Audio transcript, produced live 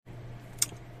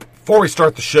Before we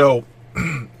start the show,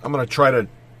 I'm going to try to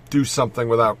do something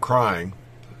without crying.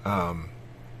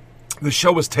 The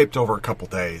show was taped over a couple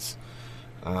days.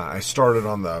 I started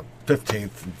on the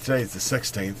 15th, and today's the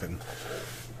 16th, and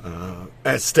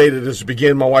as stated as we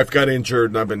begin, my wife got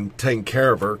injured, and I've been taking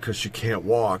care of her because she can't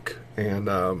walk. And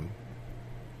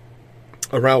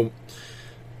around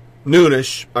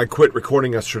noonish, I quit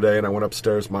recording yesterday, and I went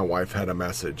upstairs. My wife had a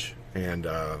message, and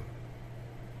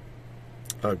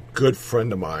a good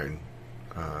friend of mine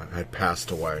had passed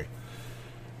away.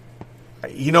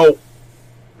 You know,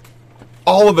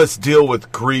 all of us deal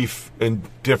with grief in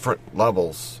different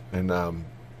levels and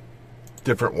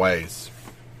different ways.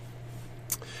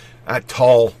 That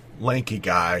tall, lanky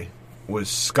guy was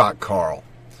Scott Carl.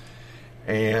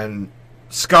 And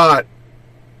Scott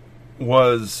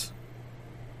was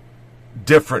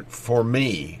different for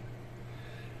me.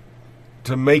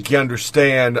 To make you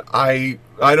understand, I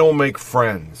don't make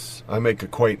friends. I make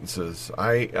acquaintances.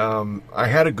 I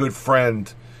had a good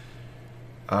friend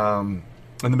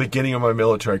in the beginning of my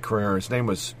military career. His name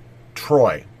was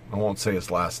Troy. I won't say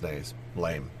his last name. It's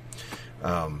lame.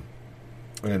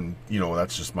 And, you know,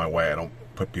 that's just my way. I don't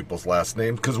put people's last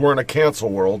names because we're in a cancel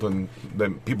world, and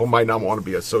then people might not want to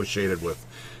be associated with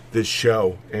this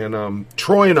show. And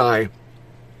Troy and I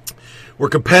were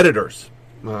competitors.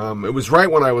 It was right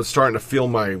when I was starting to feel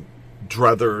my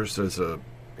druthers as a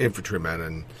infantryman,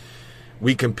 and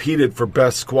we competed for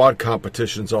best squad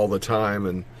competitions all the time,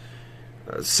 and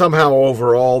somehow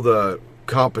over all the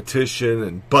competition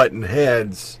and button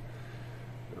heads,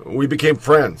 we became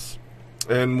friends.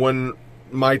 And when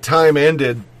my time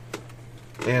ended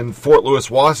in Fort Lewis,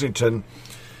 Washington,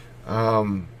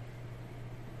 you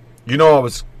know, I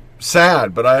was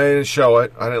sad, but I didn't show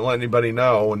it. I didn't let anybody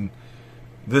know. And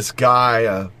this guy,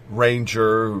 a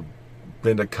ranger who'd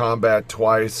been to combat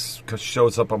twice,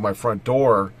 shows up on my front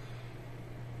door,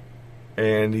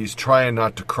 and he's trying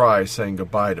not to cry, saying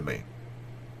goodbye to me.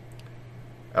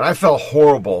 And I felt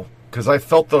horrible because I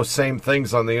felt those same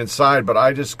things on the inside, but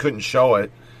I just couldn't show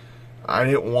it. I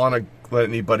didn't want to let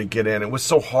anybody get in. It was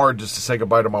so hard just to say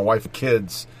goodbye to my wife and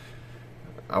kids.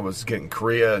 I was getting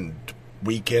Korea and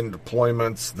weekend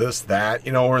deployments, this, that.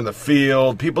 You know, we're in the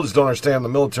field. People just don't understand in the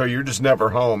military, you're just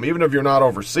never home. Even if you're not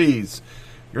overseas,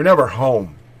 you're never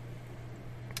home.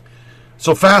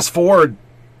 So fast forward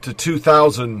to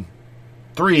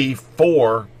 2003,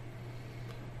 4,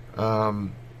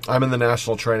 I'm in the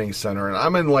National Training Center, and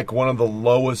I'm in like one of the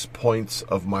lowest points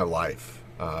of my life.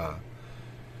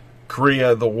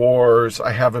 Korea, the wars,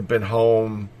 I haven't been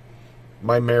home.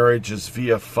 My marriage is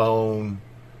via phone.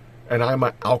 And I'm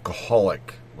an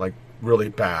alcoholic, like really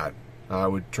bad. I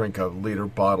would drink a liter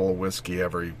bottle of whiskey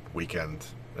every weekend.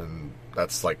 And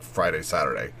that's like Friday,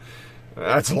 Saturday.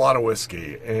 That's a lot of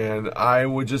whiskey. And I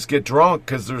would just get drunk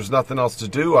because there's nothing else to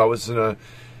do. I was in a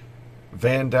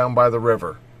van down by the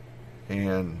river.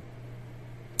 And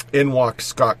in walked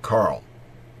Scott Carl.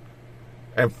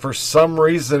 And for some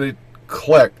reason it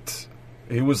clicked.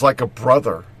 He was like a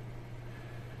brother.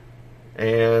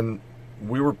 And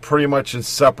we were pretty much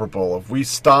inseparable. If we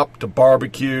stopped to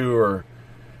barbecue or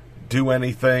do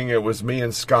anything, it was me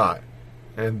and Scott.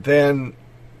 And then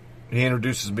he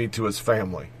introduces me to his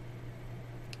family.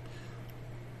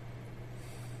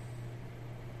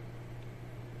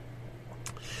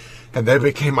 And they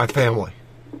became my family.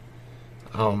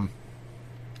 I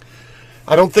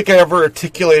don't think I ever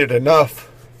articulated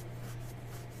enough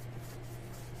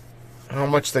how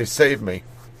much they saved me.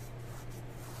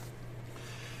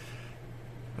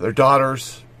 Their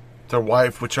daughters, their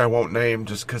wife, which I won't name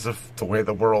just because of the way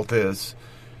the world is,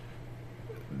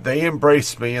 they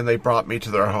embraced me and they brought me to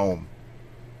their home.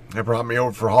 They brought me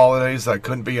over for holidays. I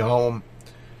couldn't be home.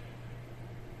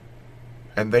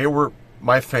 And they were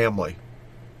my family.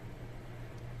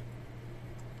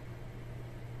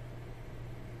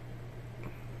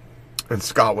 And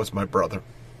Scott was my brother.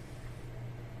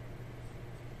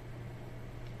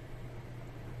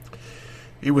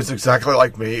 He was exactly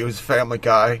like me. He was a family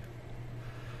guy.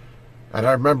 And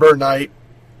I remember a night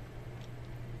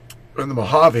in the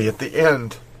Mojave at the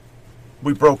end,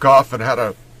 we broke off and had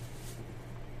a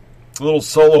little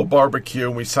solo barbecue,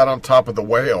 and we sat on top of the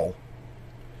Whale,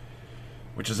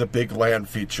 which is a big land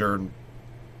feature. And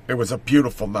it was a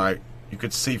beautiful night. You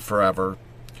could see forever.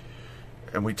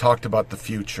 And we talked about the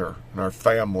future and our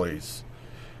families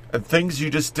and things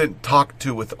you just didn't talk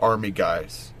to with Army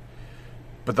guys.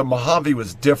 But the Mojave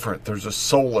was different. There's a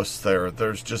solace there.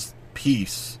 There's just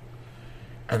peace.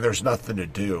 And there's nothing to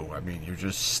do. I mean, you're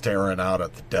just staring out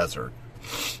at the desert.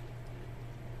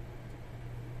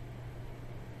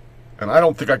 And I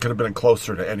don't think I could have been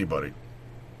closer to anybody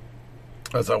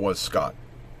as I was Scott.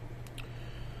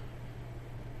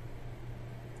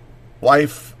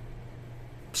 life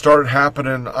started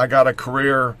happening. I got a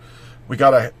career. We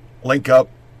got to link up.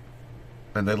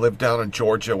 And they lived down in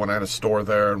Georgia when I had a store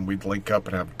there, and we'd link up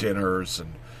and have dinners.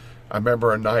 And I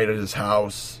remember a night at his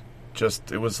house.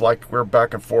 It was like we were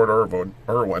back and forth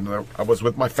Irwin. I was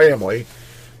with my family,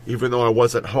 even though I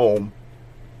wasn't home.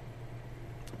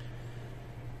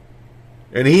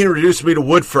 And he introduced me to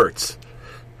Woodford's.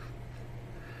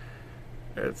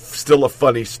 It's still a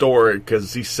funny story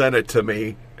because he sent it to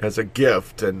me as a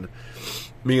gift. And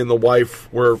me and the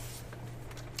wife were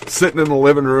sitting in the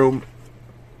living room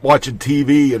watching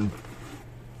TV, and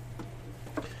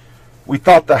we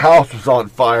thought the house was on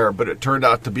fire, but it turned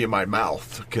out to be my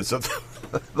mouth because of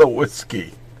the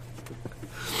whiskey.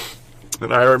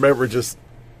 And I remember just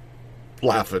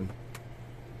laughing.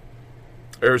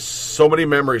 There's so many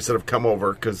memories that have come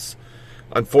over because,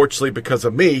 unfortunately, because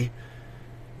of me,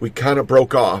 we kind of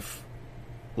broke off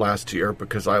last year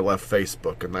because I left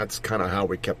Facebook, and that's kind of how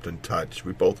we kept in touch.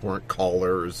 We both weren't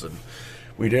callers, and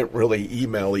we didn't really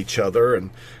email each other,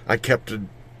 and I kept in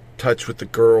touch with the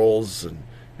girls and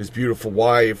his beautiful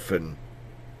wife and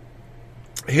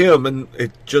him, and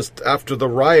it just after the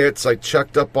riots I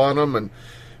checked up on him and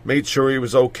made sure he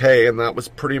was okay, and that was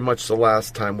pretty much the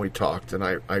last time we talked. And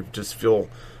I just feel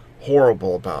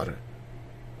horrible about it.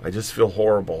 I just feel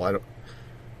horrible.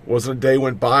 Wasn't a day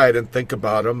went by I didn't think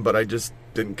about him, but I just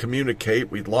didn't communicate.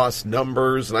 We'd lost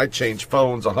numbers, and I changed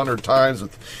phones 100 times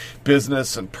with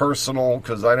business and personal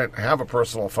because I didn't have a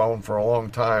personal phone for a long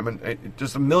time, and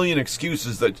just a million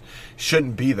excuses that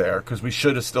shouldn't be there because we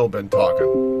should have still been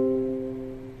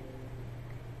talking.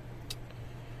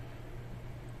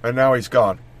 And now he's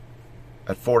gone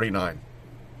at 49.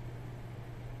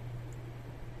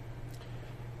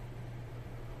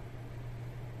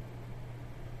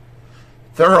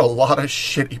 There are a lot of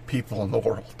shitty people in the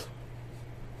world.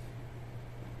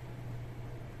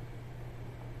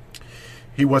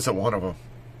 He wasn't one of them.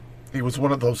 He was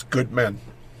one of those good men.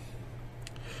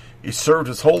 He served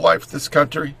his whole life this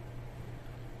country.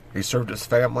 He served his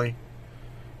family.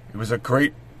 He was a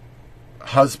great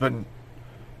husband,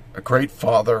 a great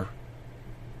father,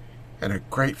 and a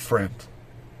great friend.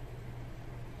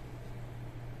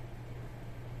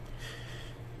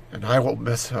 And I will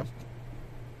miss him.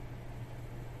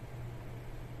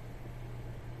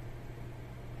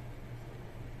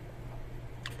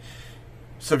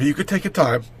 So if you could take a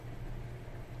time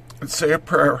and say a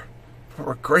prayer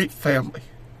for a great family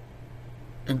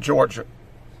in Georgia,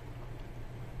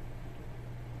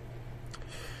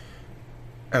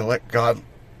 and let God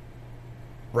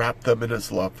wrap them in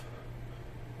His love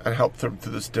and help them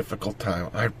through this difficult time,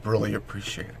 I really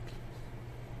appreciate it.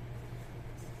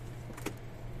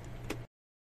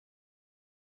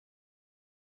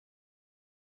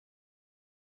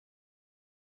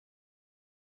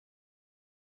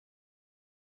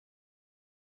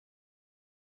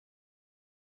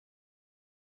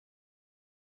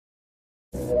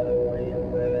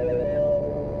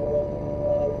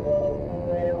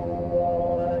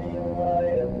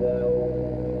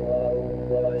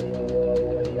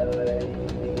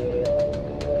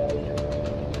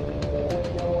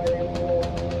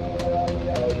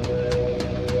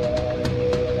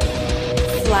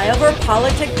 Flyover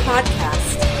Politic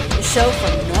Podcast, the show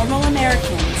for normal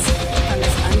Americans. From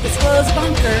this undisclosed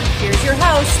bunker, here's your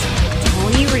host,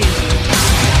 Tony Reed.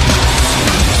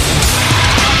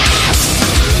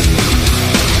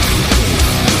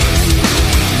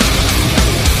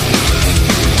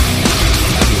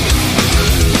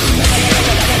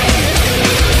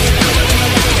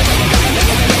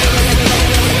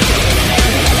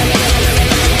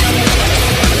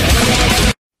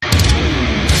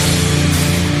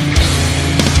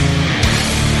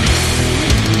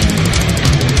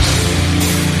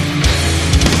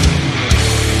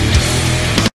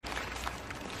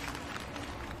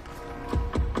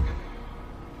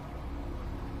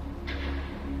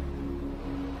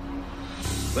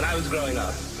 When I was growing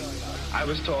up, I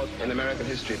was taught in American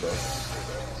history books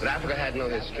that Africa had no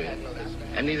history,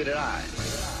 and neither did I.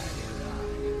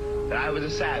 That I was a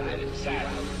savage,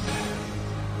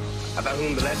 about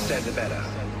whom the less said the better,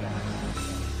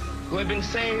 who had been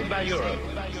saved by Europe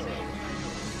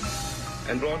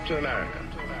and brought to America.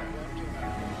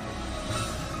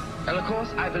 And of course,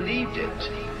 I believed it.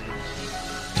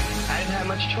 I didn't have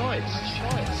much choice.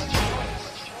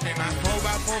 In my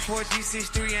 4x4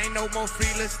 G63, ain't no more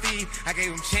freeless Steve. I gave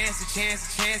him chance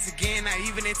again. I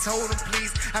even told him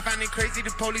please. I find it crazy the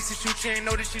police will shoot you, ain't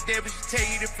know that you dead, but she tell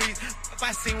you to freeze. If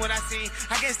I seen what I seen,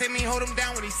 I guess that mean hold him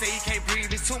down when he say he can't breathe.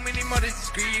 There's too many mothers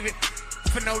just grieving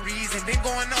for no reason. Been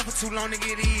going on for too long to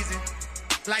get easy.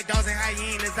 like dogs and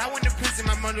hyenas. I went to prison,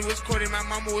 my mother was courting, my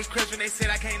mama was crushed when they said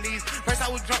I can't leave. First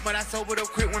I was drunk, but I sobered up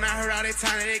quick when I heard all that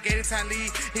time that they gave it time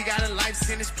leave. He got a life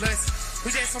sentence plus.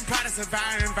 We just some products of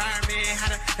our environment.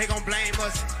 How they gon' blame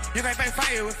us? You can't fight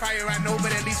fire with fire, I know,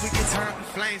 but at least we can turn up the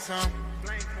flames some.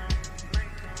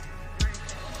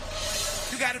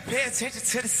 You gotta pay attention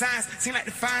to the signs. Seem like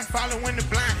the fines following the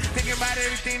blind. Thinking about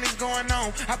everything that's going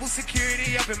on. I put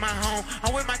security up in my home.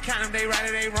 I'm with my condom, they right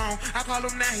or they wrong. I call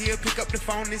him now, he'll pick up the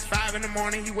phone. It's 5 in the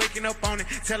morning, he waking up on it.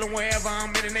 Tell him wherever I'm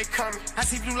at and they coming. I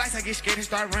see blue lights, I get scared and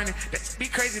start running. That's be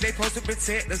crazy, they supposed to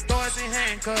protect us. Doors and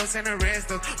handcuffs and arrest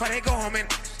us. Why they go home and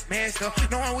messed up,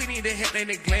 knowing we need to help, they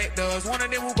neglect us. One of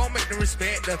them who gon' make them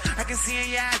respect us. I can see in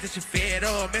your eyes that you're fed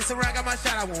up. Mess around, got my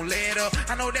shot, I won't let up.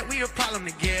 I know that we a problem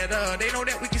together. They know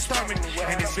that we can storm it,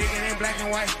 and it's bigger than black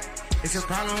and white. It's a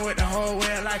problem with the whole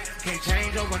way of life. Can't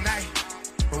change overnight,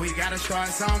 but we gotta start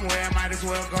somewhere. Might as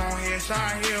well go ahead,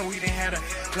 start here. We done had a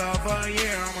love for a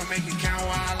year. I'ma make it count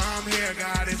while I'm here.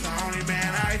 God is the only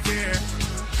man I fear.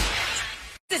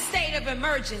 The state of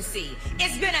emergency.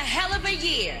 It's been a hell of a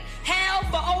year. Hell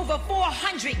for over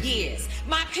 400 years.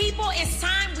 My people, it's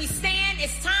time we stand.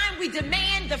 It's time we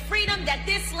demand the freedom that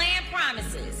this land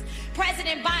promises.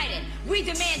 President Biden, we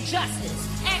demand justice,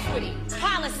 equity,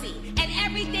 policy, and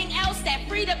everything else that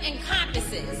freedom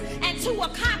encompasses. And to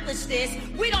accomplish this,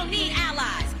 we don't need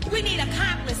allies. We need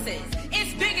accomplices.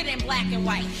 It's bigger than black and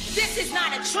white. This is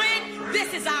not a trend.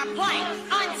 This is our plight.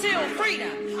 Until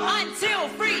freedom. Until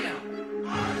freedom.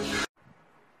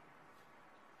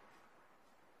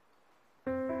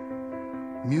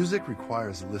 Music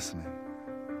requires listening.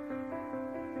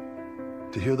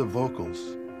 To hear the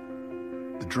vocals,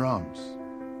 the drums,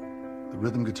 the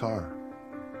rhythm guitar.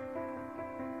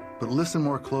 But listen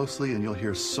more closely and you'll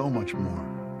hear so much more.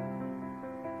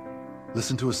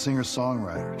 Listen to a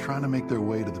singer-songwriter trying to make their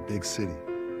way to the big city,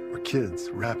 or kids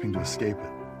rapping to escape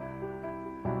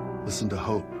it. Listen to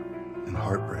hope and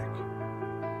heartbreak.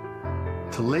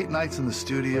 To late nights in the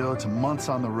studio, to months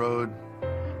on the road,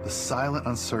 the silent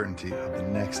uncertainty of the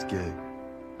next gig.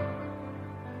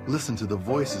 Listen to the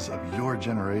voices of your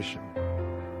generation,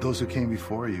 those who came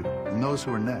before you and those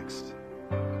who are next.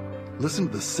 Listen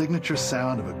to the signature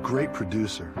sound of a great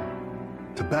producer,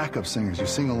 to backup singers you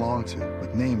sing along to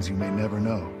with names you may never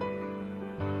know.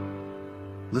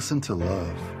 Listen to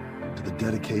love, to the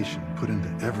dedication put into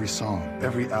every song,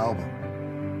 every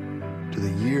album, to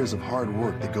the years of hard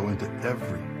work that go into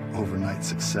every overnight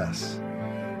success.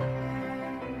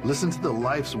 Listen to the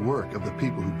life's work of the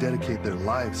people who dedicate their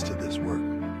lives to this work.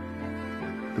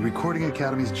 The Recording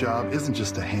Academy's job isn't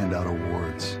just to hand out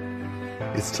awards.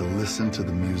 It's to listen to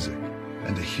the music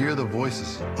and to hear the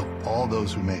voices of all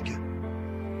those who make it.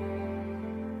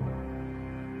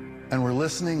 And we're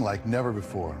listening like never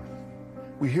before.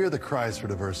 We hear the cries for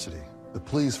diversity, the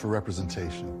pleas for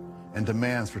representation, and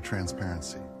demands for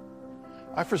transparency.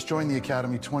 I first joined the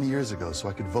Academy 20 years ago so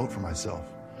I could vote for myself.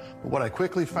 But what I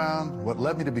quickly found, what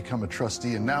led me to become a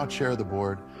trustee and now chair of the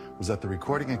board, was that the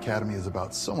Recording Academy is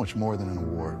about so much more than an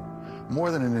award,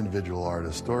 more than an individual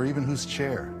artist or even who's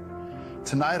chair.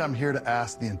 Tonight I'm here to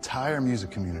ask the entire music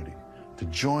community to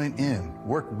join in,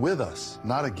 work with us,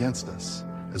 not against us,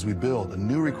 as we build a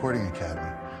new Recording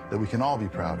Academy that we can all be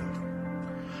proud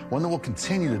of. One that will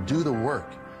continue to do the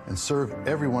work and serve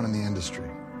everyone in the industry.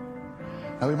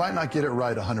 Now, we might not get it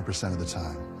right 100% of the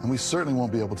time, and we certainly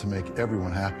won't be able to make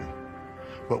everyone happy,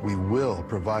 but we will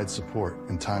provide support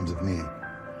in times of need.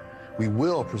 We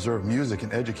will preserve music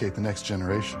and educate the next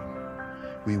generation.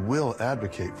 We will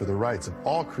advocate for the rights of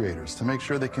all creators to make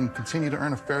sure they can continue to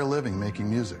earn a fair living making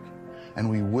music. And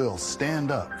we will stand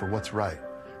up for what's right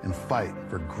and fight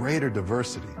for greater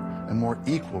diversity and more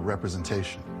equal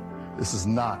representation. This is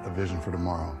not a vision for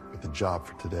tomorrow, but the job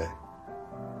for today.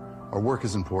 Our work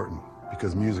is important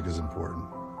because music is important.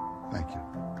 Thank you.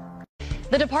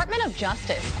 The Department of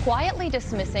Justice quietly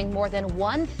dismissing more than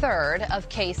 1/3 of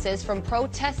cases from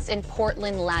protests in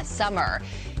Portland last summer.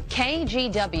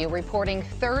 KGW reporting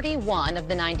 31 of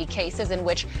the 90 cases in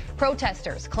which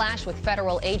protesters clashed with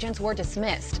federal agents were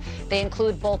dismissed. They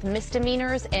include both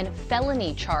misdemeanors and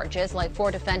felony charges, like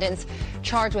 4 defendants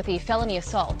charged with the felony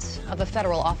assault of a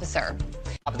federal officer.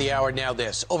 Top of the hour now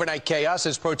this. Overnight chaos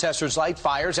as protesters light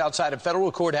fires outside a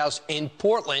federal courthouse in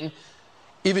Portland,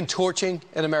 even torching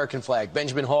an American flag.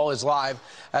 Benjamin Hall is live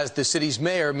as the city's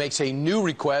mayor makes a new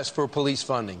request for police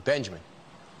funding. Benjamin.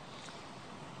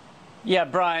 Yeah,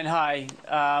 Brian, hi,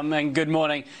 and good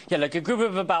morning. Yeah, look, a group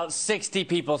of about 60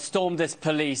 people stormed this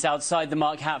police outside the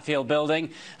Mark Hatfield building.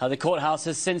 The courthouse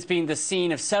has since been the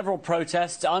scene of several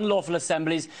protests, unlawful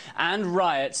assemblies and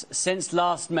riots since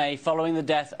last May following the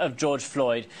death of George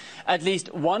Floyd. At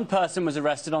least one person was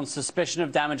arrested on suspicion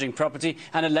of damaging property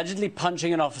and allegedly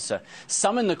punching an officer.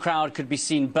 Some in the crowd could be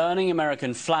seen burning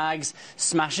American flags,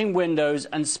 smashing windows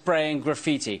and spraying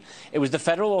graffiti. It was the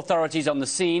federal authorities on the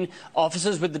scene,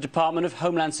 officers with the Department of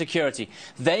Homeland Security.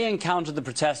 They encountered the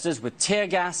protesters with tear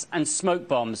gas and smoke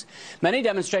bombs. Many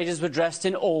demonstrators were dressed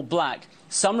in all black.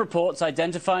 Some reports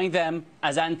identifying them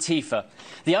as Antifa.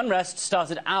 The unrest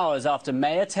started hours after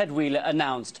Mayor Ted Wheeler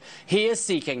announced he is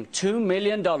seeking $2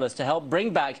 million to help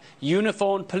bring back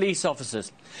uniformed police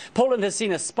officers. Portland has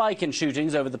seen a spike in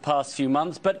shootings over the past few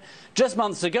months, but just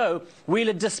months ago,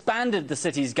 Wheeler disbanded the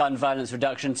city's gun violence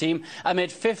reduction team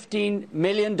amid $15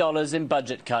 million in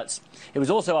budget cuts. It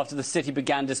was also after the city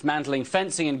began dismantling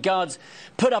fencing and guards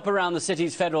put up around the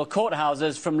city's federal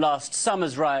courthouses from last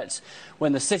summer's riots,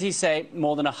 when the city say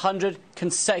more than 100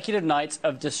 consecutive nights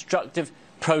of destructive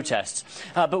protests.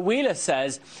 But Wheeler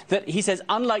says that,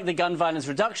 unlike the gun violence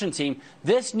reduction team,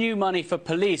 this new money for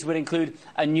police would include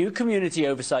a new community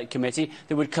oversight committee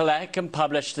that would collect and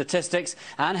publish statistics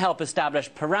and help establish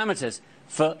parameters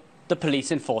for the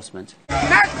police enforcement.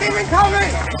 Not even coming!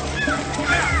 Let it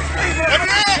in! Let it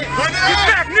in! Get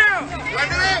back now! Let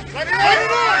it in! Let it in!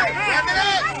 Let it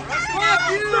in! Fuck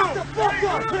you! Shut the fuck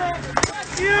up, man!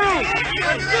 Fuck you!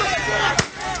 Let it in!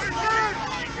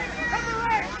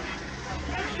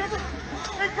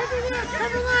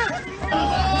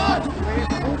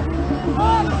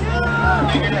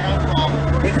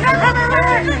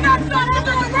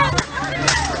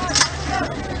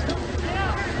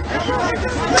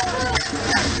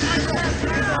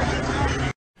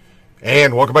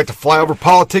 And welcome back to Flyover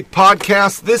Politic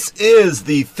Podcast. This is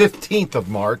the 15th of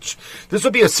March. This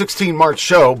would be a 16 March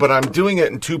show, but I'm doing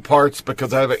it in two parts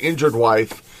because I have an injured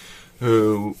wife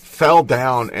who fell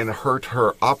down and hurt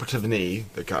her operative knee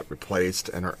that got replaced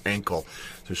and her ankle.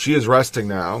 So she is resting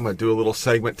now. I'm going to do a little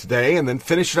segment today and then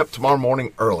finish it up tomorrow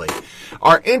morning early.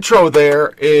 Our intro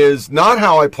there is not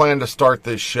how I plan to start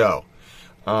this show.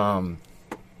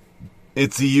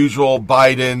 It's the usual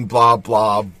Biden, blah,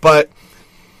 blah, but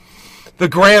the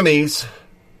Grammys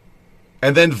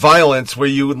and then violence where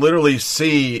you would literally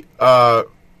see a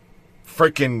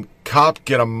freaking cop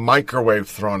get a microwave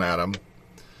thrown at him.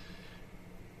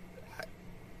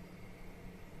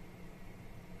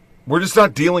 We're just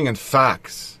not dealing in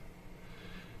facts.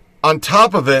 On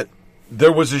top of it,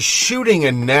 there was a shooting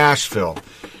in Nashville.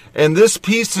 And this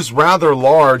piece is rather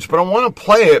large, but I want to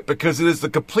play it because it is the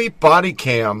complete body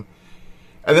cam.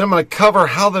 And then I'm going to cover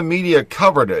how the media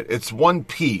covered it. It's one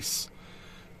piece.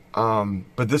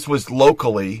 But this was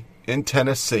locally in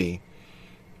Tennessee.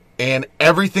 And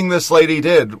everything this lady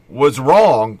did was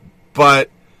wrong, but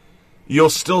you'll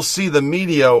still see the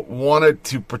media wanted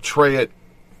to portray it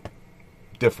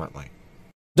differently.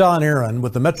 Don Aaron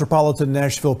with the Metropolitan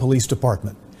Nashville Police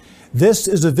Department. This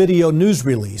is a video news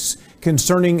release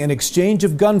concerning an exchange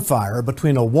of gunfire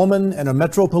between a woman and a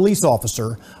Metro police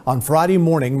officer on Friday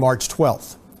morning, March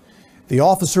 12th. The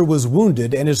officer was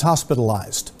wounded and is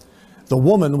hospitalized. The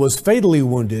woman was fatally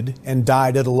wounded and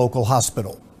died at a local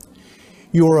hospital.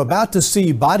 You are about to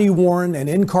see body-worn and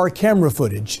in-car camera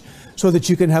footage so that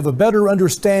you can have a better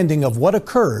understanding of what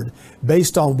occurred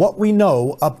based on what we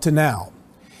know up to now.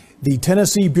 The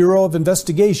Tennessee Bureau of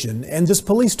Investigation and this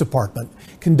police department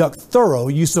conduct thorough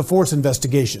use of force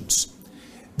investigations.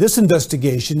 This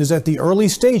investigation is at the early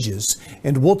stages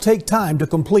and will take time to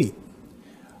complete.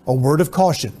 A word of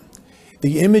caution.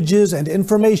 The images and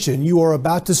information you are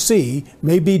about to see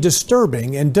may be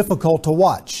disturbing and difficult to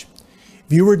watch.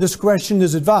 Viewer discretion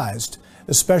is advised,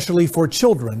 especially for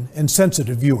children and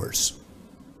sensitive viewers.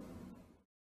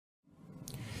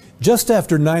 Just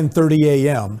after 9:30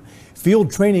 a.m.,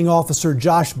 Field Training Officer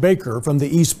Josh Baker from the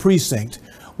East Precinct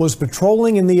was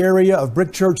patrolling in the area of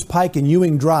Brick Church Pike and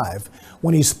Ewing Drive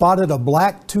when he spotted a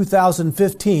black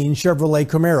 2015 Chevrolet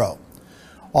Camaro.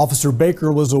 Officer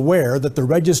Baker was aware that the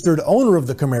registered owner of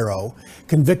the Camaro,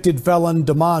 convicted felon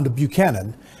DeMond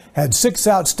Buchanan, had 6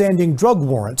 outstanding drug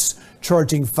warrants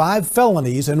charging 5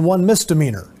 felonies and 1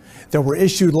 misdemeanor that were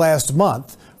issued last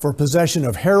month for possession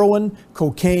of heroin,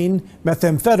 cocaine,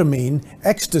 methamphetamine,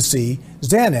 ecstasy,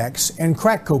 Xanax, and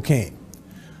crack cocaine.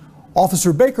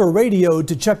 Officer Baker radioed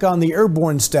to check on the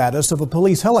airborne status of a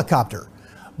police helicopter,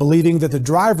 believing that the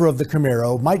driver of the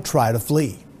Camaro might try to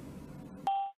flee.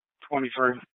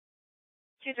 23.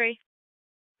 23. Is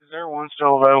there one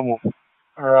still available?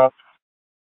 Or up?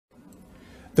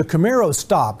 The Camaro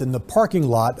stopped in the parking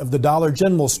lot of the Dollar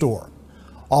General store.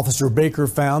 Officer Baker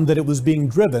found that it was being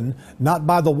driven not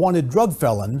by the wanted drug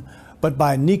felon, but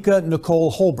by Nika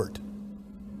Nicole Holbert.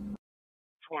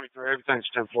 23, everything's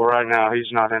 10-4 right now. He's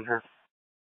not in here.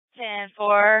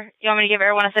 10-4. You want me to give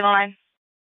everyone a single line?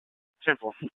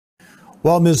 10-4.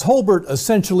 While Ms. Holbert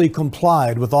essentially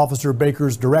complied with Officer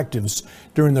Baker's directives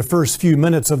during the first few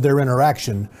minutes of their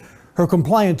interaction, her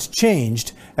compliance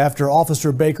changed after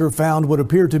Officer Baker found what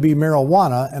appeared to be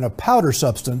marijuana and a powder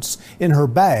substance in her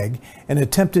bag and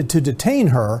attempted to detain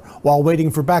her while waiting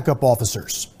for backup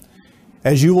officers.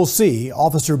 As you will see,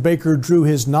 Officer Baker drew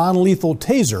his non-lethal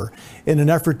taser in an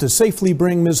effort to safely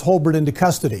bring Ms. Holbert into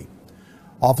custody.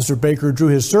 Officer Baker drew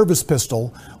his service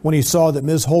pistol when he saw that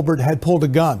Ms. Holbert had pulled a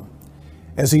gun.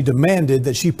 As he demanded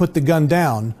that she put the gun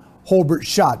down, Holbert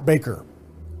shot Baker.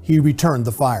 He returned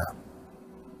the fire.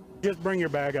 Just bring your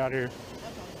bag out here.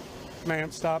 Ma'am,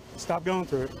 stop going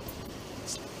through it.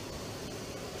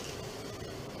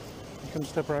 Come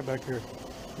step right back here.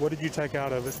 What did you take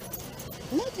out of it?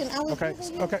 Nothing. I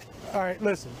was Okay. All right,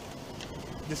 listen.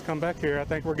 Just come back here. I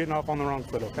think we're getting off on the wrong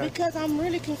foot, okay? Because I'm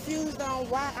really confused on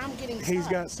why I'm getting stopped. He's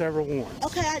got several warrants.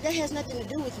 Okay, that has nothing to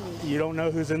do with me. You don't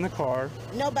know who's in the car.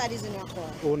 Nobody's in our car.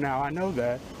 Well, now I know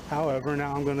that. However,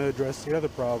 now I'm going to address the other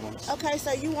problems. Okay,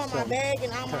 so you want my bag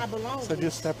and all my belongings. So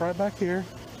just step right back here.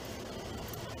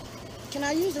 Can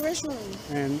I use the restroom?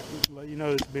 And let you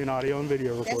know it's being audio and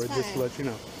video recorded, just to let you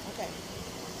know. Okay.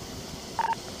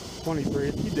 23,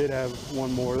 if you did have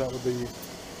one more, that would be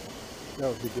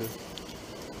good.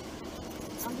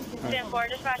 10-4,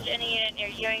 dispatch any unit near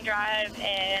Ewing Drive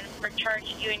and Brick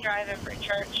Church, Ewing Drive and Brick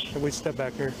Church. Can we step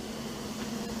back here?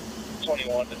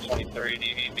 21 to 23,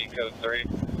 DVB code 3.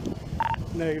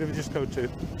 Negative, just code 2.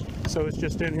 So it's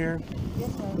just in here?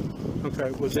 Yes, sir. Okay,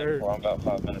 was there... Well, I'm about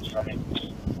 5 minutes from you.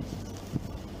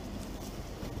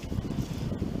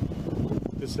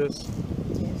 Is this?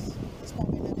 Yes. It's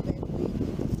probably another bag of weed.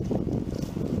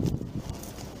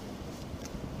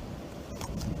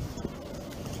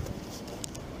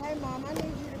 Hey, Mom, I need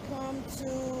you to come to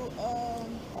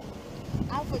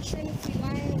Alpha Trinity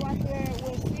Lane right here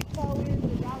where Seaco is, the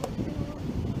Dollar General.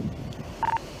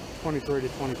 23 to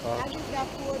 25. I just got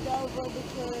pulled over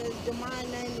because the mine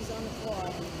name is on the car.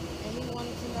 And he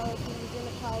wanted to know if he was in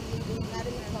the car. He's not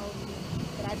in the car.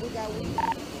 But I do got weed.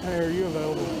 Hey, are you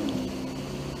available?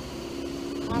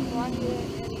 I'm right here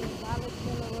in the Dollar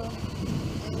General.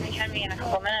 You can be in a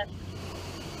couple minutes.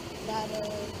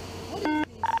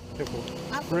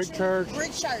 Brick Church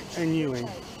and Ewing.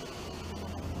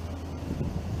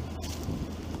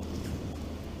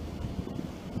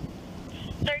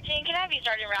 13, can I have you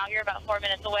starting around? You're about 4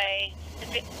 minutes away.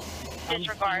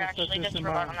 Disregard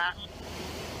on that.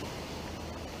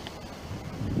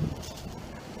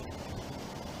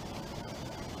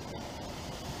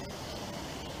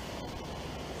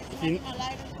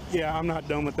 Yeah, I'm not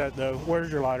done with that though.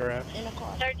 Where's your lighter at? In the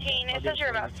car. 13, it says you're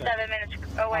about 7 minutes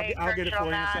away. I'll get it for you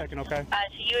in a second, okay? So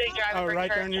you drive Brick right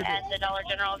there Church and the Dollar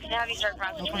General. Can I have you start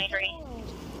around to 23?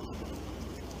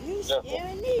 You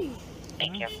scaring me.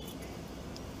 Thank you.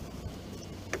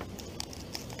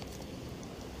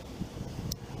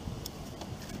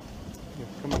 Yeah,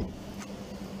 come on.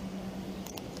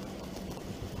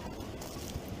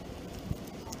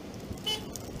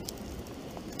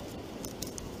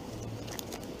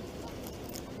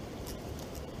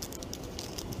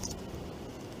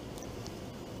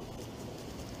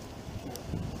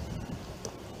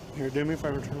 Here, do me a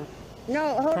favor, turn.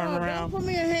 No, hold Turn on. around. Don't put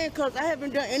me in handcuffs. I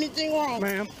haven't done anything wrong.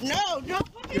 Ma'am. No,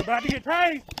 don't put me You're about to get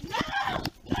tased. No!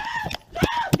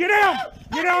 Get down!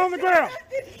 Get down on the ground!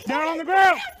 Down on the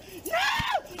ground!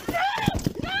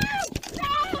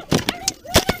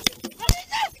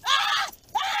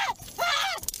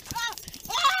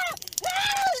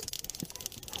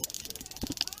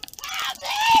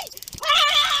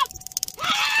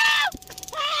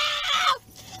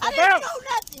 I didn't do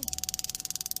nothing.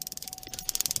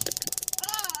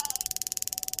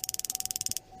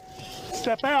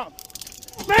 Step out.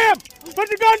 Ma'am! Put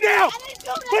the gun down!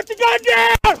 Put the gun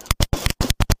down!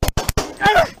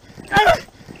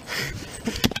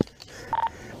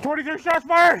 23 shots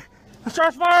fired!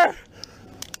 Shots fired!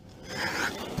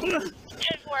 10-4,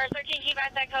 13, keep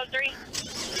at that code 3.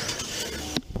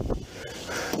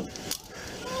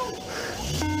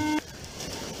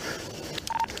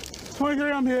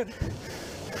 .23, I'm hit.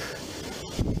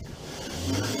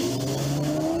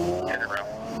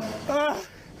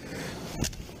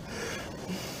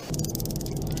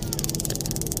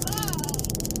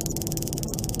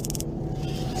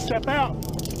 Step out.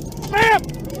 Ma'am!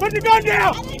 Put the gun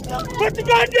down! Put the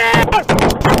gun down!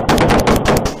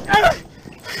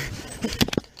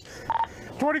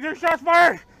 23 shots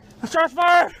fired! Shots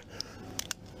fired!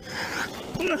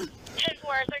 10-4, 13,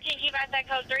 keep at that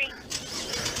code 3.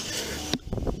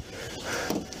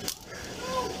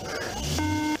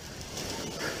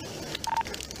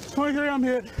 I'm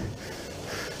hit.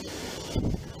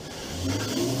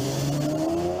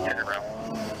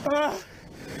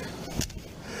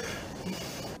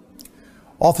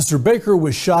 Officer Baker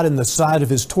was shot in the side of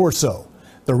his torso.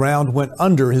 The round went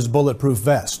under his bulletproof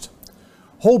vest.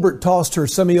 Holbert tossed her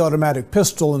semi-automatic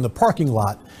pistol in the parking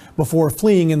lot before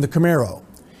fleeing in the Camaro.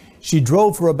 She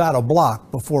drove for about a block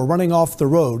before running off the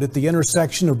road at the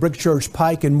intersection of Brickchurch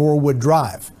Pike and Moorwood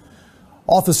Drive.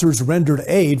 Officers rendered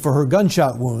aid for her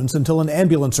gunshot wounds until an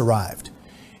ambulance arrived.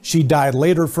 She died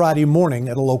later Friday morning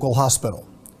at a local hospital.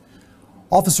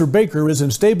 Officer Baker is in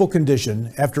stable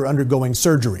condition after undergoing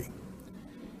surgery.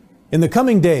 In the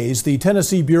coming days, the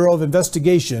Tennessee Bureau of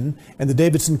Investigation and the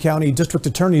Davidson County District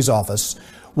Attorney's Office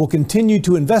will continue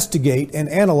to investigate and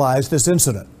analyze this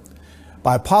incident.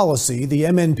 By policy, the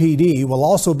MNPD will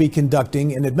also be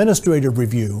conducting an administrative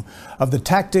review of the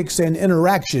tactics and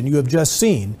interaction you have just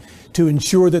seen to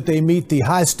ensure that they meet the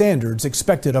high standards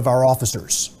expected of our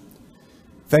officers.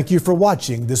 Thank you for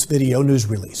watching this video news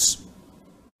release.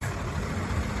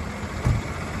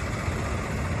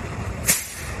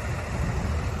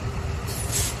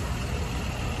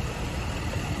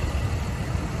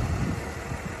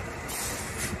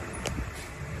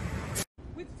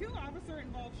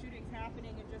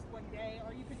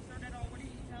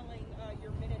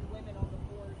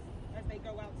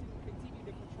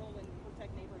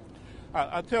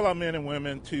 I tell our men and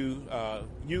women to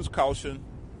use caution,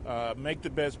 make the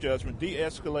best judgment,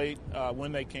 de-escalate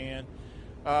when they can,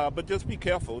 but just be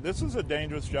careful. This is a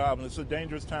dangerous job, and it's a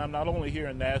dangerous time not only here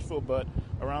in Nashville but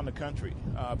around the country.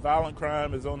 Violent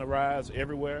crime is on the rise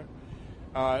everywhere,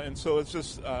 and so it's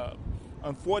just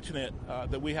unfortunate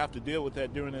that we have to deal with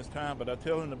that during this time, but I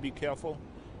tell them to be careful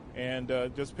and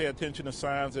just pay attention to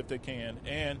signs if they can,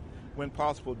 and when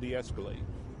possible, de-escalate.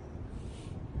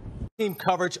 Team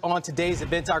coverage on today's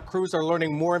events. Our crews are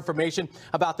learning more information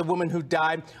about the woman who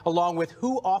died, along with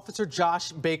who Officer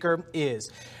Josh Baker is.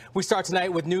 We start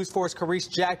tonight with News 4's Carice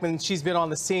Jackman. She's been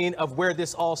on the scene of where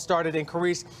this all started. And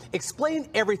Carice, explain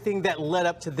everything that led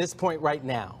up to this point right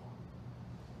now.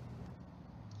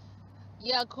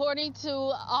 Yeah, according to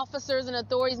officers and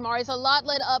authorities, Marius, a lot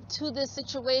led up to this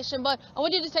situation, but I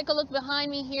want you to take a look behind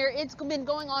me here. It's been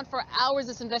going on for hours,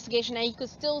 this investigation, and you can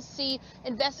still see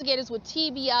investigators with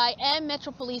TBI and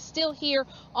Metro Police still here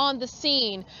on the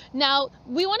scene. Now,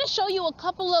 we want to show you a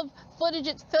couple of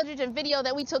footage and video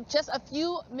that we took just a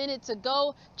few minutes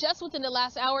ago, just within the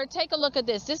last hour. Take a look at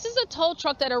this. This is a tow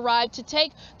truck that arrived to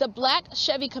take the black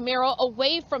Chevy Camaro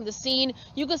away from the scene.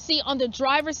 You can see on the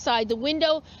driver's side, the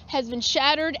window has been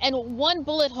shattered and one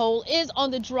bullet hole is on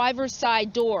the driver's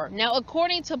side door. Now,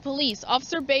 according to police,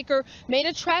 Officer Baker made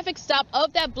a traffic stop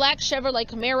of that black Chevrolet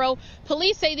Camaro.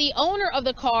 Police say the owner of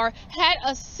the car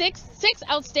had six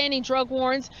outstanding drug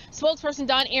warrants. Spokesperson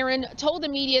Don Aaron told the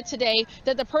media today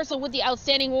that the person with the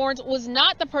outstanding warrants was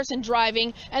not the person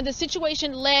driving, and the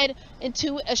situation led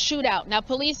into a shootout. Now,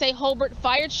 police say Holbert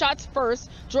fired shots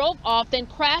first, drove off, then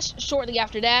crashed shortly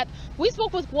after that. We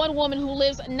spoke with one woman who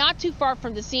lives not too far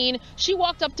from the scene. She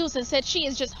walked up to us and said she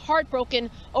is just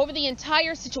heartbroken over the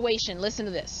entire situation. Listen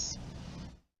to this.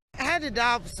 How did the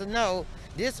officer know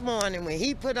this morning when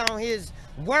he put on his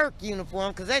work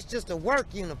uniform, because that's just a work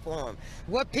uniform?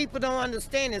 What people don't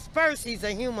understand is, first, he's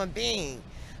a human being.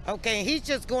 Okay, he's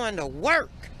just going to work.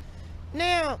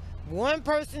 Now, one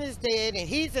person is dead and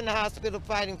he's in the hospital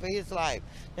fighting for his life.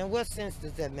 Now, what sense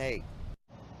does that make?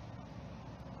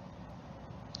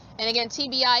 And again,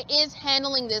 TBI is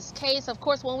handling this case. Of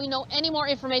course, when we know any more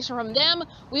information from them,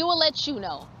 we will let you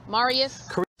know. Marius?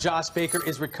 Josh Baker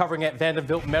is recovering at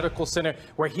Vanderbilt Medical Center,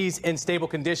 where he's in stable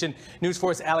condition. News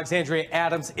 4's Alexandria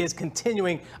Adams is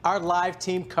continuing our live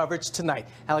team coverage tonight.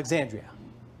 Alexandria.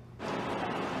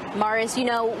 Marius, you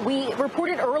know, we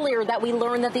reported earlier that we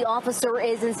learned that the officer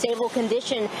is in stable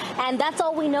condition, and that's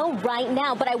all we know right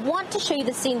now. But I want to show you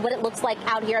the scene, what it looks like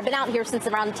out here. I've been out here since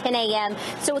around 10 a.m.,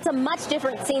 so it's a much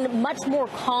different scene, much more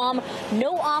calm.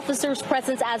 No officers'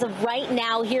 presence as of right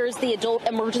now. Here's the adult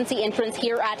emergency entrance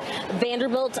here at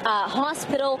Vanderbilt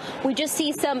Hospital. We just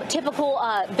see some typical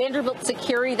Vanderbilt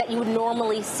security that you would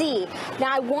normally see.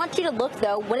 Now, I want you to look,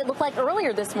 though, what it looked like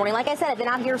earlier this morning. Like I said, I've been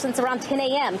out here since around 10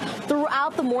 a.m.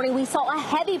 Throughout the morning, we saw a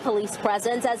heavy police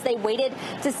presence as they waited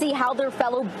to see how their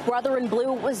fellow brother in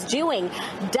blue was doing.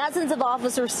 Dozens of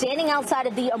officers standing outside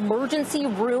of the emergency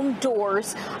room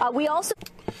doors. We also...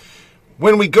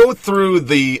 When we go through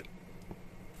the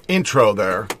intro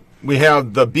there, We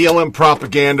have the BLM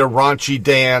propaganda, raunchy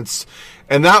dance,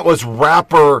 and that was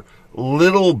rapper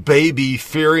Little Baby.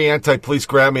 Fury Anti-Police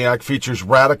Grammy Act features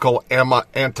radical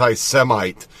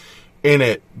anti-Semite in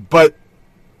it. But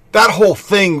that whole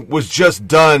thing was just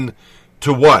done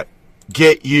to what?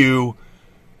 Get you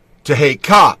to hate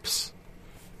cops.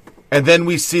 And then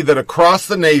we see that across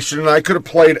the nation, and I could have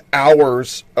played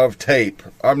hours of tape.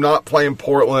 I'm not playing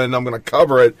Portland. I'm going to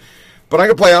cover it. But I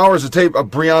could play hours of tape of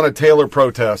Breonna Taylor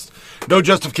protest. No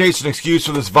justification, excuse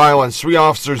for this violence. 3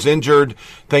 officers injured,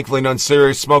 thankfully none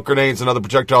serious. Smoke grenades and other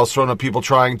projectiles thrown at people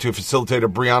trying to facilitate a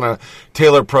Breonna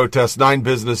Taylor protest. 9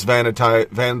 business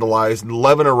vandalized,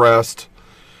 11 arrests.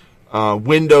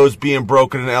 Windows being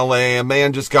broken in L.A. A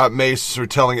man just got maced for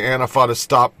telling Antifa to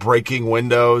stop breaking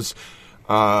windows.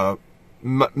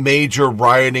 Major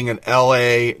rioting in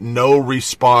L.A. No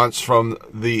response from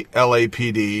the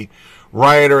LAPD.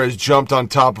 Rioter has jumped on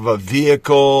top of a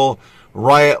vehicle.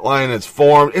 Riot line has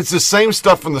formed. It's the same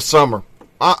stuff from the summer.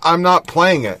 I'm not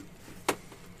playing it.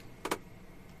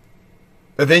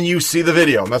 And then you see the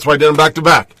video. And that's why I did them back to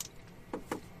back.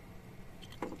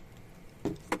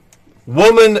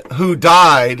 Woman who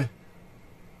died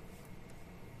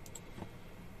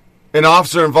in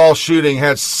officer-involved shooting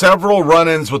had several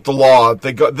run-ins with the law.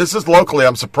 This is locally.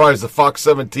 I'm surprised the Fox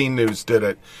 17 News did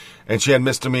it. And she had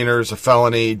misdemeanors, a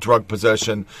felony, drug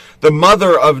possession. The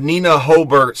mother of Nina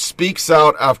Hobart speaks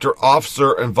out after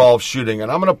officer-involved shooting. And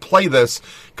I'm going to play this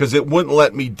because it wouldn't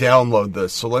let me download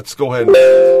this. So let's go ahead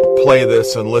and play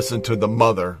this and listen to the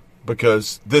mother,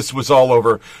 because this was all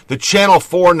over. The Channel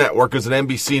 4 network is an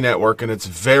NBC network, and it's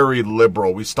very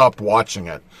liberal. We stopped watching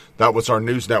it. That was our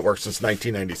news network since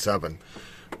 1997.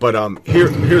 But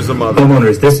here's the mother.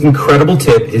 Homeowners, this incredible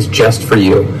tip is just for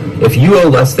you. If you owe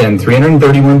less than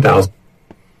 $331,000,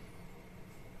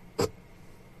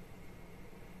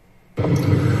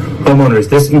 homeowners,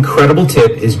 this incredible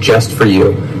tip is just for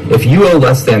you. If you owe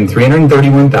less than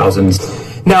 $331,000.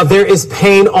 Now, there is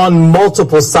pain on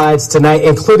multiple sides tonight,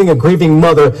 including a grieving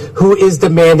mother who is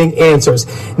demanding answers.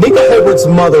 Nina Hobart's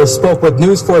mother spoke with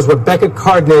News 4's Rebecca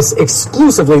Cardenas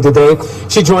exclusively today.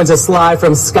 She joins us live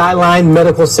from Skyline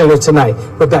Medical Center tonight.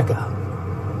 Rebecca.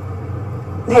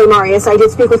 Hey, Marius, I did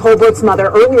speak with Hobart's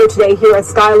mother earlier today here at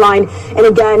Skyline, and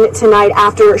again tonight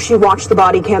after she watched the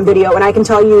body cam video. And I can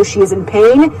tell you she is in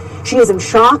pain, she is in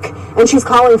shock, and she's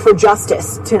calling for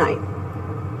justice tonight.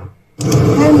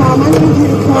 Hey, Mom, I need you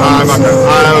to come. I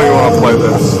don't even want to play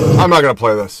this. I'm not going to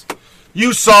play this.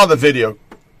 You saw the video.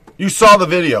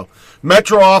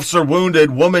 Metro officer wounded,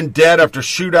 woman dead after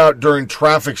shootout during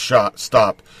traffic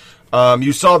stop.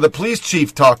 You saw the police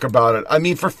chief talk about it. I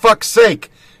mean, for fuck's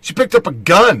sake, she picked up a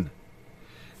gun.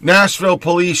 Nashville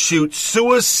police shoot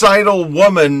suicidal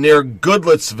woman near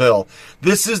Goodlettsville.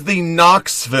 This is the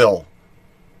Knoxville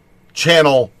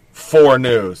Channel 4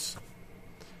 News.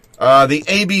 The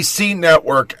ABC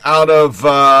network out of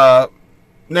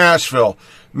Nashville.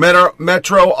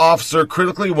 Metro officer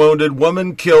critically wounded,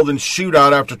 woman killed in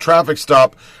shootout after traffic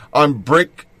stop on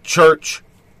Brick Church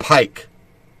Pike.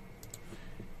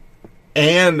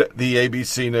 And the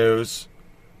ABC News.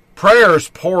 Prayers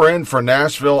pour in for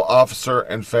Nashville officer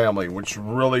and family, which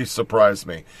really surprised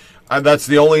me. That's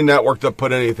the only network that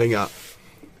put anything up.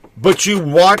 But you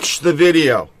watch the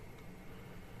video.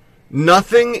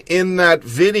 Nothing in that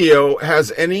video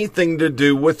has anything to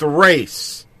do with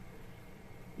race.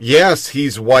 Yes,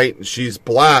 he's white and she's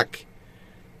black.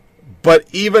 But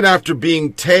even after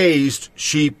being tased,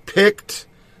 she picked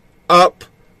up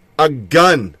a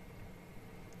gun.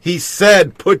 He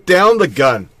said, put down the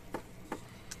gun.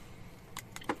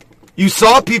 You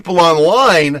saw people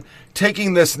online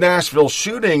taking this Nashville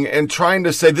shooting and trying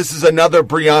to say this is another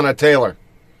Breonna Taylor.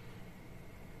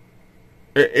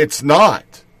 It's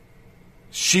not.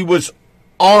 She was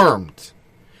armed.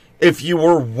 If you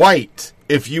were white,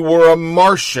 if you were a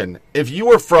Martian, if you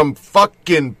were from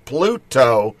fucking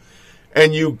Pluto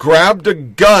and you grabbed a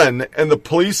gun and the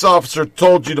police officer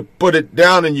told you to put it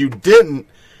down and you didn't,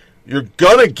 you're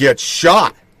gonna get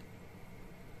shot.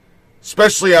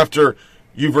 Especially after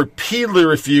you've repeatedly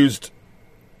refused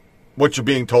what you're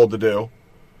being told to do.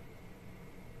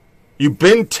 You've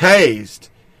been tased.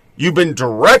 You've been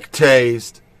direct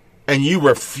tased. And you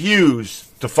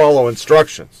refuse to follow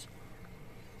instructions.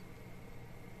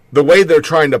 The way they're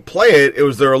trying to play it, it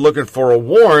was they were looking for a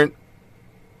warrant,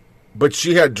 but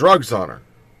she had drugs on her.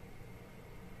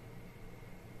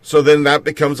 So then that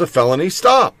becomes a felony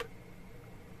stop.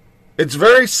 It's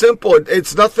very simple.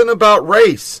 It's nothing about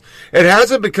race. It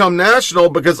hasn't become national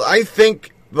because I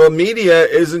think the media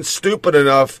isn't stupid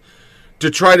enough to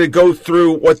try to go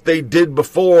through what they did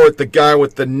before with the guy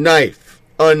with the knife,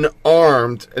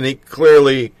 unarmed, and he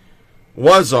clearly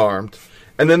was armed.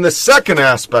 And then the second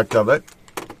aspect of it,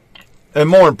 and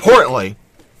more importantly,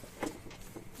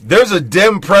 there's a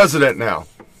Dem president now.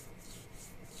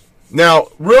 Now,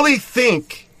 really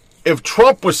think if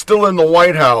Trump was still in the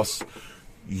White House,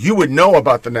 you would know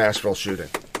about the Nashville shooting.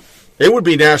 It would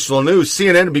be national news.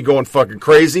 CNN would be going fucking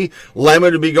crazy.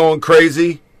 Lemon would be going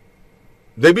crazy.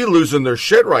 They'd be losing their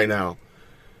shit right now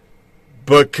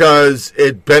because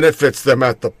it benefits them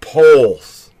at the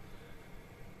polls.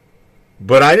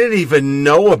 But I didn't even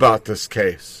know about this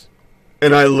case,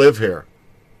 and I live here.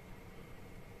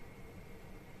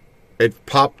 It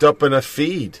popped up in a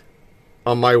feed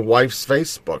on my wife's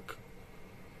Facebook,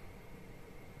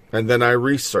 and then I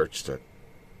researched it.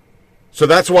 So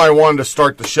that's why I wanted to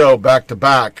start the show back to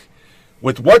back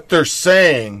with what they're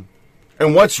saying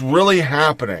and what's really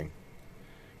happening.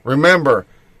 Remember,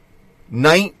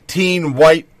 19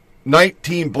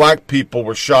 black people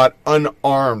were shot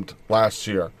unarmed last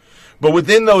year. But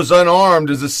within those unarmed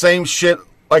is the same shit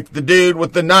like the dude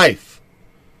with the knife.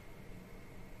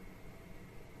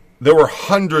 There were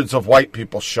hundreds of white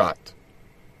people shot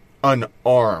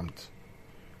unarmed.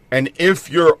 And if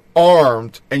you're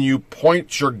armed and you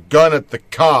point your gun at the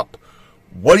cop,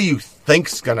 what do you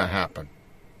think's going to happen?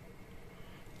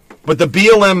 But the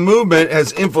BLM movement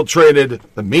has infiltrated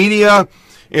the media,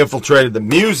 infiltrated the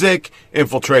music,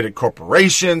 infiltrated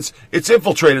corporations. It's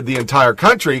infiltrated the entire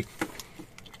country.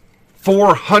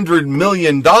 $400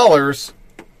 million.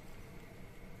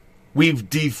 We've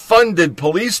defunded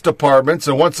police departments,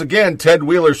 and once again, Ted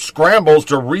Wheeler scrambles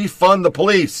to refund the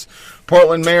police.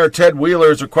 Portland Mayor Ted Wheeler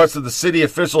has requested the city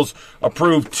officials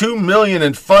approve $2 million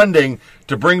in funding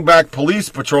to bring back police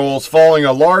patrols following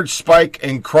a large spike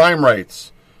in crime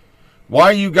rates. Why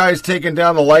are you guys taking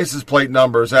down the license plate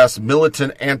numbers? Asked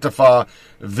militant Antifa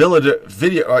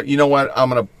video. You know what? I'm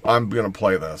gonna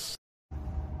play this.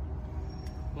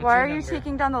 Why are you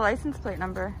taking down the license plate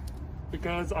number?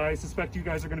 Because I suspect you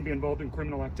guys are going to be involved in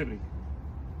criminal activity.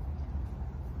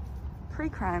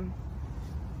 Pre-crime.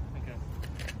 Okay.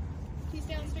 Can you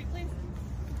stay on the street, please?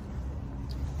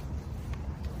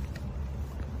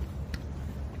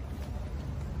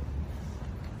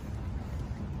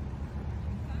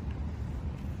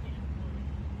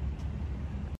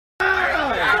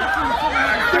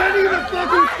 Standing in the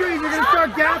fucking street, you're gonna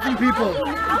start gassing people.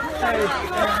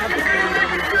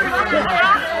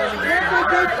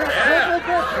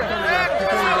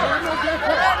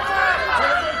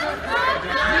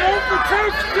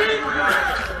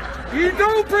 You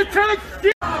don't protect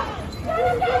shit.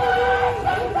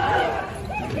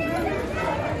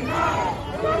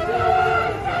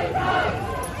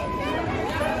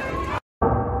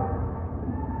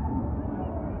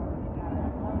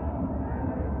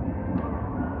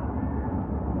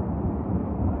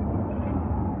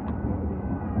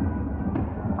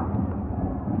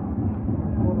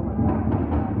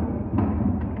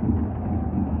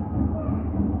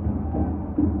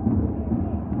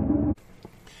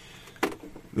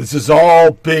 This is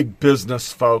all big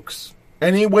business, folks.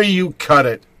 Any way you cut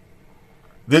it,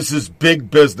 this is big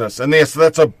business. And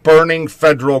that's a burning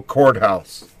federal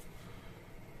courthouse.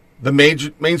 The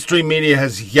mainstream media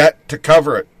has yet to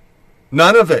cover it.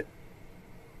 None of it.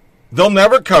 They'll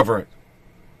never cover it.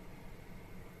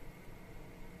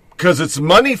 Because it's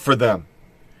money for them.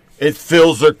 It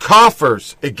fills their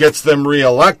coffers. It gets them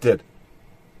reelected.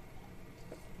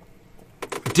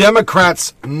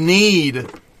 Democrats need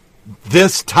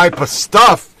this type of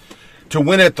stuff to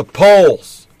win at the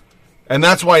polls. And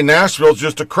that's why Nashville's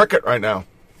just a cricket right now.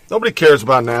 Nobody cares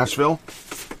about Nashville.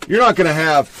 You're not going to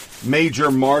have major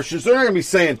marches. They're not going to be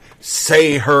saying,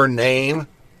 say her name.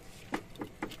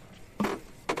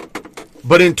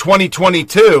 But in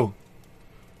 2022,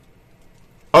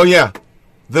 oh yeah,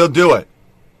 they'll do it.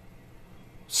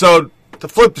 So, to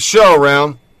flip the show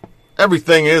around,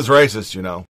 everything is racist, you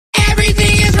know. Everything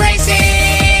is racist.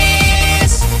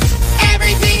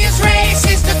 Everything is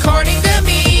racist according to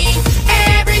me.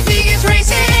 Everything is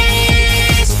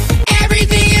racist.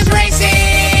 Everything is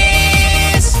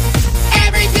racist.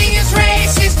 Everything is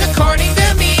racist according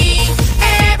to me.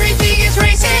 Everything is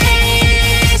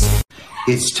racist.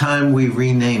 It's time we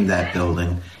rename that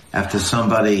building after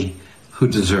somebody who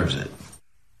deserves it.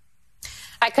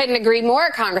 I couldn't agree more,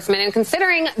 Congressman. And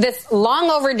considering this long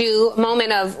overdue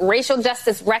moment of racial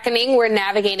justice reckoning we're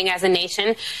navigating as a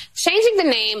nation, changing the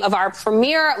name of our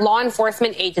premier law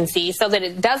enforcement agency so that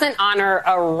it doesn't honor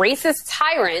a racist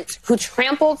tyrant who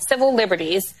trampled civil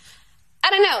liberties,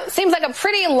 I don't know, seems like a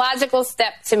pretty logical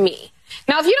step to me.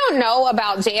 Now, if you don't know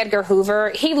about J. Edgar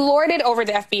Hoover, he lorded over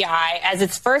the FBI as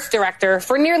its first director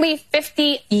for nearly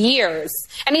 50 years.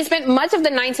 And he spent much of the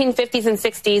 1950s and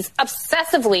 60s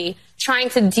obsessively trying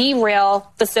to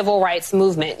derail the civil rights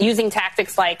movement, using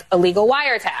tactics like illegal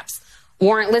wiretaps,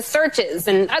 warrantless searches,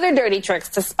 and other dirty tricks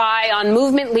to spy on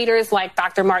movement leaders like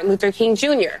Dr. Martin Luther King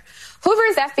Jr.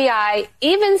 Hoover's FBI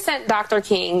even sent Dr.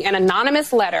 King an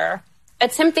anonymous letter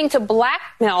attempting to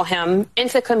blackmail him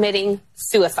into committing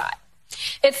suicide.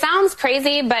 It sounds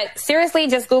crazy, but seriously,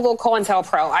 just Google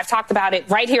COINTELPRO. I've talked about it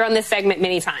right here on this segment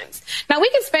many times. Now, we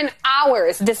could spend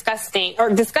hours discussing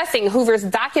Hoover's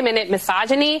documented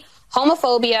misogyny,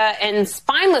 homophobia, and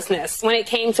spinelessness when it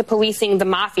came to policing the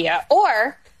mafia,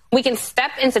 or we can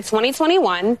step into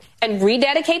 2021 and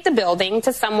rededicate the building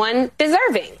to someone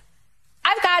deserving.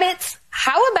 I've got it.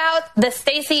 How about the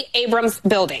Stacey Abrams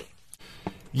building?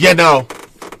 Yeah, no.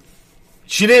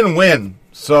 She didn't win,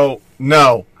 so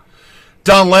no.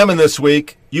 Don Lemon this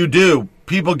week, you do.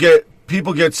 People get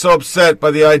so upset by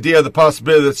the idea of the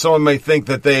possibility that someone may think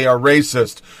that they are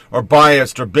racist or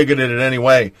biased or bigoted in any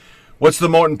way. What's the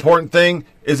more important thing?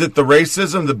 Is it the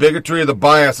racism, the bigotry, or the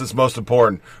bias that's most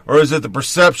important? Or is it the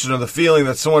perception or the feeling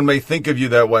that someone may think of you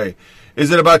that way? Is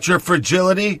it about your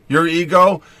fragility, your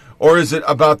ego, or is it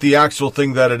about the actual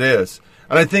thing that it is?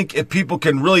 And I think if people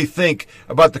can really think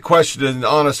about the question in an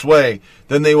honest way,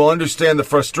 then they will understand the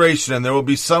frustration and there will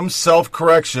be some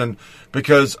self-correction,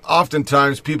 because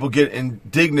oftentimes people get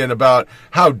indignant about,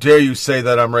 how dare you say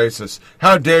that I'm racist?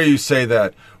 How dare you say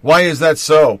that? Why is that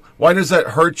so? Why does that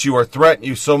hurt you or threaten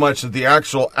you so much that the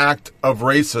actual act of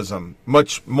racism,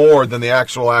 much more than the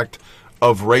actual act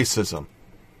of racism?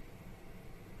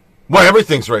 Why,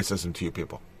 everything's racism to you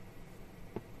people.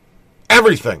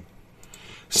 Everything.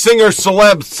 Singer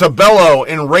celeb Sabello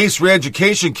in race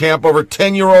re-education camp over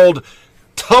 10-year-old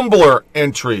Tumblr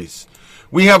entries.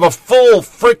 We have a full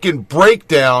freaking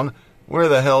breakdown. Where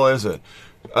the hell is it?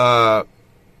 Where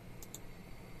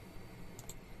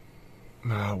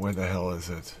the hell is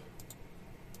it?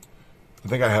 I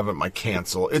think I have it in my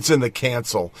cancel. It's in the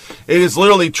cancel. It is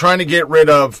literally trying to get rid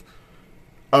of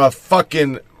a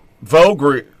fucking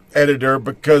Vogue editor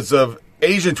because of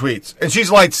Asian tweets. And she's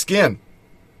light-skinned,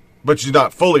 but she's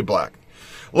not fully black.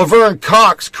 Laverne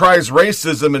Cox cries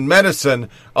racism in medicine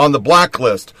on the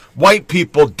blacklist. White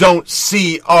people don't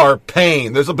see our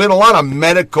pain. There's been a lot of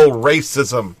medical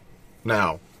racism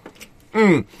now.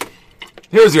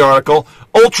 Here's the article.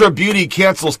 Ultra Beauty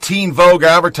cancels Teen Vogue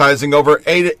advertising over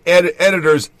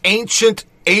editor's ancient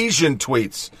Asian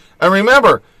tweets. And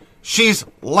remember, she's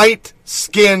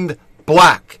light-skinned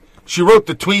black. She wrote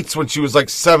the tweets when she was like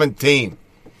 17.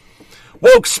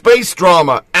 Woke space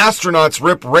drama. Astronauts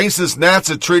rip racist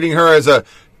NASA treating her as a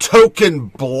token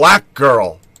black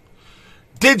girl.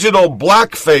 Digital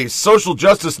blackface. Social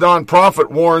justice nonprofit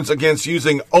warns against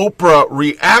using Oprah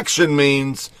reaction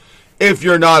memes if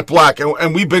you're not black.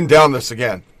 And we've been down this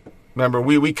again. Remember,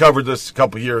 we covered this a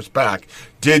couple years back.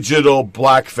 Digital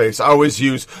blackface. I always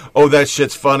use, oh, that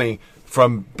shit's funny,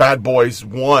 from Bad Boys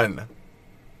 1.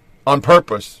 On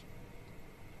purpose.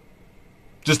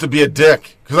 Just to be a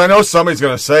dick. Because I know somebody's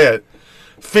going to say it.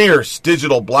 Fierce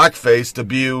digital blackface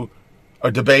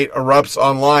debate erupts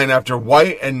online after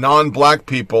white and non-black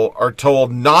people are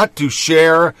told not to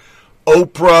share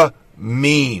Oprah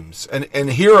memes.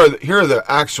 And here are the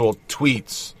actual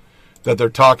tweets that they're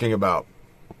talking about.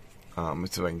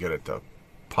 Let's see if I can get it to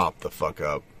pop the fuck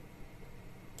up.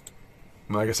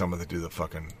 I guess I'm going to do the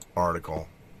fucking article.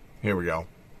 Here we go.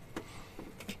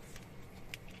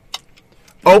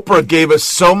 Oprah gave us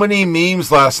so many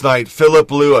memes last night, Philip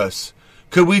Lewis.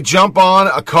 Could we jump on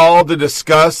a call to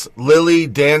discuss Lily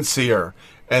Dancier?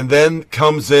 And then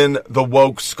comes in the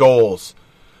woke skulls.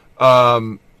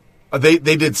 They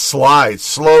did slides.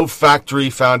 Slow Factory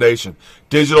Foundation.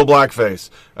 Digital blackface.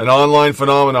 An online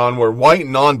phenomenon where white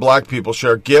and non-black people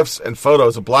share GIFs and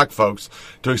photos of black folks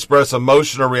to express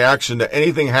emotion or reaction to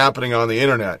anything happening on the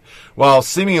internet. While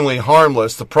seemingly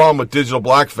harmless, the problem with digital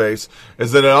blackface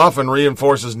is that it often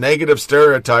reinforces negative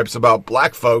stereotypes about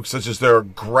black folks, such as they're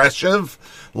aggressive,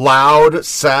 loud,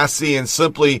 sassy, and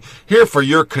simply here for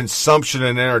your consumption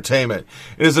and entertainment.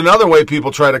 It is another way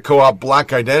people try to co-opt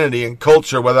black identity and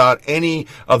culture without any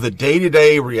of the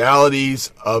day-to-day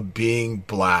realities of being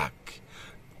black.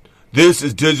 This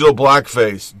is digital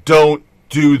blackface. Don't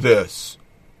do this.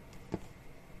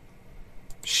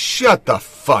 Shut the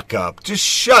fuck up. Just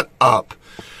shut up.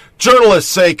 Journalists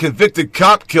say convicted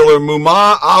cop killer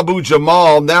Mumma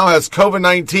Abu-Jamal now has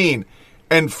COVID-19,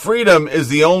 and freedom is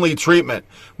the only treatment.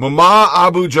 Mumma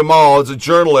Abu-Jamal is a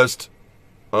journalist,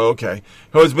 who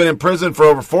has been in prison for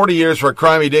over 40 years for a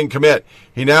crime he didn't commit.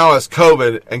 He now has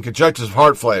COVID and congestive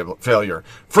heart failure.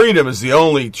 Freedom is the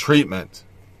only treatment.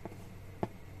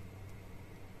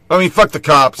 I mean, fuck the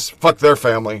cops. Fuck their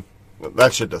family.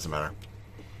 That shit doesn't matter.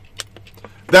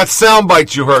 That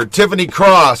soundbite you heard. Tiffany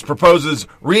Cross proposes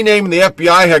renaming the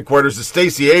FBI headquarters the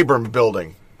Stacey Abrams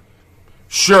building.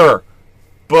 Sure,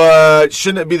 but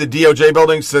shouldn't it be the DOJ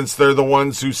building since they're the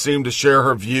ones who seem to share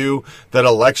her view that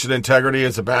election integrity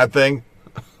is a bad thing?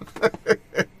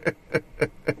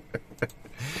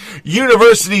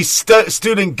 University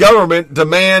student government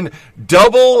demand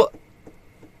double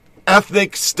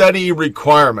ethnic study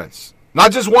requirements.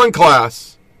 Not just one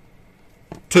class,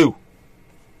 2.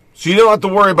 So you don't have to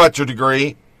worry about your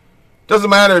degree. Doesn't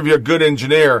matter if you're a good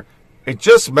engineer. It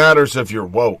just matters if you're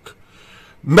woke.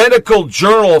 Medical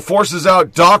Journal forces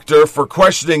out doctor for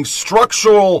questioning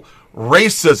structural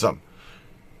racism.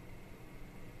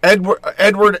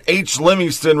 Edward H.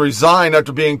 Livingston resigned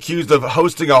after being accused of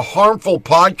hosting a harmful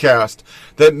podcast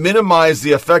that minimized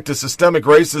the effect of systemic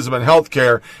racism in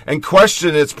healthcare and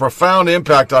questioned its profound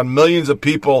impact on millions of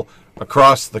people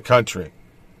across the country.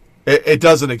 It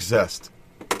doesn't exist.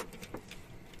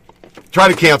 Try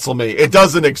to cancel me. It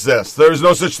doesn't exist. There's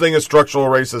no such thing as structural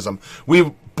racism.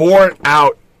 We've borne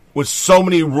out with so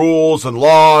many rules and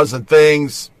laws and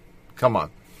things. Come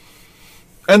on.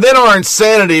 And then our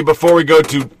insanity before we go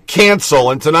to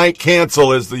cancel. And tonight,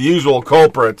 cancel is the usual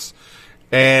culprits.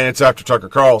 And it's after Tucker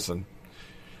Carlson.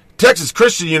 Texas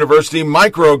Christian University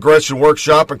Microaggression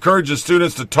Workshop encourages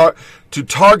students to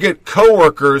target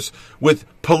coworkers with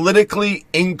politically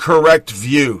incorrect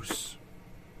views.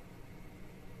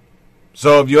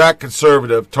 So if you act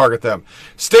conservative, target them.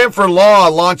 Stanford Law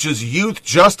launches Youth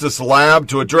Justice Lab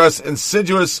to address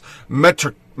insidious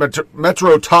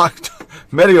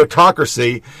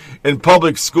meritocracy in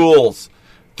public schools.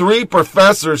 3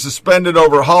 professors suspended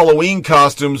over Halloween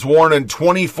costumes worn in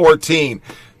 2014.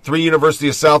 3 University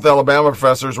of South Alabama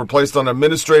professors were placed on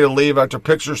administrative leave after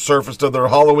pictures surfaced of their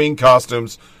Halloween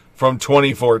costumes from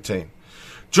 2014.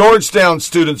 Georgetown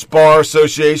Students Bar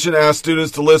Association asked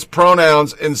students to list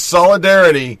pronouns in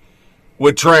solidarity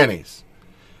with trannies.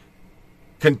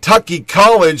 Kentucky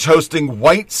College hosting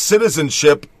white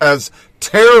citizenship as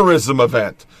terrorism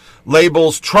event.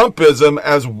 Labels Trumpism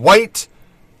as white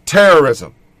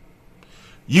terrorism.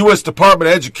 U.S.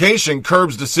 Department of Education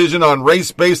curbs decision on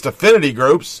race-based affinity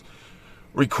groups.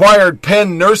 Required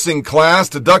Penn nursing class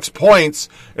deducts points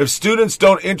if students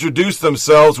don't introduce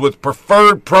themselves with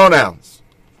preferred pronouns.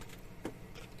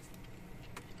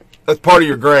 That's part of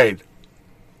your grade.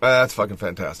 That's fucking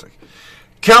fantastic.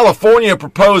 California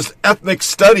proposed ethnic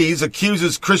studies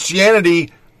accuses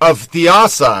Christianity of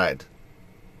theocide.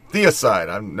 Theocide.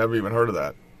 I've never even heard of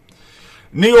that.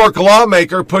 New York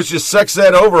lawmaker pushes sex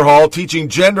ed overhaul, teaching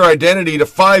gender identity to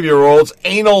 5-year-olds,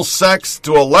 anal sex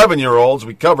to 11-year-olds.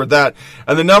 We covered that.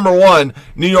 And the number 1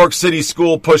 New York City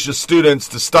school pushes students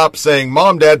to stop saying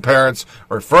mom, dad, parents,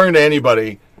 or referring to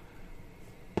anybody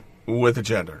with a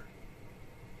gender.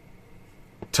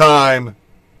 Time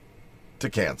to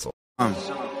cancel.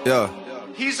 Yeah.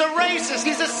 He's a racist.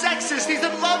 He's a sexist. He's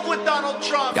in love with Donald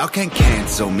Trump. Y'all can't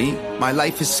cancel me. My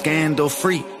life is scandal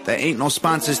free. There ain't no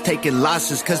sponsors taking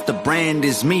losses cause the brand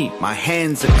is me. My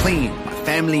hands are clean. My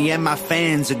family and my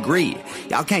fans agree.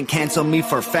 Y'all can't cancel me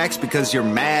for facts because you're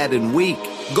mad and weak.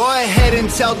 Go ahead and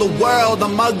tell the world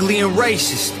I'm ugly and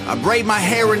racist. I braid my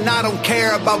hair and I don't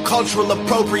care about cultural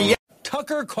appropriation.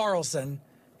 Tucker Carlson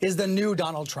is the new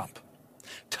Donald Trump.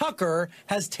 Tucker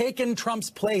has taken Trump's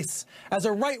place as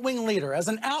a right-wing leader, as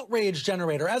an outrage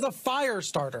generator, as a fire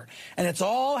starter. And it's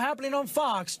all happening on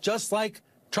Fox, just like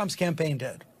Trump's campaign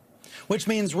did. Which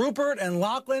means Rupert and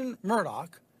Lachlan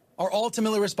Murdoch are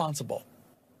ultimately responsible.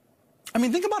 I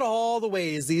mean, think about all the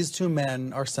ways these 2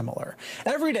 men are similar.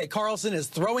 Every day, Carlson is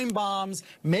throwing bombs,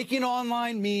 making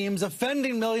online memes,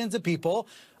 offending millions of people,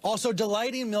 also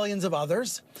delighting millions of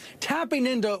others, tapping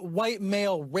into white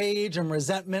male rage and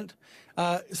resentment,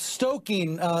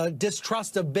 stoking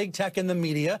distrust of big tech and the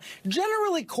media,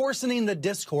 generally coarsening the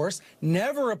discourse,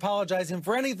 never apologizing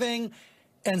for anything,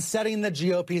 and setting the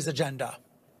GOP's agenda.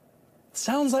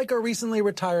 Sounds like a recently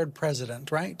retired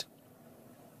president, right?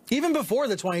 Even before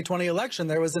the 2020 election,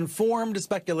 there was informed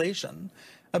speculation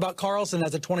about Carlson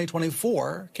as a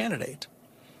 2024 candidate.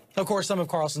 Of course, some of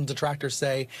Carlson's detractors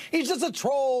say, he's just a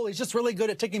troll, he's just really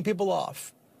good at ticking people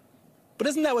off. But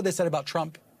isn't that what they said about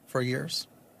Trump for years?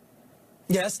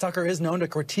 Yes, Tucker is known to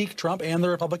critique Trump and the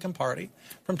Republican Party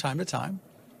from time to time.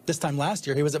 This time last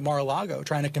year, he was at Mar-a-Lago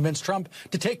trying to convince Trump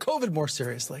to take COVID more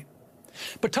seriously.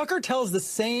 But Tucker tells the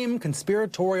same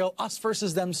conspiratorial us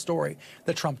versus them story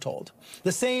that Trump told.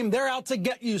 The same they're out to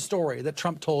get you story that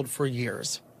Trump told for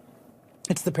years.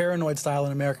 It's the paranoid style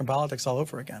in American politics all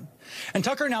over again. And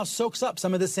Tucker now soaks up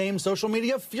some of the same social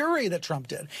media fury that Trump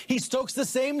did. He stokes the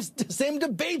same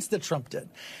debates that Trump did.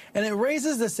 And it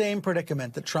raises the same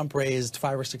predicament that Trump raised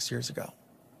 5 or 6 years ago.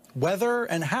 whether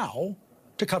and how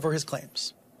to cover his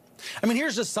claims. I mean,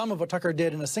 here's just some of what Tucker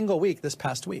did in a single week this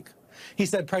past week. He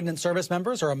said pregnant service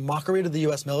members are a mockery to the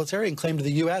U.S. military and claimed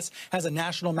the U.S. has a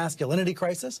national masculinity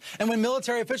crisis. And when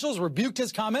military officials rebuked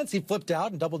his comments, he flipped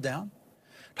out and doubled down.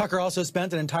 Tucker also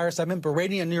spent an entire segment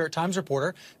berating a New York Times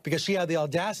reporter because she had the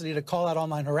audacity to call out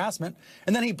online harassment.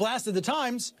 And then he blasted the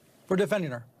Times for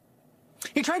defending her.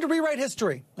 He tried to rewrite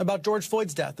history about George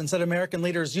Floyd's death and said American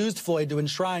leaders used Floyd to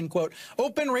enshrine, quote,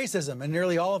 open racism in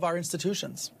nearly all of our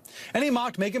institutions. And he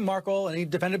mocked Meghan Markle and he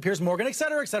defended Piers Morgan, et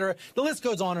cetera, et cetera. The list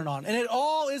goes on. And it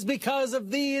all is because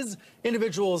of these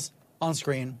individuals on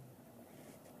screen.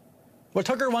 What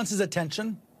Tucker wants is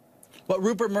attention. What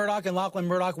Rupert Murdoch and Lachlan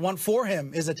Murdoch want for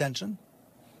him is attention.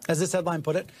 As this headline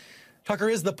put it, Tucker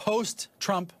is the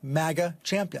post-Trump MAGA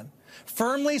champion,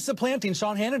 firmly supplanting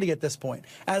Sean Hannity at this point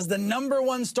as the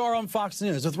 #1 star on Fox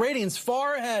News, with ratings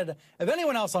far ahead of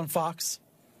anyone else on Fox.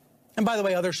 And by the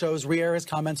way, other shows re-air his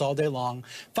comments all day long.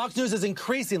 Fox News is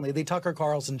increasingly the Tucker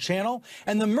Carlson channel,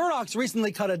 and the Murdochs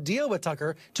recently cut a deal with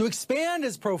Tucker to expand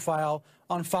his profile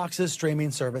on Fox's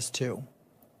streaming service too.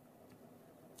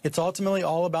 It's ultimately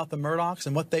all about the Murdochs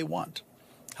and what they want,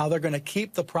 how they're going to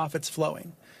keep the profits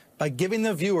flowing by giving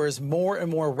the viewers more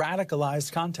and more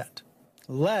radicalized content,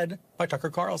 led by Tucker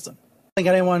Carlson. I don't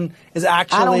think anyone is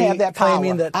actually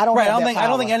claiming that. I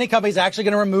don't think any company is actually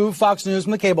going to remove Fox News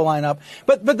from the cable lineup.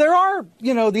 But there are,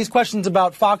 these questions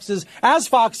about Fox's, as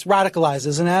Fox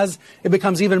radicalizes and as it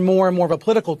becomes even more and more of a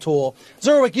political tool.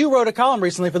 Zerwick, you wrote a column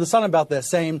recently for The Sun about this,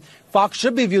 saying Fox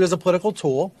should be viewed as a political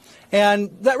tool.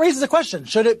 And that raises a question.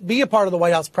 Should it be a part of the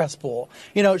White House press pool?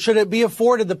 Should it be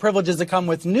afforded the privileges that come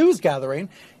with news gathering?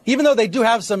 Even though they do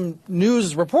have some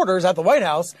news reporters at the White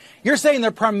House, you're saying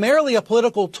they're primarily a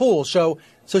political tool. So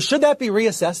should that be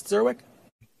reassessed, Zerwick?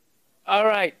 All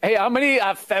right. Hey, how many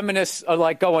feminists are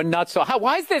like going nuts? So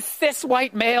why is this cis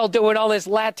white male doing all this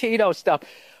Latino stuff?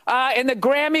 And the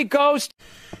Grammy goes.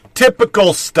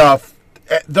 Typical stuff.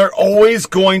 They're always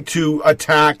going to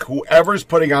attack whoever's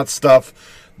putting out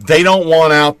stuff they don't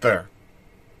want out there.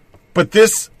 But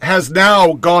this has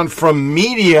now gone from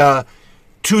media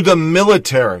to the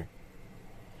military.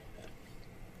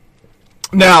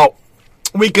 Now,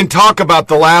 we can talk about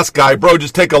the last guy, bro,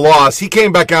 just take a loss. He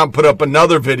came back out and put up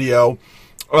another video.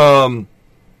 Where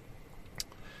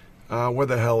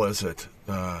the hell is it?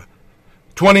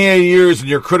 28 years and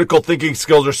your critical thinking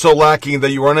skills are so lacking that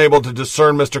you are unable to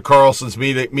discern Mr. Carlson's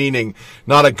meaning.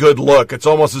 Not a good look. It's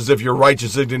almost as if your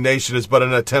righteous indignation is but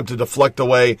an attempt to deflect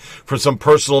away from some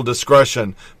personal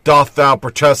discretion. Doth thou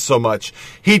protest so much?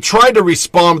 He tried to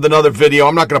respond with another video.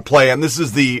 I'm not going to play it. And this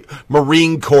is the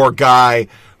Marine Corps guy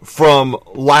from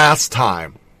last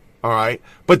time. All right.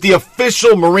 But the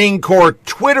official Marine Corps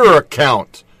Twitter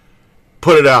account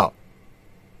put it out.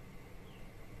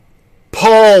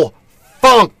 Paul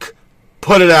Funk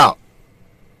put it out.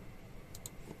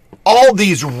 All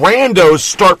these randos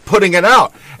start putting it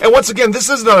out. And once again, this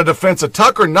is not a defense of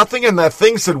Tucker. Nothing in that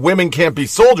thing said women can't be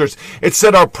soldiers. It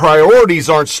said our priorities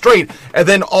aren't straight. And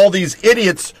then all these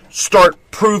idiots start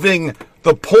proving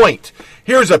the point.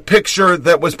 Here's a picture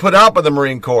that was put out by the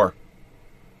Marine Corps.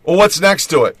 Well, what's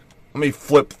next to it? Let me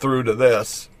flip through to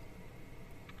this.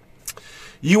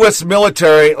 U.S.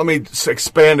 military, let me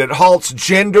expand it, halts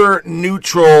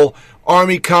gender-neutral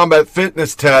Army combat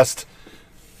fitness test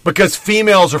because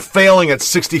females are failing at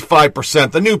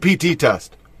 65%. The new PT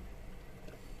test.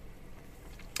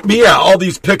 But yeah, all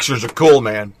these pictures are cool,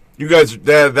 man. You guys,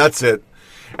 that's it.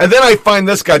 And then I find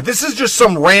this guy. This is just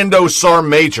some rando Sergeant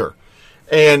Major.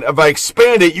 And if I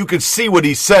expand it, you can see what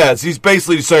he says. He's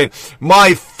basically saying,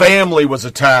 my family was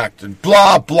attacked and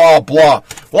blah, blah, blah.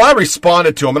 Well, I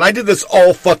responded to him, and I did this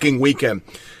all fucking weekend.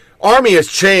 Army has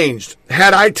changed.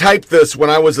 Had I typed this when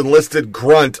I was enlisted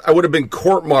grunt, I would have been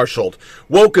court-martialed.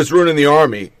 Woke is ruining the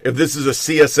Army if this is a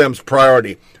CSM's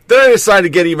priority. Then I decided to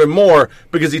get even more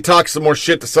because he talks some more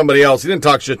shit to somebody else. He didn't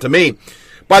talk shit to me.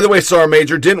 By the way, Sergeant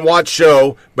Major, didn't watch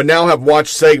show, but now have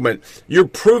watched segment. You're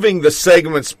proving the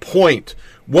segment's point.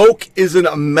 Woke isn't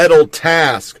a metal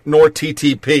task, nor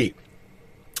TTP.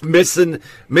 Mission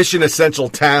essential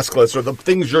task list are the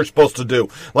things you're supposed to do.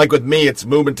 Like with me, it's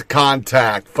movement to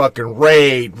contact, fucking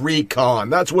raid, recon.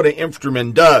 That's what an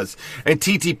infantryman does. And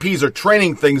TTPs are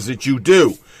training things that you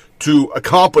do to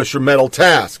accomplish your metal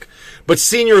task. But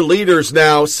senior leaders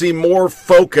now seem more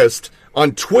focused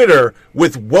on Twitter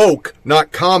with woke,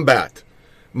 not combat.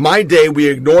 My day, we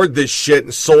ignored this shit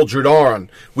and soldiered on.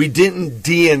 We didn't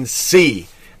DNC.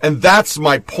 And that's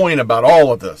my point about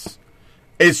all of this.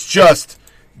 It's just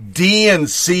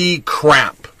DNC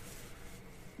crap.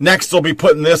 Next, they'll be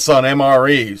putting this on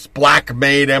MREs. Black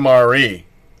made MRE.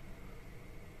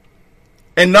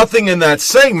 And nothing in that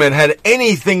segment had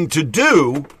anything to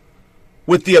do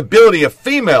with the ability of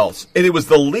females. And it was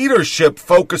the leadership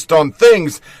focused on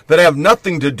things that have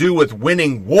nothing to do with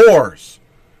winning wars.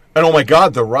 And oh my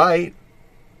God, they're right.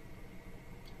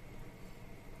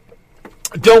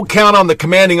 Don't count on the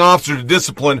commanding officer to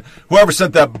discipline whoever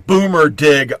sent that boomer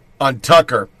dig on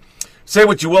Tucker. Say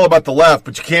what you will about the left,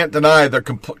 but you can't deny they're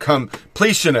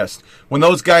completionist. When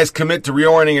those guys commit to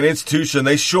reorienting an institution,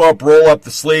 they show up, roll up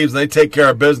the sleeves, and they take care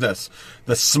of business.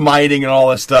 The smiting and all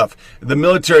this stuff. The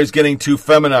military is getting too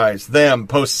feminized. Them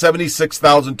post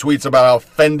 76,000 tweets about how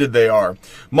offended they are.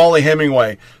 Molly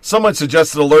Hemingway. Someone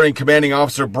suggested alerting commanding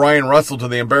officer Brian Russell to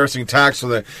the embarrassing attacks from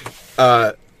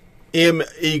the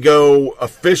ego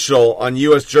official on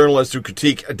U.S. journalists who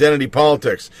critique identity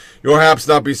politics. You'll perhaps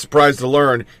not be surprised to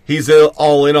learn he's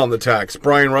all in on the tax.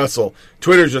 Brian Russell.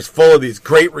 Twitter's just full of these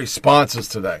great responses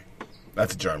today.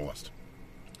 That's a journalist.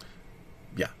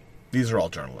 Yeah, these are all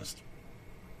journalists.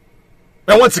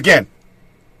 Now, once again,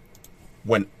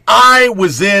 when I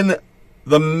was in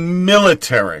the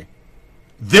military,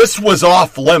 this was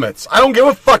off limits. I don't give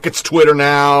a fuck it's Twitter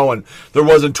now, and there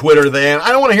wasn't Twitter then. I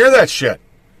don't want to hear that shit.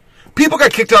 People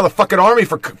got kicked out of the fucking army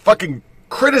for fucking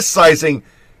criticizing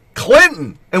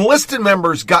Clinton. Enlisted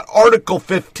members got Article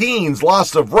 15s,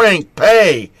 loss of rank,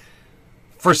 pay,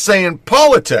 for saying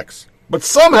politics. But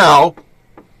somehow,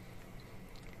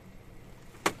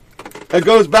 it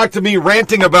goes back to me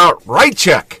ranting about right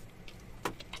check.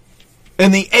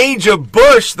 In the age of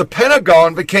Bush, the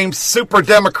Pentagon became super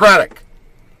democratic.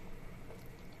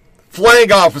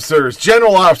 Flag officers,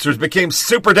 general officers became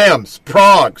super Dems,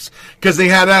 progs, because they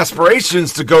had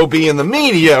aspirations to go be in the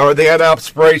media, or they had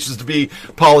aspirations to be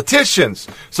politicians.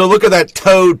 So look at that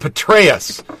toad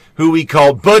Petraeus, who we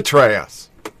call Petraeus.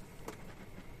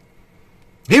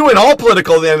 He went all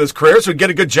political at the end of his career, so he'd get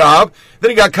a good job. Then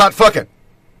he got caught fucking.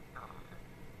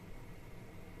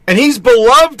 And he's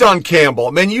beloved on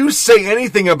Campbell. Man, you say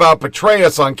anything about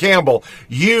Petraeus on Campbell,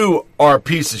 you are a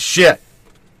piece of shit.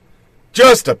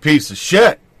 Just a piece of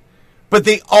shit. But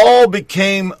they all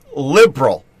became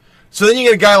liberal. So then you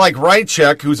get a guy like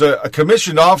Rychek, who's a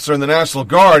commissioned officer in the National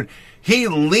Guard. He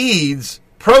leads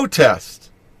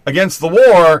protests against the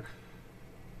war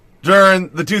during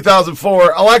the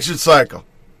 2004 election cycle.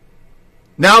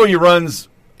 Now he runs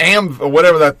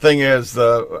whatever that thing is,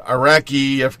 the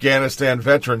Iraqi Afghanistan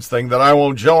veterans thing that I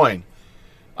won't join.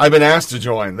 I've been asked to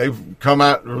join. They've come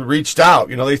out, reached out.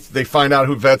 You know, they find out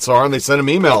who vets are, and they send them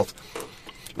emails.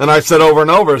 And I've said over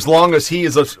and over, as long as he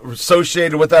is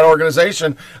associated with that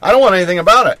organization, I don't want anything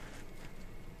about it.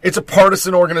 It's a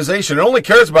partisan organization. It only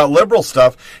cares about liberal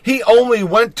stuff. He only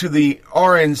went to the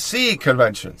RNC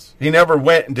conventions. He never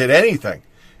went and did anything.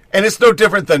 And it's no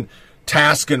different than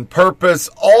Task and Purpose,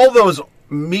 all those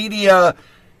media,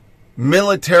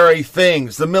 military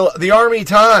things, the Army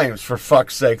Times, for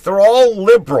fuck's sake. They're all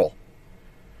liberal.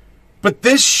 But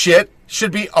this shit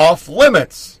should be off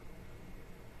limits.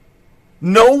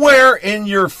 Nowhere in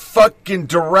your fucking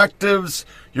directives,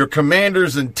 your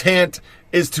commander's intent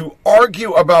is to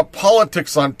argue about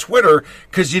politics on Twitter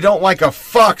because you don't like a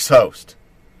Fox host.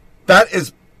 That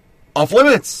is off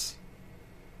limits.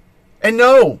 And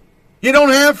no, you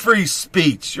don't have free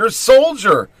speech. You're a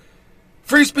soldier.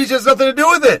 Free speech has nothing to do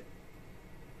with it.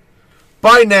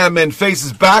 Biden admin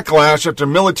faces backlash after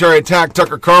military attack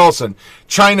Tucker Carlson.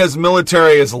 China's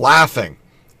military is laughing.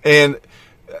 And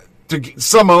to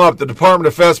sum them up, the Department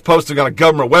of Defense posting on a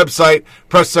government website,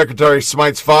 Press Secretary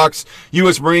smites Fox,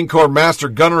 U.S. Marine Corps Master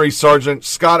Gunnery Sergeant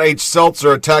Scott H.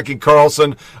 Seltzer attacking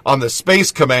Carlson on the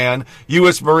Space Command,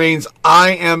 U.S. Marines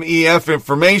IMEF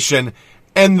information,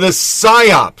 and the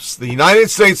PSYOPs, the United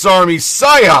States Army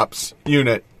PSYOPs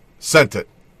unit, sent it.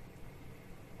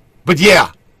 But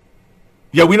yeah,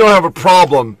 we don't have a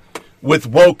problem with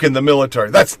woke in the military.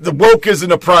 The woke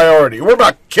isn't a priority. We're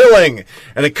about killing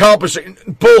and accomplishing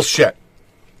bullshit.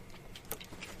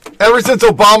 Ever since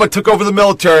Obama took over the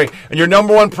military and your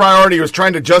number one priority was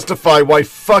trying to justify why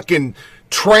fucking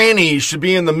trannies should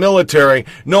be in the military,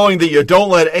 knowing that you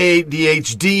don't let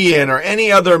ADHD in or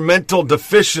any other mental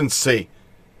deficiency,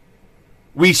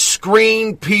 we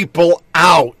screen people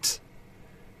out.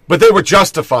 But they were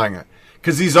justifying it.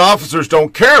 Because these officers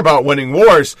don't care about winning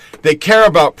wars. They care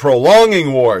about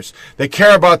prolonging wars. They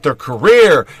care about their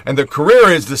career. And their career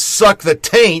is to suck the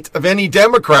taint of any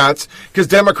Democrats. Because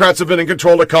Democrats have been in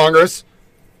control of Congress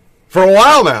for a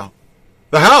while now.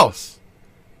 The House.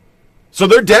 So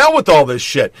they're down with all this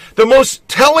shit. The most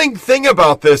telling thing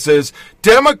about this is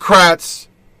Democrats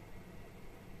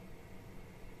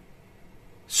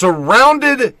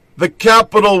surrounded the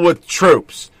Capitol with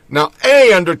troops. Now,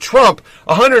 under Trump,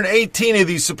 118 of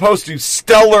these supposed to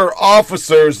stellar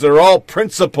officers that are all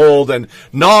principled and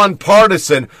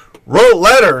nonpartisan wrote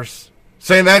letters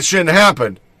saying that shouldn't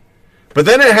happen. But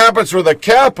then it happens for the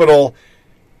Capitol,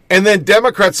 and then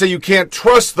Democrats say you can't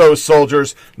trust those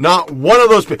soldiers. Not one of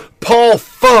those people. Paul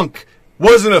Funk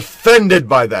wasn't offended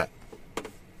by that.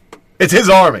 It's his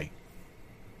army.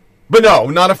 But no,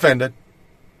 not offended.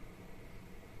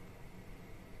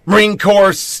 Marine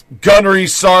Corps gunnery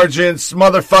sergeants,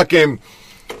 motherfucking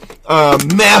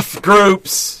meth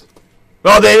groups.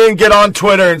 Well, they didn't get on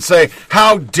Twitter and say,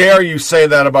 how dare you say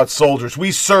that about soldiers?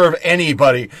 We serve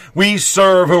anybody. We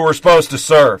serve who we're supposed to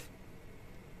serve.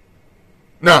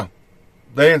 No,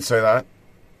 they didn't say that.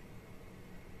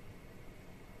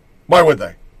 Why would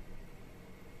they?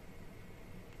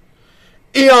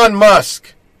 Elon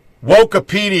Musk,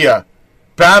 Wokepedia,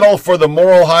 battle for the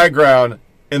moral high ground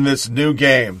in this new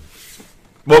game.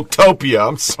 Woketopia.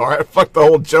 I'm sorry, I fucked the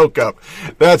whole joke up.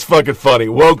 That's fucking funny.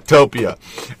 Woketopia.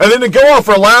 And then to go off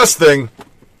our last thing,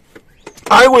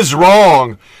 I was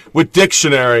wrong with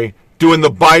dictionary doing the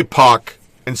BIPOC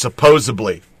and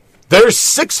supposedly. There's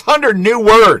 600 new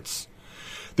words.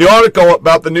 The article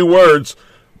about the new words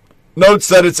notes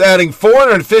that it's adding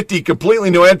 450 completely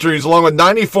new entries along with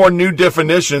 94 new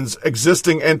definitions,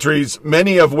 existing entries,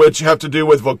 many of which have to do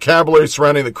with vocabulary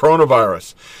surrounding the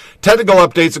coronavirus. Technical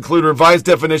updates include revised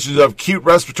definitions of acute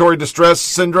respiratory distress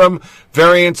syndrome,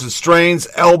 variants and strains,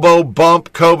 elbow,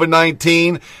 bump,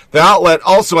 COVID-19. The outlet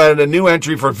also added a new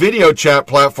entry for video chat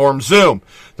platform Zoom.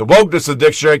 The wokeness of the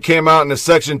dictionary came out in a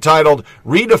section titled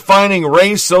Redefining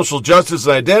Race, Social Justice,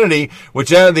 and Identity,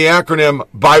 which added the acronym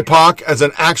BIPOC as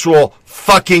an actual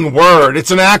fucking word.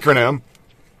 It's an acronym.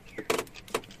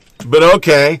 But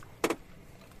okay.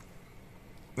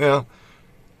 Yeah.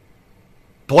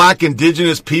 Black,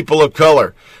 indigenous, people of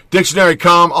color.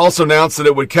 Dictionary.com also announced that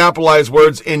it would capitalize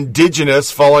words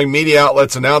indigenous following media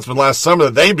outlets' announcement last summer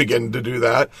that they begin to do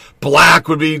that. Black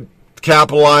would be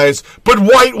capitalized, but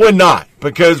white would not,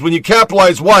 because when you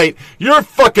capitalize white, you're a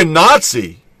fucking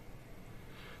Nazi.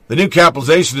 The new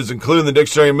capitalization is included in the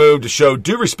dictionary move to show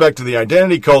due respect to the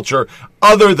identity culture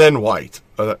other than white.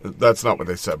 That's not what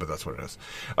they said, but that's what it is.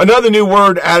 Another new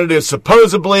word added is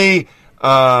supposedly,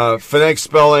 phonetic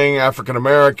spelling, African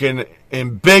American,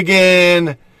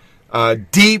 embiggen,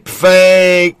 deep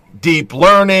fake, deep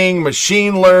learning,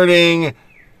 machine learning.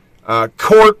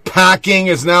 Court packing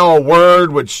is now a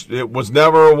word, which it was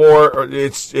never a word.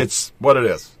 It's what it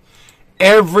is.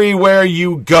 Everywhere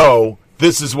you go,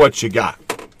 this is what you got.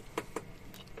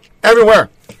 Everywhere.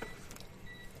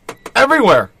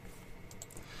 Everywhere.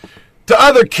 To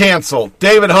other canceled,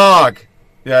 David Hogg.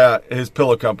 Yeah, his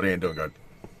pillow company ain't doing good.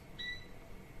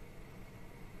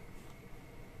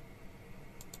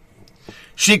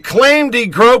 She claimed he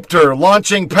groped her,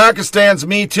 launching Pakistan's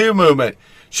Me Too movement.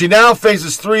 She now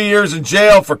faces 3 years in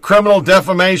jail for criminal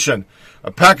defamation.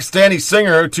 A Pakistani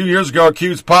singer who 2 years ago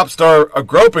accused pop star of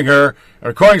groping her in a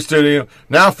recording studio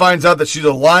now finds out that she's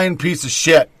a lying piece of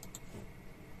shit.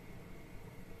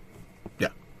 Yeah.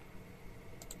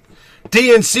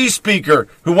 DNC speaker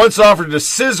who once offered to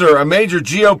scissor a major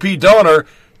GOP donor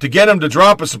to get him to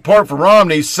drop his support for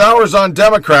Romney sours on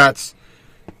Democrats.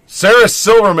 Sarah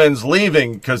Silverman's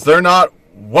leaving because they're not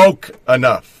woke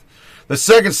enough. The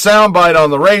second soundbite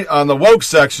on the woke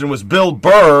section was Bill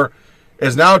Burr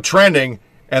is now trending,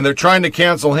 and they're trying to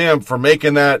cancel him for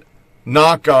making that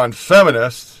knock on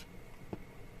feminists.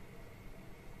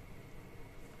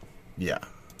 Yeah.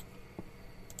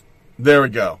 There we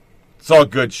go. It's all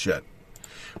good shit.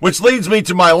 Which leads me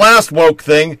to my last woke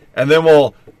thing, and then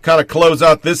we'll kind of close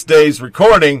out this day's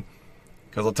recording,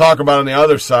 because I'll talk about it on the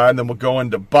other side, and then we'll go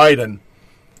into Biden.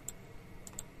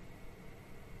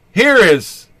 Here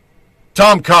is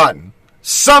Tom Cotton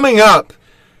summing up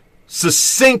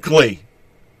succinctly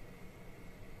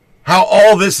how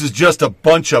all this is just a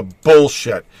bunch of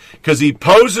bullshit. Because he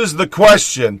poses the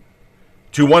question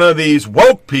to one of these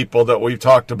woke people that we've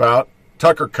talked about,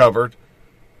 Tucker covered,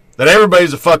 that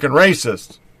everybody's a fucking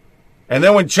racist. And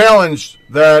then when challenged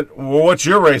that, well, what's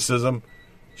your racism?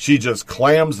 She just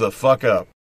clams the fuck up.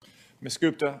 Ms.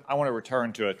 Gupta, I want to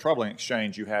return to a troubling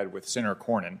exchange you had with Senator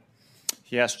Cornyn.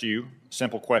 He asked you a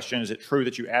simple question: is it true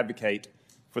that you advocate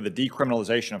for the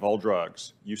decriminalization of all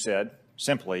drugs? You said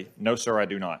simply, no, sir, I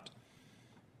do not.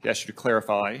 He asked you to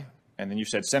clarify, and then you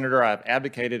said, Senator, I've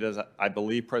advocated, as I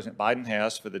believe President Biden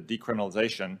has, for the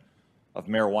decriminalization of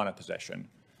marijuana possession.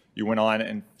 You went on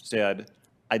and said,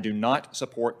 I do not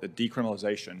support the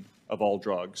decriminalization of all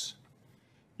drugs.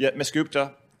 Yet, Ms.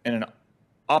 Gupta, in an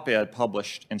op-ed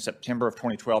published in September of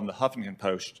 2012 in the Huffington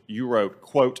Post, you wrote,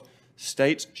 quote,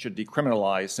 states should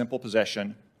decriminalize simple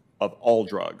possession of all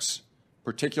drugs,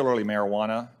 particularly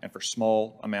marijuana, and for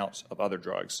small amounts of other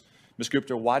drugs. Ms.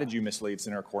 Gupta, why did you mislead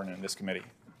Senator Cornyn in this committee?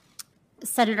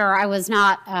 Senator, I was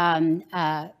not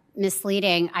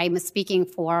misleading. I'm speaking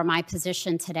for my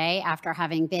position today after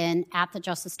having been at the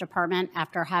Justice Department,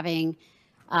 after having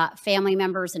family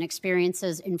members and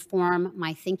experiences inform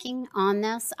my thinking on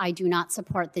this. I do not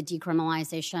support the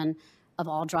decriminalization of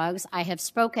all drugs. I have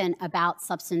spoken about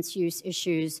substance use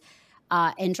issues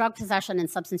and drug possession and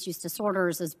substance use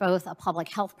disorders as both a public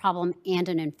health problem and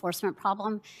an enforcement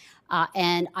problem.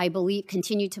 And I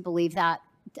continue to believe that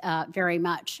very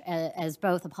much as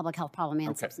both a public health problem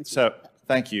and substance use. So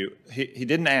thank you. He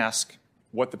didn't ask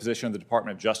what the position of the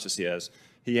Department of Justice is.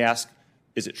 He asked,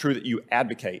 is it true that you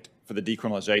advocate for the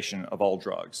decriminalization of all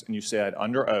drugs? And you said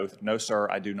under oath, no, sir,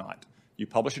 I do not. You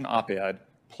published an op-ed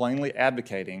plainly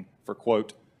advocating for,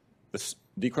 quote, the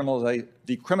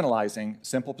decriminalizing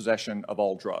simple possession of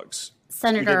all drugs.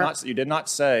 Senator, you did not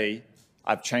say,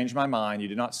 I've changed my mind. You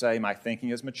did not say, my thinking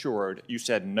has matured. You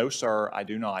said, no, sir, I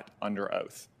do not, under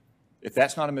oath. If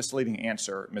that's not a misleading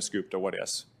answer, Ms. Gupta, what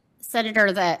is?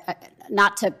 Senator,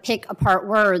 not to pick apart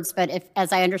words, but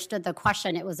as I understood the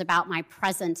question, it was about my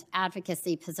present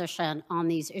advocacy position on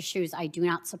these issues. I do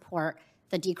not support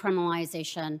the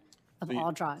decriminalization of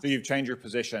all drugs. So you've changed your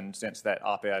position since that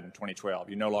op-ed in 2012.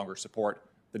 You no longer support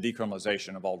the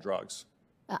decriminalization of all drugs.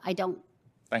 I don't.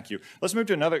 Thank you. Let's move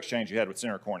to another exchange you had with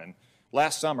Senator Cornyn.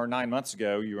 Last summer, 9 months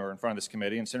ago, you were in front of this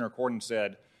committee, and Senator Cornyn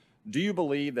said, do you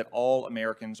believe that all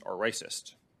Americans are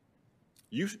racist?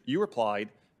 You replied,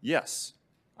 yes.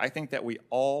 I think that we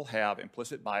all have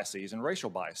implicit biases and racial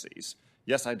biases.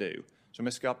 Yes, I do. So,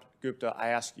 Ms. Gupta, I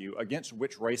ask you, against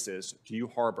which races do you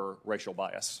harbor racial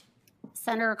bias?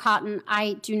 Senator Cotton,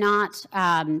 I do not.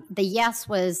 The yes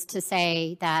was to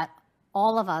say that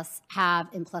all of us have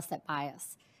implicit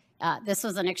bias. This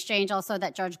was an exchange also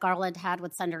that Judge Garland had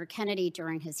with Senator Kennedy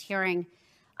during his hearing.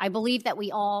 I believe that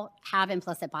we all have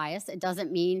implicit bias. It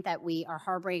doesn't mean that we are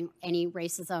harboring any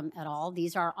racism at all.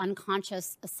 These are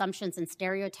unconscious assumptions and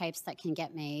stereotypes that can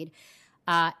get made.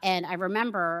 And I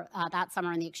remember that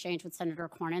summer in the exchange with Senator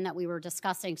Cornyn that we were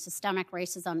discussing systemic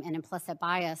racism and implicit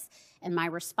bias, and my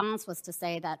response was to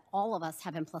say that all of us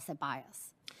have implicit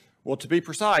bias. Well, to be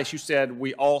precise, you said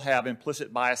we all have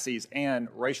implicit biases and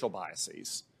racial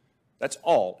biases. That's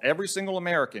all. Every single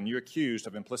American you accused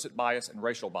of implicit bias and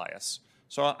racial bias.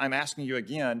 So I'm asking you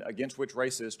again, against which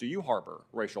races do you harbor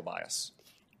racial bias?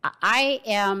 I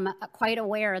am quite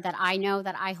aware that I know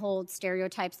that I hold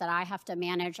stereotypes that I have to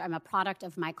manage. I'm a product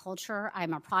of my culture.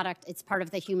 I'm a product, it's part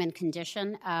of the human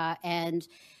condition. And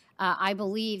I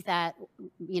believe that,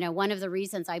 one of the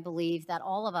reasons I believe that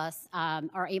all of us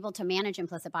are able to manage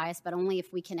implicit bias, but only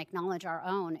if we can acknowledge our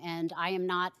own. And I am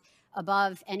not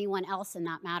above anyone else in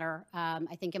that matter.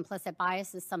 I think implicit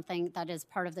bias is something that is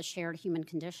part of the shared human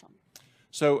condition.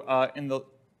 So in the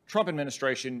Trump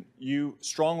administration, you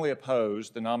strongly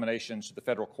opposed the nominations to the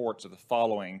federal courts of the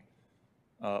following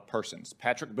persons: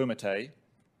 Patrick Bumate,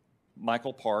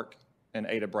 Michael Park, and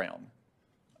Ada Brown,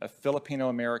 a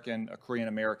Filipino-American, a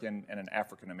Korean-American, and an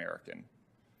African-American.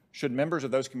 Should members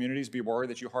of those communities be worried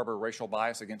that you harbor racial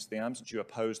bias against them since you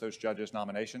oppose those judges'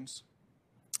 nominations?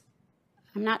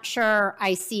 I'm not sure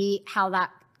I see how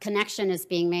that connection is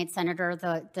being made, Senator.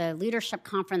 The Leadership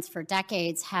Conference for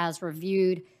decades has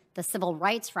reviewed the civil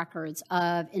rights records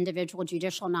of individual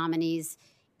judicial nominees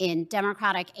in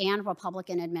Democratic and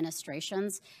Republican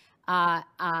administrations.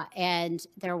 And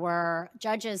there were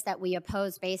judges that we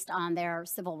opposed based on their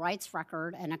civil rights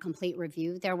record and a complete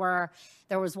review. There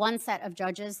was one set of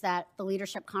judges that the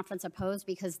Leadership Conference opposed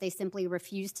because they simply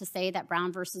refused to say that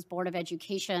Brown versus Board of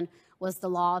Education was the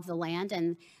law of the land,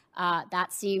 and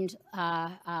that seemed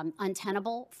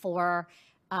untenable for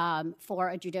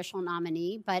a judicial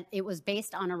nominee, but it was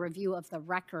based on a review of the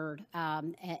record,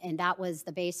 and that was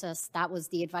the basis. That was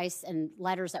the advice and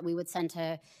letters that we would send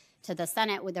to the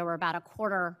Senate. There were about a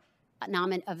quarter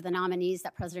of the nominees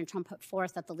that President Trump put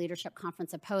forth that the Leadership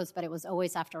Conference opposed, but it was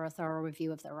always after a thorough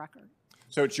review of the record.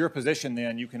 So it's your position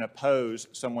then you can oppose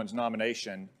someone's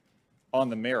nomination on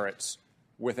the merits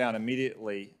without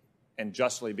immediately and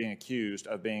justly being accused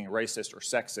of being racist or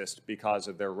sexist because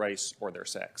of their race or their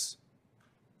sex?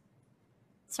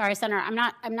 Sorry, Senator,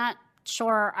 I'm not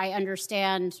sure I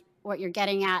understand what you're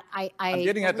getting at. I'm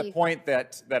getting at the point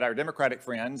that our Democratic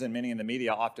friends and many in the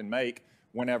media often make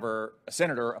whenever a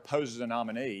senator opposes a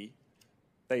nominee,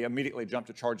 they immediately jump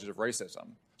to charges of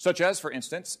racism. Such as, for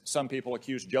instance, some people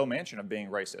accuse Joe Manchin of being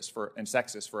racist and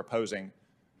sexist for opposing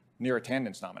Neera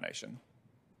Tanden's nomination.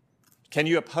 Can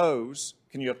you oppose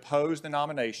the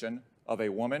nomination of a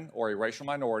woman or a racial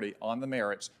minority on the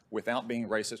merits without being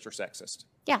racist or sexist?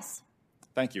 Yes.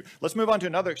 Thank you. Let's move on to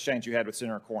another exchange you had with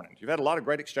Senator Cornyn. You've had a lot of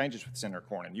great exchanges with Senator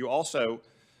Cornyn. You also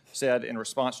said in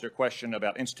response to a question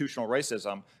about institutional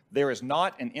racism, there is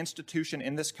not an institution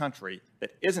in this country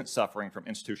that isn't suffering from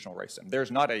institutional racism.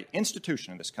 There's not an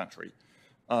institution in this country.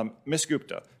 Ms.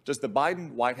 Gupta, does the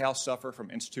Biden White House suffer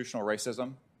from institutional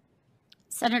racism?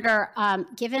 Senator,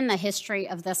 given the history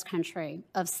of this country,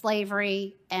 of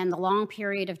slavery and the long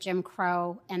period of Jim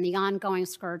Crow and the ongoing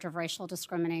scourge of racial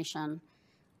discrimination,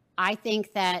 I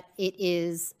think that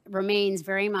it remains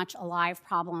very much a live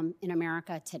problem in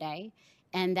America today,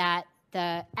 and that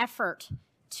the effort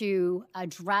to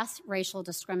address racial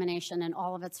discrimination in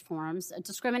all of its forms,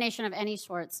 discrimination of any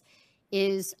sorts,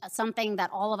 is something that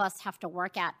all of us have to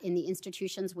work at in the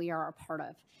institutions we are a part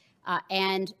of.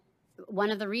 And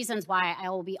one of the reasons why I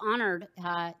will be honored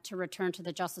to return to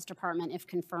the Justice Department, if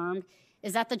confirmed,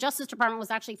 is that the Justice Department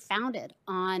was actually founded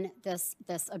on this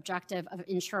objective of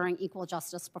ensuring equal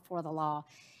justice before the law.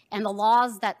 And the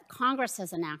laws that Congress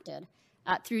has enacted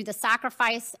through the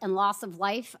sacrifice and loss of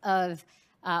life of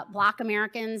Black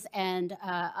Americans and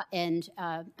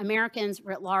Americans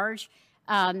writ large,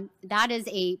 that is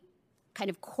a kind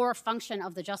of core function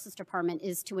of the Justice Department,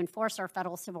 is to enforce our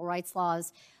federal civil rights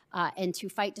laws and to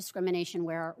fight discrimination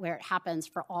where it happens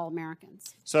for all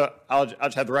Americans. So I'll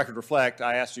just have the record reflect.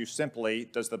 I asked you simply,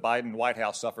 does the Biden White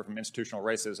House suffer from institutional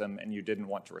racism? And you didn't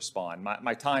want to respond.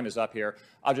 My time is up here.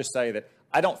 I'll just say that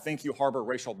I don't think you harbor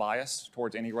racial bias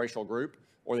towards any racial group,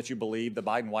 or that you believe the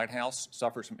Biden White House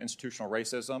suffers from institutional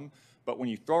racism. But when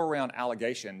you throw around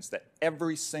allegations that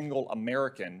every single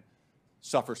American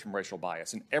suffers from racial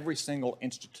bias and every single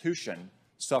institution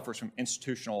suffers from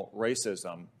institutional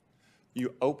racism,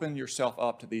 you open yourself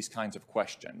up to these kinds of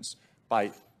questions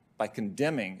by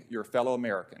condemning your fellow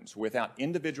Americans without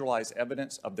individualized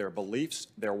evidence of their beliefs,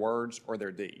 their words, or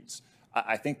their deeds.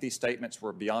 I think these statements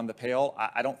were beyond the pale.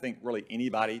 I don't think really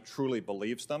anybody truly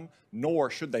believes them,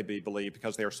 nor should they be believed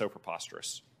because they are so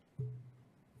preposterous.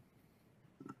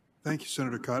 Thank you,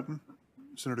 Senator Cotton.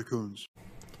 Senator Coons.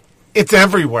 It's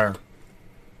everywhere.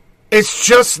 It's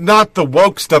just not the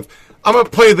woke stuff. I'm going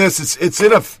to play this. It's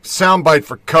in a soundbite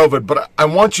for COVID, but I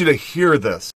want you to hear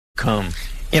this.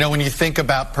 You know, when you think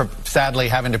about, sadly,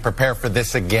 having to prepare for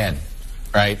this again,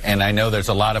 right? And I know there's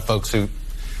a lot of folks who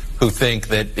think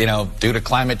that, you know, due to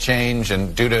climate change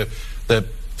and due to the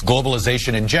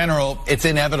globalization in general, it's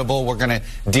inevitable we're going to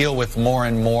deal with more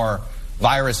and more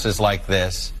viruses like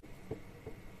this.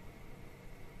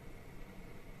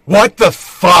 What the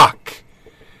fuck?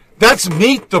 That's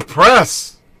Meet the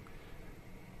Press.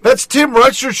 That's Tim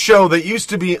Rutscher's show that used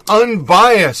to be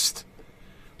unbiased.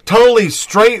 Totally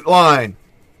straight line.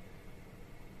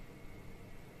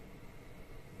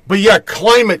 But yeah,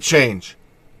 climate change.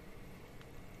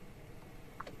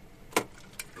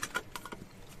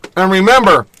 And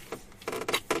remember,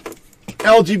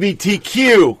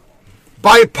 LGBTQ,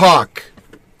 BIPOC,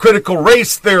 critical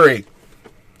race theory,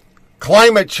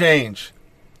 climate change.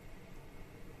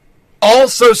 All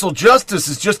social justice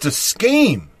is just a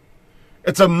scheme.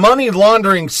 It's a money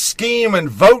laundering scheme and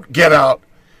vote get out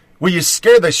where you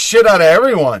scare the shit out of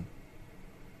everyone.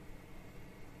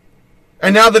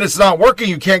 And now that it's not working,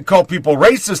 you can't call people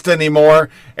racist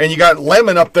anymore. And you got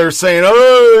Lemon up there saying,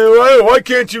 oh, why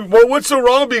can't you? Well, what's so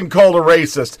wrong with being called a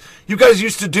racist? You guys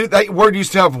used to do that word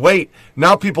used to have weight.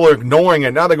 Now people are ignoring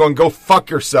it. Now they're going, go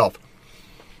fuck yourself.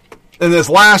 In this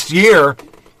last year,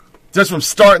 just from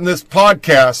starting this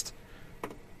podcast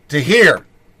to here,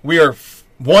 we are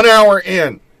 1 hour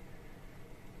in.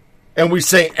 And we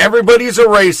say everybody's a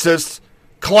racist.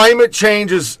 Climate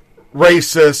change is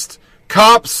racist.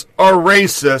 Cops are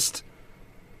racist.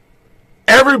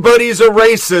 Everybody's a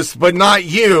racist, but not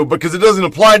you, because it doesn't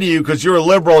apply to you because you're a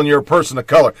liberal and you're a person of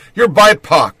color. You're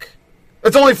BIPOC.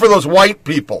 It's only for those white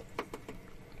people.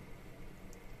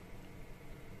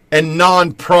 And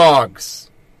non-progs.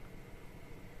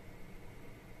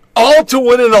 All to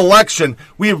win an election.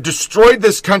 We have destroyed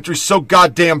this country so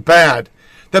goddamn bad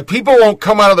that people won't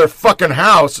come out of their fucking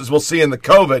house, as we'll see in the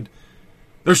COVID.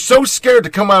 They're so scared to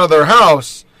come out of their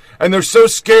house. And they're so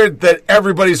scared that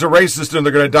everybody's a racist and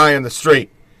they're going to die in the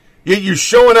street. Yet you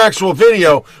show an actual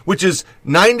video, which is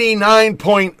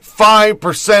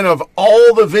 99.5% of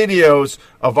all the videos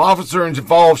of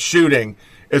officer-involved shooting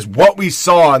is what we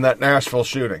saw in that Nashville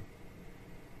shooting.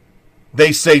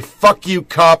 They say, fuck you,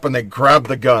 cop, and they grab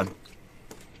the gun.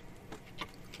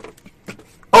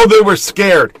 Oh, they were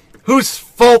scared. Whose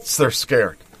fault's they're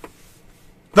scared?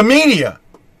 The media.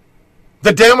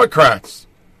 The Democrats.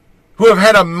 Who have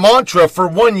had a mantra for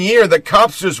 1 year that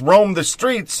cops just roam the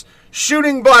streets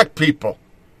shooting black people.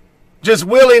 just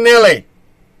willy-nilly.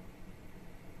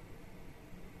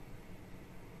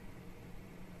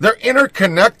 They're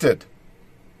interconnected.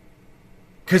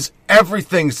 Because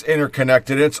everything's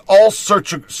interconnected. It's all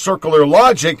circular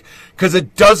logic because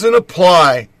it doesn't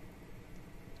apply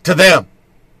to them.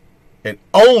 It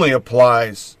only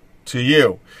applies to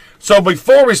you. So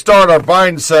before we start our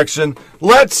Biden section,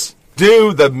 let's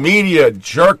do the media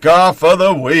jerk-off of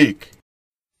the week.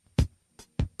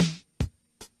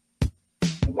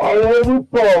 Over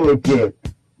politics,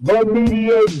 the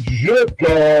media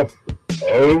jerk-off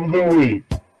of the week.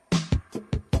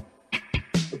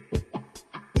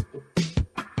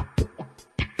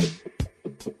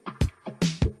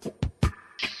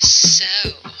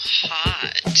 So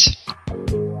hot.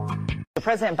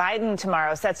 President Biden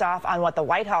tomorrow sets off on what the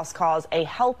White House calls a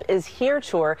Help is Here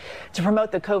tour to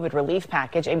promote the COVID relief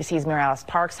package. ABC's Mary Alice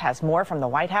Parks has more from the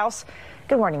White House.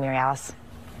 Good morning, Mary Alice.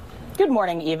 Good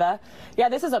morning, Eva. Yeah,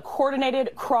 this is a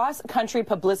coordinated cross-country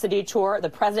publicity tour. The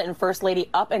president and first lady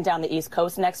up and down the East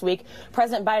Coast next week.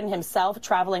 President Biden himself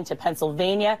traveling to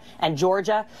Pennsylvania and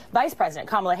Georgia. Vice President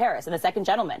Kamala Harris and the second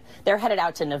gentleman. They're headed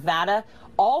out to Nevada.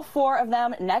 All four of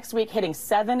them next week hitting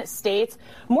 7 states.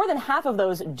 More than half of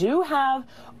those do have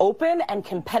open and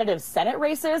competitive Senate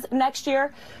races next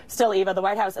year. Still, Eva, the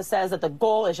White House says that the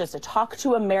goal is just to talk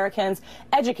to Americans,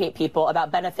 educate people about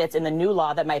benefits in the new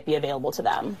law that might be available to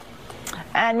them.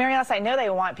 And Mary Alice, I know they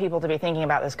want people to be thinking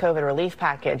about this COVID relief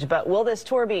package, but will this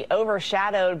tour be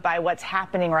overshadowed by what's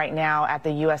happening right now at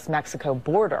the U.S.-Mexico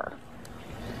border?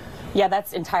 Yeah,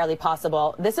 that's entirely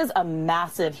possible. This is a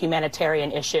massive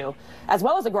humanitarian issue, as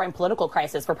well as a growing political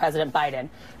crisis for President Biden.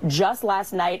 Just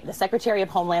last night, the Secretary of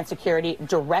Homeland Security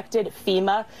directed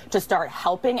FEMA to start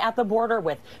helping at the border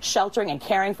with sheltering and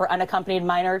caring for unaccompanied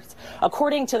minors.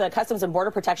 According to the Customs and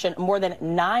Border Protection, more than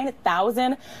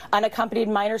 9,000 unaccompanied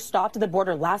minors stopped at the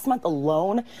border last month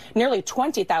alone. Nearly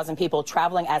 20,000 people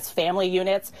traveling as family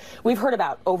units. We've heard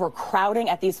about overcrowding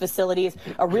at these facilities,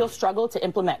 a real struggle to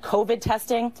implement COVID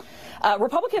testing.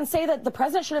 Republicans say that the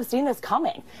president should have seen this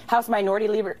coming. House Minority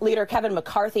Leader Kevin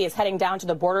McCarthy is heading down to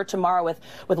the border tomorrow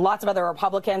with lots of other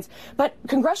Republicans. But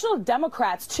congressional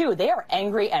Democrats, too, they are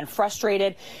angry and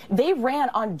frustrated. They ran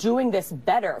on doing this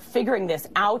better, figuring this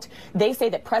out. They say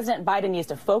that President Biden needs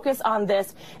to focus on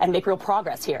this and make real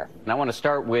progress here. And I want to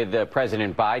start with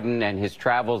President Biden and his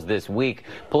travels this week.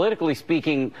 Politically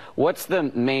speaking, what's the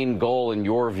main goal in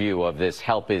your view of this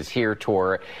Help is Here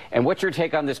tour? And what's your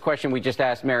take on this question we just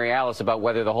asked Mary Alice about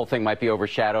whether the whole thing might be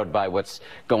overshadowed by what's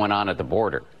going on at the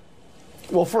border?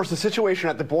 Well, first, the situation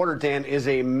at the border, Dan, is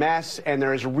a mess, and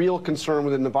there is real concern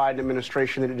within the Biden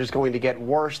administration that it is going to get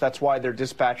worse. That's why they're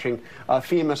dispatching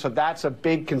FEMA, so that's a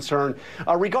big concern.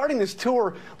 Regarding this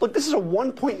tour, look, this is a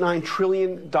 $1.9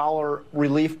 trillion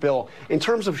relief bill. In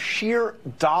terms of sheer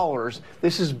dollars,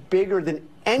 this is bigger than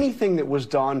anything that was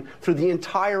done through the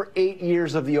entire 8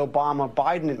 years of the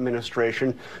Obama-Biden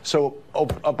administration. So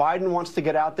Biden wants to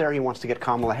get out there. He wants to get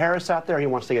Kamala Harris out there. He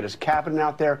wants to get his cabinet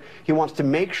out there. He wants to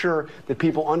make sure that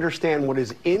people understand what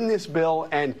is in this bill,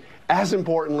 and as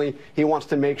importantly, he wants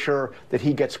to make sure that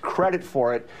he gets credit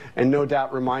for it, and no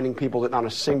doubt reminding people that not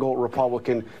a single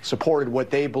Republican supported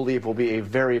what they believe will be a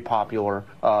very popular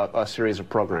series of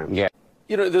programs. Yeah.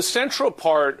 You know, the central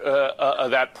part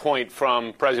of that point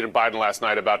from President Biden last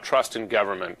night about trust in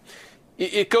government,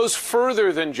 it goes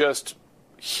further than just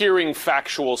hearing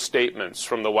factual statements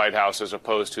from the White House as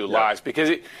opposed to lies. Because,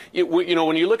 you know,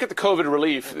 when you look at the COVID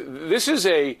relief, this is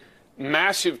a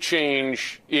massive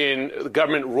change in the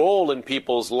government role in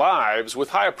people's lives with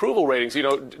high approval ratings. You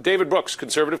know, David Brooks,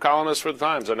 conservative columnist for the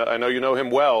Times, I know you know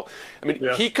him well. I mean,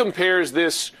 he compares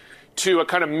this to a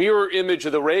kind of mirror image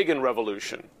of the Reagan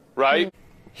Revolution, right?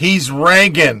 He's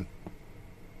Reagan.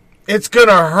 It's going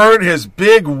to hurt his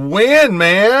big win,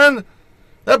 man.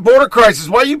 That border crisis,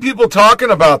 why are you people talking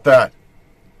about that?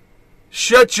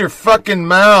 Shut your fucking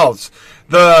mouths.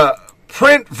 The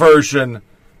print version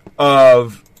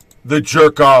of the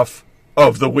jerk-off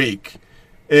of the week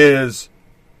is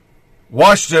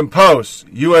Washington Post,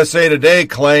 USA Today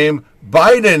claim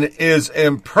Biden is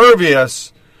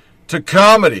impervious to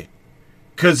comedy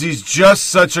because he's just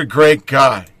such a great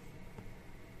guy.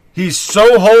 He's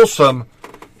so wholesome.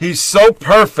 He's so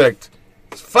perfect.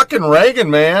 It's fucking Reagan,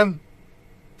 man.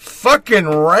 Fucking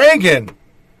Reagan.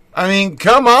 I mean,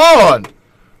 come on.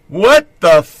 What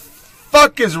the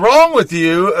fuck is wrong with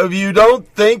you if you don't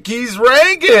think he's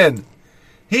Reagan?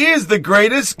 He is the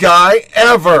greatest guy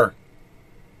ever.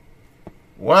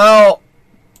 Well,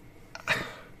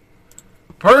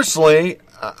 personally,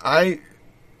 I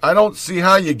don't see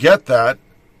how you get that.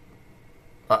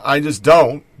 I just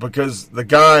don't, because the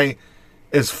guy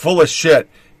is full of shit.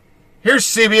 Here's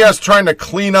CBS trying to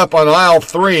clean up on aisle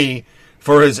 3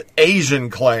 for his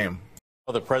Asian claim.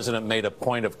 The president made a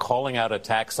point of calling out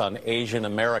attacks on Asian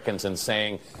Americans and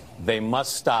saying they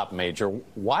must stop, Major.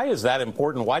 Why is that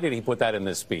important? Why did he put that in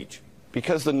this speech?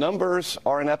 Because the numbers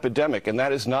are an epidemic, and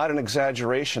that is not an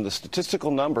exaggeration. The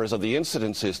statistical numbers of the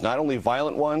incidences, not only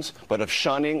violent ones, but of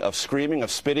shunning, of screaming,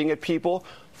 of spitting at people,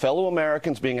 fellow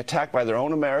Americans being attacked by their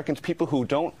own Americans, people who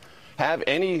don't have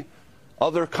any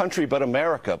other country but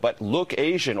America, but look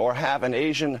Asian or have an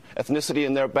Asian ethnicity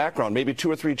in their background, maybe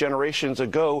 2 or 3 generations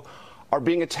ago, are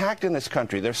being attacked in this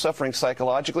country. They're suffering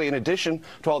psychologically in addition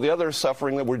to all the other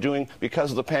suffering that we're doing because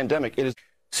of the pandemic. It is.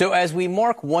 So as we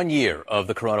mark 1 year of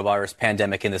the coronavirus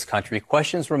pandemic in this country,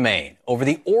 questions remain over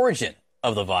the origin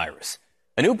of the virus.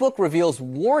 A new book reveals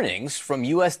warnings from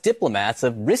U.S. diplomats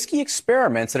of risky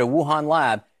experiments at a Wuhan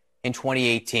lab in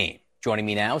 2018. Joining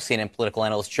me now, CNN political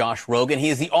analyst Josh Rogin. He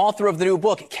is the author of the new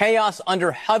book, Chaos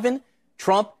Under Heaven,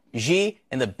 Trump, Xi,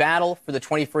 and the Battle for the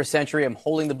 21st Century. I'm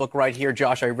holding the book right here,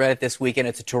 Josh. I read it this weekend.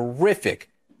 It's a terrific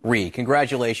read.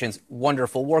 Congratulations.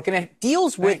 Wonderful work. And it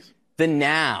deals with the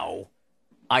now,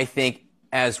 I think,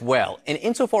 as well. And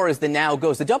insofar as the now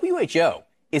goes, the WHO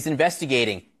is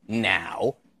investigating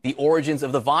now the origins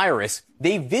of the virus.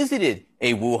 They visited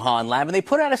a Wuhan lab and they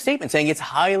put out a statement saying it's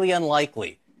highly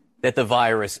unlikely that the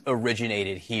virus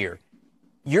originated here.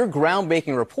 Your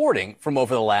groundbreaking reporting from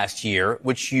over the last year,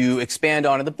 which you expand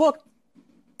on in the book,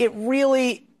 it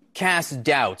really casts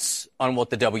doubts on what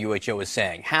the WHO is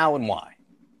saying. How and why?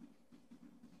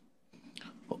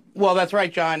 Well, that's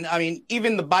right, John. I mean,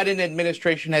 even the Biden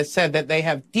administration has said that they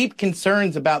have deep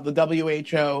concerns about the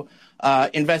WHO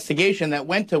investigation that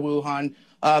went to Wuhan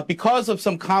because of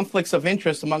some conflicts of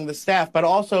interest among the staff, but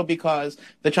also because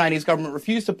the Chinese government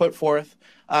refused to put forth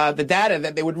the data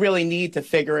that they would really need to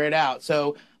figure it out.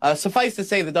 So suffice to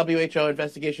say, the WHO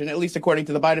investigation, at least according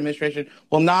to the Biden administration,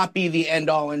 will not be the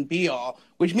end-all and be-all,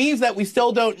 which means that we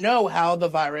still don't know how the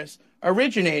virus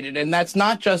originated. And that's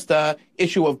not just an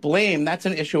issue of blame. That's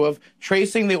an issue of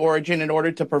tracing the origin in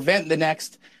order to prevent the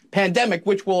next pandemic,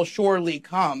 which will surely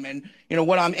come. And, you know,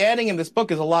 what I'm adding in this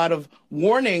book is a lot of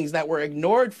warnings that were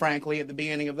ignored, frankly, at the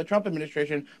beginning of the Trump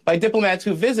administration by diplomats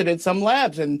who visited some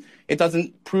labs. And it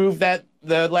doesn't prove that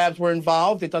the labs were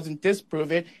involved. It doesn't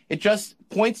disprove it. It just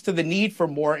points to the need for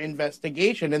more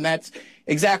investigation. And that's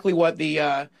exactly what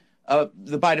the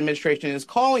Biden administration is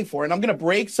calling for. And I'm going to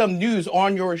break some news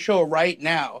on your show right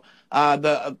now. I'm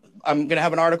going to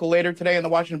have an article later today in the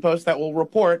Washington Post that will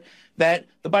report that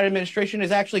the Biden administration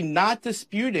is actually not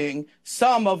disputing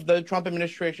some of the Trump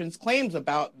administration's claims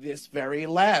about this very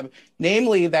lab,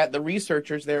 namely that the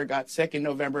researchers there got sick in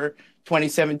November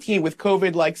 2017 with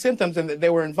COVID-like symptoms and that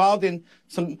they were involved in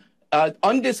some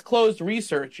undisclosed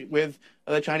research with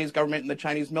the Chinese government and the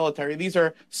Chinese military. These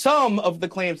are some of the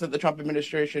claims that the Trump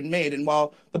administration made. And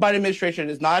while the Biden administration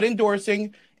is not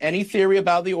endorsing any theory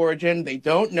about the origin, they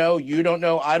don't know, you don't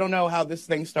know, I don't know how this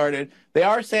thing started. They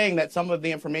are saying that some of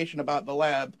the information about the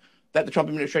lab that the Trump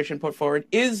administration put forward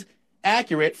is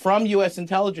accurate from U.S.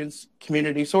 intelligence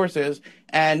community sources,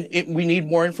 and we need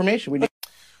more information.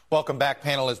 Welcome back.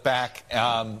 Panel is back.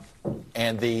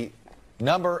 And the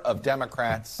number of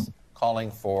Democrats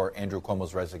calling for Andrew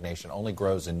Cuomo's resignation only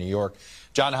grows in New York.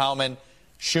 John Howman,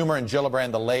 Schumer and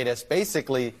Gillibrand, the latest.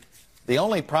 Basically, the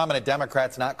only prominent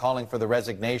Democrats not calling for the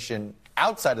resignation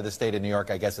outside of the state of New York,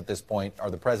 I guess at this point,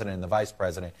 are the president and the vice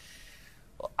president.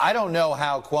 I don't know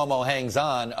how Cuomo hangs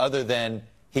on other than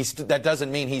that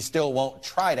doesn't mean he still won't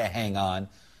try to hang on.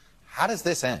 How does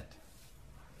this end?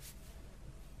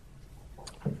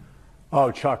 Oh,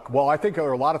 Chuck, well, I think there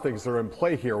are a lot of things that are in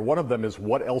play here. One of them is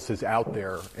what else is out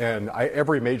there. And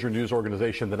every major news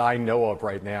organization that I know of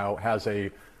right now has a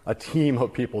team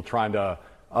of people trying to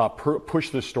push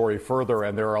this story further.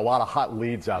 And there are a lot of hot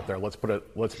leads out there. Let's put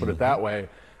it that way.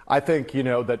 I think, you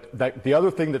know, that the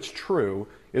other thing that's true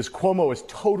is Cuomo is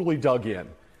totally dug in.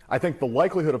 I think the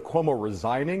likelihood of Cuomo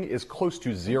resigning is close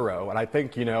to zero. And I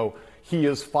think, you know, he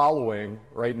is following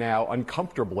right now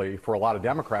uncomfortably for a lot of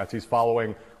Democrats. He's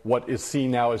following what is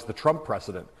seen now as the Trump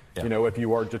precedent. Yeah. You know, if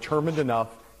you are determined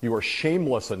enough, you are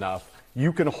shameless enough,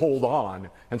 you can hold on.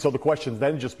 And so the questions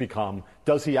then just become,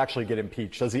 does he actually get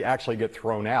impeached? Does he actually get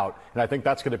thrown out? And I think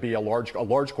that's going to be a large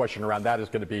question around that is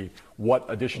going to be what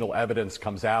additional evidence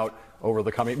comes out over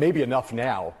the coming, maybe enough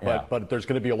now, but there's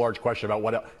going to be a large question about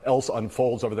what else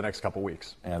unfolds over the next couple of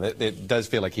weeks. Yeah, it does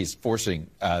feel like he's forcing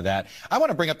that. I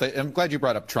want to bring up I'm glad you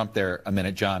brought up Trump there a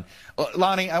minute, John.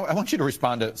 Lonnie, I want you to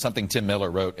respond to something Tim Miller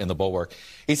wrote in the Bulwark.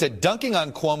 He said, dunking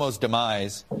on Cuomo's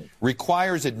demise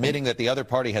requires admitting that the other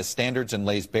party has standards and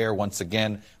lays bare once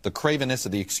again the cravenness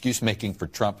of the excuse-making for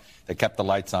Trump that kept the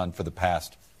lights on for the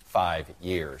past 5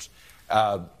 years.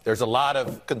 There's a lot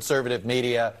of conservative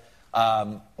media,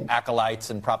 acolytes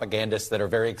and propagandists that are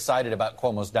very excited about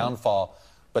Cuomo's downfall,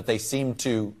 but they seem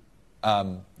to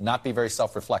not be very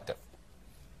self-reflective.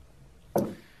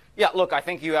 Yeah, look, I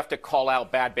think you have to call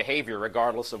out bad behavior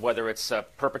regardless of whether it's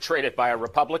perpetrated by a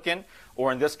Republican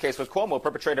or, in this case with Cuomo,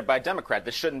 perpetrated by a Democrat.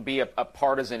 This shouldn't be a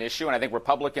partisan issue, and I think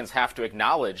Republicans have to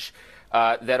acknowledge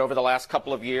that over the last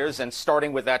couple of years, and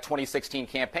starting with that 2016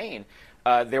 campaign,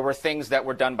 there were things that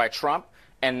were done by Trump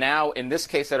and now, in this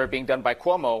case, that are being done by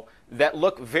Cuomo that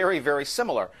look very, very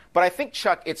similar. But I think,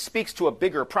 Chuck, it speaks to a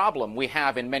bigger problem we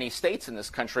have in many states in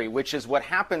this country, which is what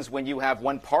happens when you have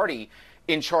one party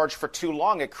in charge for too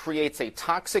long. It creates a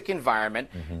toxic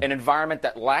environment, an environment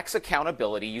that lacks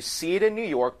accountability. You see it in New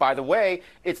York. By the way,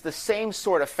 it's the same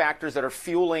sort of factors that are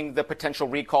fueling the potential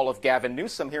recall of Gavin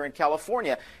Newsom here in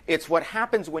California. It's what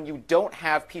happens when you don't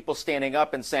have people standing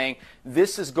up and saying,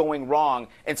 this is going wrong,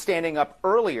 and standing up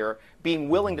earlier, being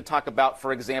willing to talk about,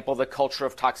 for example, the culture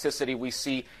of toxicity we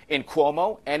see in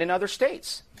Cuomo and in other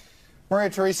states.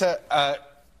 Maria Teresa,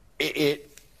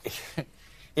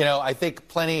 you know, I think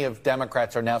plenty of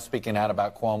Democrats are now speaking out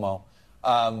about Cuomo.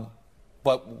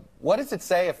 But what does it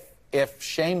say if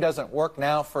shame doesn't work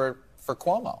now for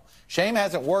Cuomo? Shame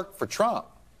hasn't worked for Trump.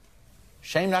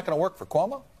 Shame not going to work for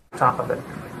Cuomo? Top of it.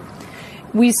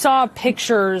 We saw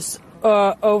pictures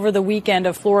over the weekend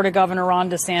of Florida Governor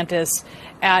Ron DeSantis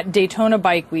at Daytona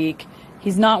Bike Week.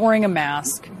 He's not wearing a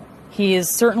mask. He is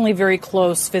certainly very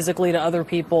close physically to other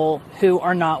people who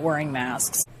are not wearing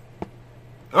masks.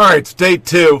 All right, it's day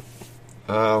 2.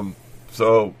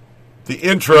 So the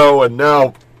intro and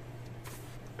now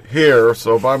here.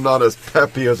 So if I'm not as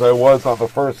peppy as I was on the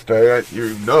first day,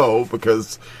 you know,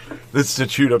 because this is a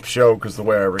chewed-up show because the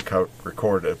way I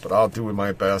recorded it. But I'll do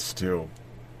my best to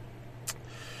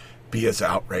be as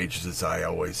outraged as I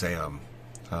always am.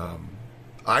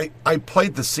 I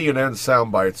played the CNN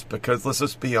sound bites because, let's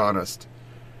just be honest,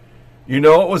 you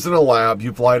know it was in a lab,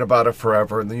 you've lied about it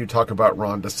forever, and then you talk about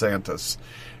Ron DeSantis.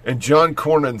 And John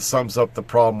Cornyn sums up the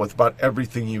problem with about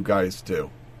everything you guys do,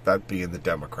 that being the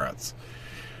Democrats.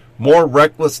 More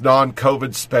reckless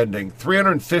non-COVID spending,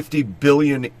 $350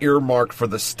 billion earmarked for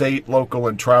the state, local,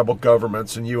 and tribal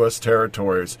governments and U.S.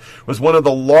 territories, was one of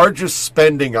the largest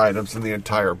spending items in the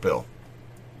entire bill.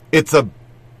 It's a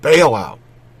bailout.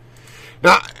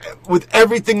 Now, with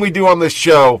everything we do on this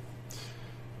show,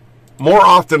 more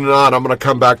often than not, I'm going to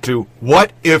come back to,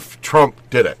 what if Trump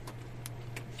did it?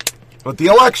 With the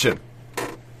election,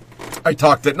 I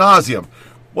talked ad nauseum.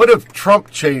 What if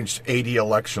Trump changed 80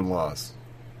 election laws?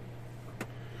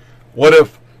 What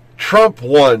if Trump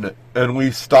won and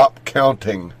we stopped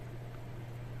counting?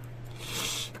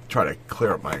 Try to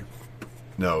clear up my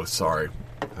nose, sorry.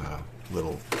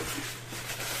 Little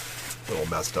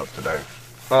messed up today.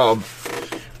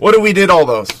 What if we did all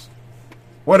those?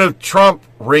 What if Trump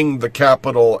ringed the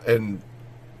Capitol and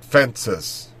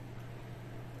fences?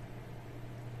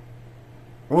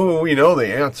 Well, we know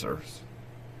the answers.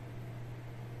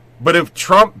 But if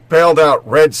Trump bailed out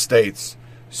red states,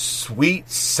 sweet,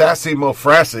 sassy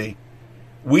mofrassy,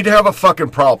 we'd have a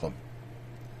fucking problem.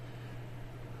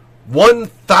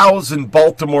 1,000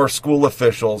 Baltimore school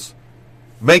officials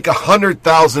make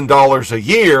 $100,000 a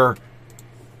year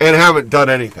and haven't done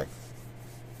anything.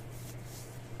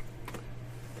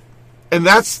 And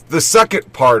that's the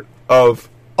second part of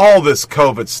all this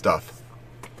COVID stuff.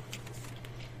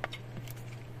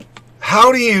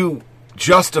 How do you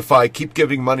justify keep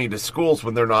giving money to schools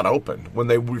when they're not open, when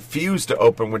they refuse to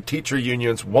open, when teacher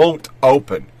unions won't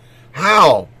open?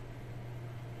 How?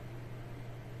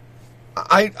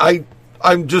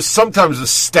 I'm just sometimes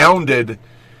astounded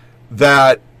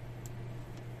that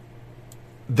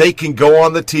they can go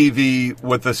on the TV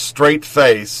with a straight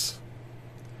face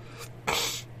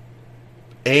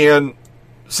and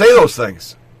say those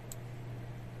things.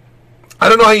 I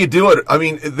don't know how you do it. I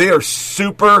mean, they are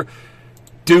super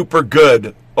duper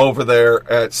good over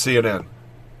there at CNN.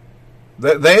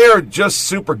 They are just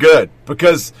super good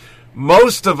because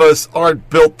most of us aren't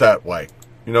built that way.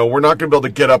 You know, we're not going to be able to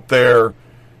get up there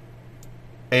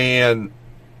and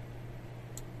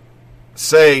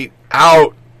say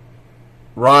outright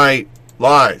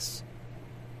lies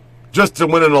just to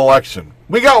win an election.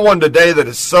 We got one today that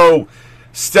is so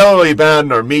stellarly bad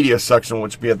in our media section,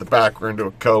 which will be at the back. We're into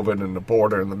a COVID and the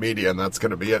border and the media, and that's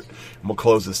going to be it. And we'll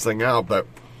close this thing out. But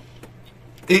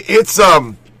it's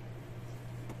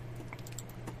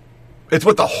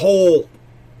what the whole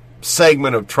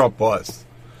segment of Trump was.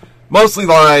 Mostly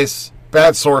lies,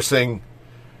 bad sourcing,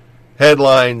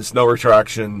 headlines, no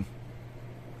retraction,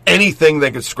 anything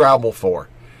they could scrabble for.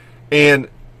 And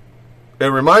It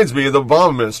reminds me of the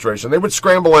Obama administration. They would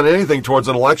scramble on anything towards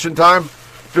an election time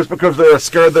just because they were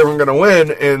scared they weren't going to win,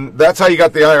 and that's how you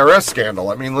got the IRS scandal.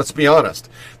 I mean, let's be honest.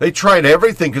 They tried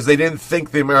everything because they didn't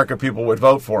think the American people would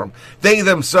vote for them. They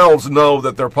themselves know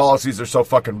that their policies are so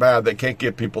fucking bad they can't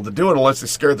get people to do it unless they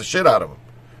scare the shit out of them.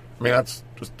 I mean, that's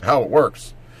just how it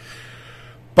works.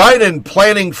 Biden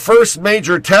planning first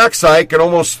major tax hike in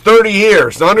almost 30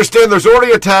 years. Now, understand there's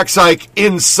already a tax hike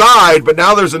inside, but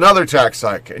now there's another tax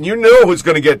hike. And you know who's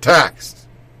going to get taxed.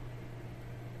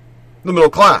 The middle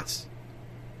class.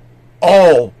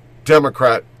 All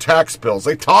Democrat tax bills.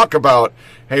 They talk about,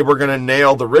 hey, we're going to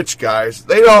nail the rich guys.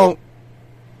 They don't.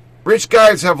 Rich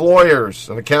guys have lawyers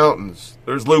and accountants.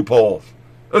 There's loopholes.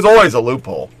 There's always a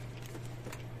loophole.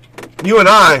 You and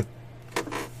I,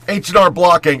 H&R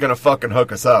Block ain't going to fucking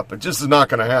hook us up. It just is not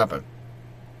going to happen.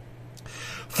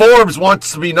 Forbes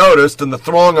wants to be noticed in the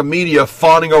throng of media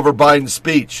fawning over Biden's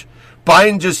speech.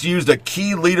 Biden just used a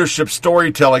key leadership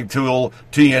storytelling tool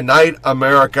to unite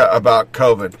America about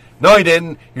COVID. No, he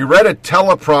didn't. He read a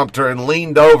teleprompter and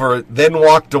leaned over, then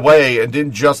walked away and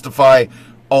didn't justify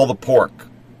all the pork.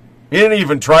 He didn't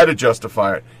even try to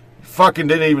justify it. He fucking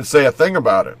didn't even say a thing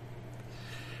about it.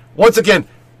 Once again,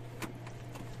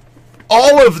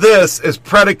 all of this is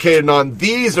predicated on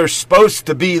these are supposed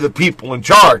to be the people in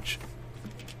charge.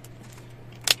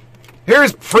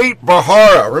 Here's Preet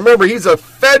Bharara. Remember, he's a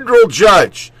federal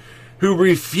judge who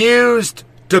refused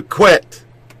to quit.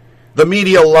 The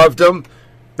media loved him.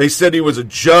 They said he was a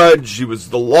judge, he was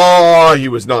the law, he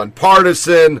was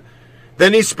nonpartisan.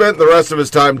 Then he spent the rest of his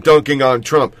time dunking on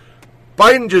Trump.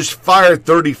 Biden just fired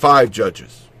 35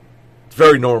 judges. It's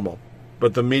very normal.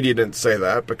 But the media didn't say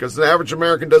that because the average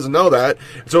American doesn't know that.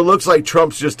 So it looks like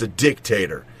Trump's just a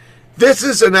dictator. This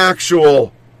is an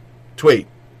actual tweet.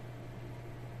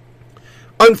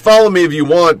 Unfollow me if you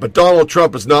want, but Donald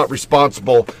Trump is not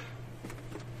responsible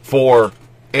for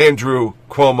Andrew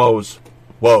Cuomo's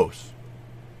woes.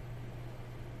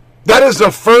 That is the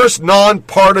first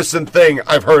nonpartisan thing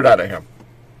I've heard out of him.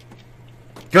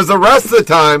 Because the rest of the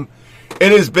time,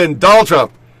 it has been Donald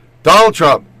Trump, Donald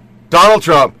Trump, Donald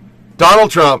Trump,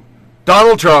 Donald Trump,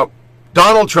 Donald Trump,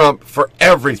 Donald Trump for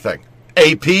everything.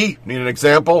 AP, need an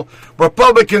example.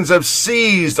 Republicans have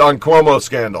seized on Cuomo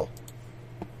scandal.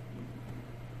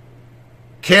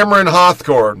 Cameron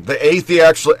Hothkorn, the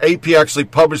AP actually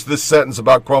published this sentence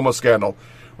about Cuomo scandal.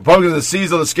 Republicans have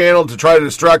seized on the scandal to try to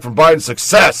distract from Biden's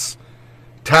success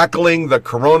tackling the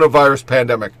coronavirus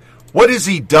pandemic. What has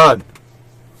he done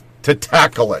to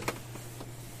tackle it?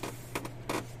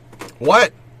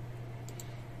 What?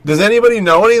 Does anybody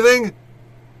know anything?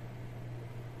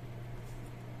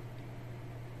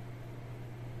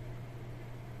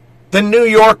 The New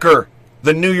Yorker,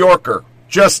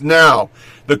 just now,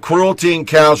 the cruelty and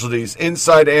casualties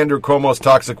inside Andrew Cuomo's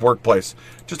toxic workplace.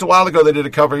 Just a while ago, they did a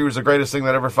cover. He was the greatest thing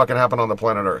that ever fucking happened on the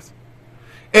planet Earth.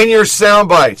 In your sound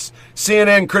bites,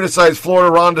 CNN criticized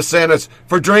Florida Ron DeSantis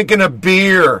for drinking a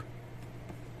beer,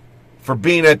 for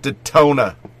being at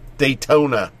Daytona.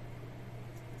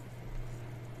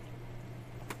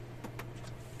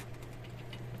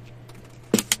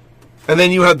 And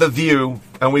then you had The View,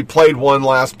 and we played one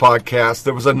last podcast.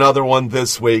 There was another one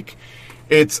this week.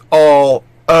 It's all,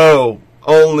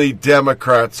 only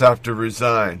Democrats have to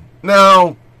resign.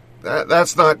 No,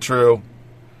 that's not true.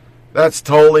 That's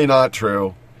totally not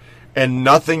true. And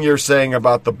nothing you're saying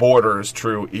about the border is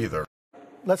true either.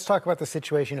 Let's talk about the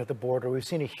situation at the border. We've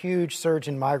seen a huge surge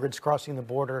in migrants crossing the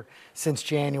border since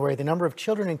January. The number of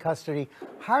children in custody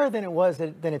higher than it was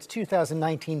than its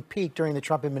 2019 peak during the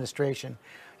Trump administration.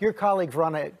 Your colleague,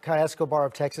 Veronica Escobar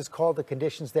of Texas, called the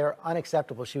conditions there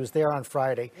unacceptable. She was there on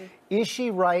Friday. Is she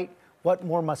right? What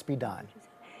more must be done?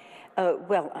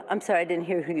 Well, I'm sorry, I didn't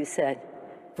hear who you said.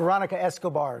 Veronica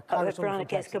Escobar.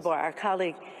 Veronica Escobar, our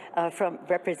colleague from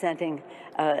representing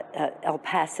El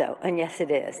Paso, and yes, it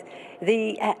is.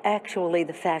 Actually,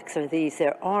 the facts are these: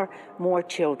 there are more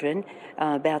children,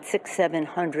 about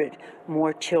 600-700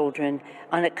 more children,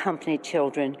 unaccompanied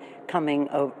children, coming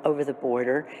over the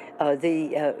border.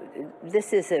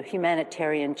 This is a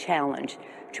humanitarian challenge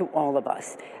to all of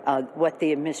us. What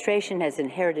the administration has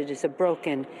inherited is a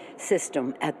broken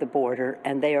system at the border,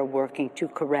 and they are working to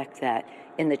correct that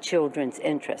in the children's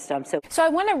interest. So I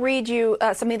want to read you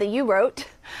something that you wrote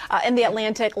in The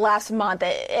Atlantic last month,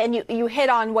 and you hit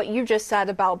on what you just said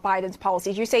about Biden's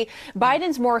policies. You say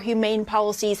Biden's more humane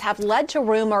policies have led to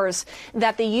rumors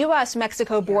that the U.S.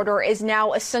 U.S.-Mexico border is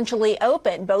now essentially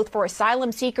open, both for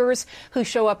asylum seekers who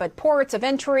show up at ports of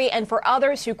entry and for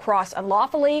others who cross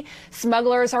unlawfully.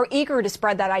 Smugglers are eager to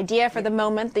spread that idea. For the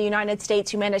moment, the United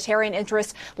States humanitarian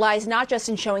interest lies not just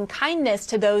in showing kindness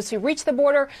to those who reach the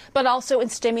border, but also in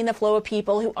stemming the flow of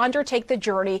people who undertake the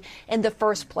journey in the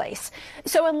first place.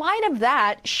 So in light of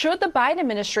that, should the Biden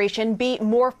administration be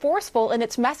more forceful in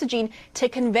its messaging to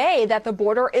convey that the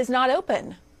border is not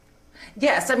open?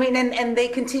 Yes, I mean, and they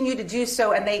continue to do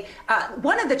so. And they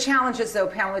one of the challenges, though,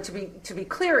 Pamela, to be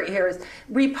clear here, is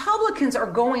Republicans are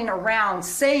going around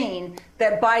saying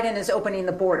that Biden is opening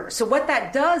the border. So what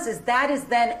that does is that is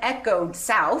then echoed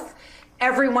south.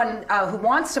 Everyone who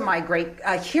wants to migrate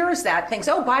hears that, thinks,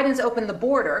 oh, Biden's opened the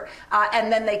border,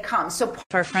 and then they come. So if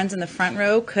our friends in the front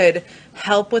row could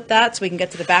help with that so we can get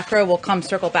to the back row, we'll come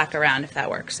circle back around if that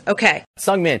works. Okay.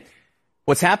 Seung-min,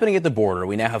 what's happening at the border?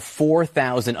 We now have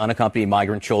 4,000 unaccompanied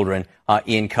migrant children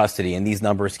in custody, and these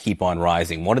numbers keep on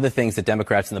rising. One of the things that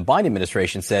Democrats in the Biden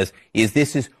administration says is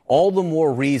this is all the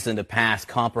more reason to pass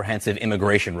comprehensive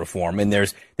immigration reform. And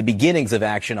there's the beginnings of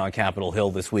action on Capitol Hill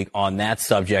this week on that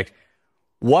subject.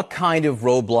 What kind of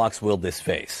roadblocks will this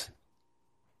face?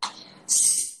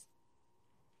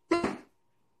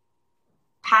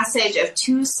 Passage of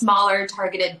two smaller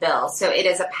targeted bills. So it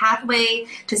is a pathway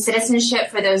to citizenship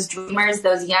for those dreamers,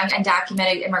 those young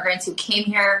undocumented immigrants who came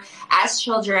here as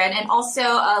children, and also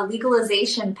a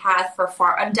legalization path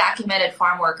for undocumented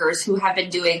farm workers who have been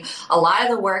doing a lot of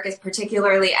the work,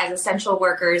 particularly as essential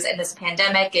workers in this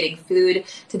pandemic, getting food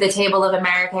to the table of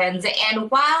Americans.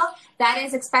 And while that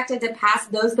is expected to pass,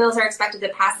 those bills are expected to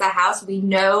pass the House, we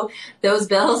know those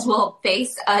bills will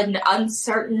face an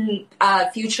uncertain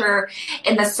future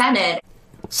in the Senate.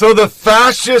 So the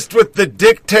fascist with the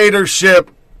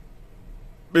dictatorship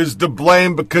is to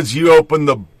blame because you opened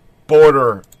the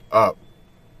border up.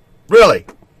 Really?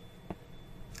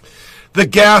 The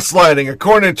gaslighting.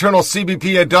 According to internal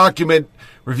CBP, a document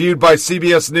reviewed by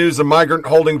CBS News, a migrant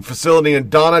holding facility in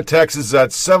Donna, Texas, is at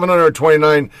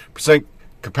 729%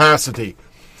 capacity.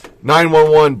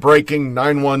 911 breaking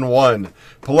 911.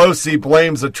 Pelosi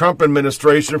blames the Trump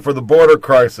administration for the border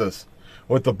crisis.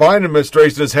 What the Biden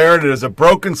administration has inherited is a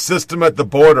broken system at the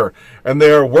border, and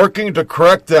they are working to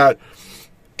correct that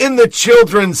in the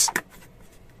children's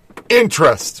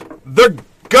interest. They're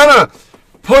gonna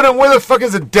put them, where the fuck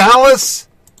is it, Dallas?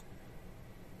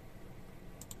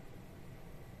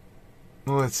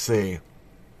 Let's see.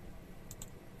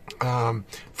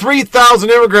 3,000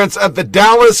 immigrants at the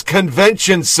Dallas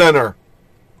Convention Center.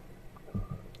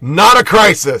 Not a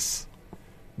crisis.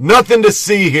 Nothing to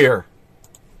see here.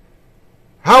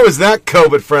 How is that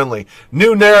COVID friendly?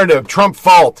 New narrative, Trump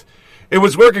fault. It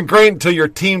was working great until your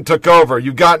team took over.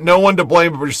 You got no one to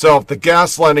blame but yourself. The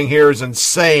gaslighting here is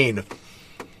insane.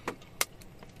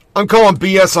 I'm calling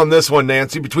BS on this one,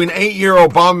 Nancy. Between 8-year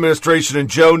Obama administration and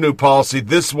Joe new policy,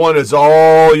 this one is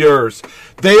all yours.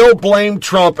 They'll blame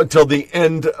Trump until the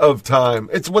end of time.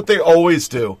 It's what they always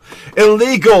do.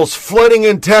 Illegals flooding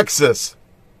in Texas.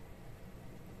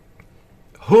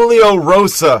 Julio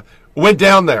Rosa went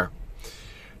down there.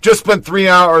 Just spent 3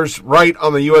 hours right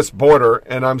on the U.S. border,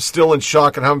 and I'm still in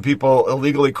shock at how many people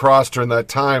illegally crossed during that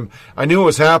time. I knew it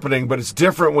was happening, but it's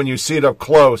different when you see it up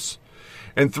close.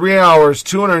 In 3 hours,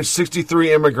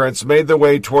 263 immigrants made their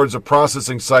way towards a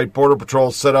processing site Border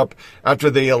Patrol set up after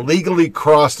they illegally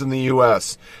crossed in the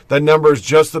U.S. That number is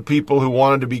just the people who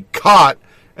wanted to be caught,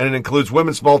 and it includes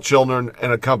women, small children,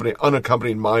 and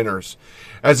unaccompanied minors.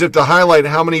 As if to highlight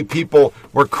how many people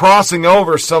were crossing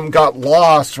over, some got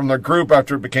lost from their group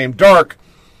after it became dark.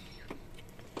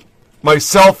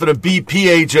 Myself and a BP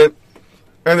agent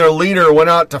and their leader went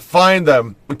out to find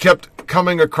them. We kept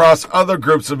coming across other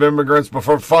groups of immigrants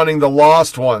before finding the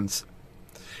lost ones.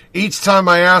 Each time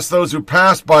I asked those who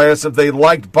passed by us if they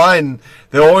liked Biden,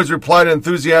 they always replied an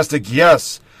enthusiastic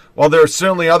yes. While there are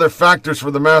certainly other factors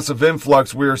for the massive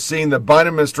influx, we are seeing the Biden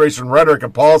administration rhetoric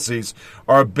and policies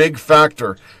are a big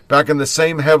factor. Back in the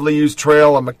same heavily used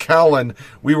trail of McAllen,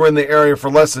 we were in the area for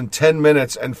less than 10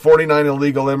 minutes and 49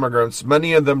 illegal immigrants,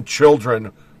 many of them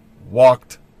children,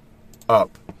 walked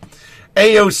up.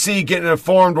 AOC getting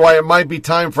informed why it might be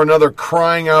time for another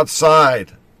crying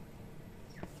outside.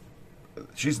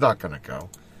 She's not going to go.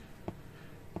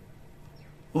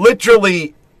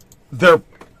 Literally, their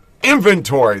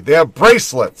inventory. They have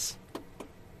bracelets.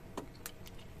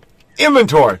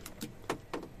 Inventory.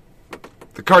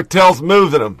 The cartel's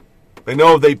moving them. They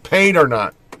know if they paid or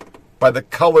not by the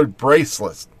colored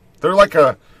bracelets. They're like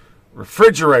a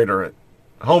refrigerator at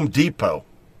Home Depot.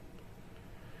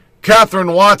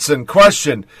 Catherine Watson,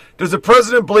 question. Does the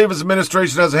president believe his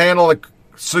administration has a handle on the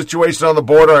situation on the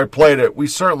border. I played it. We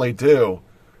certainly do.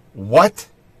 What?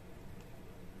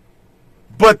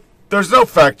 But there's no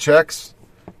fact checks.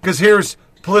 Because here's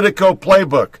Politico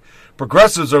Playbook.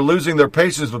 Progressives are losing their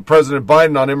patience with President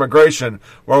Biden on immigration,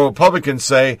 while Republicans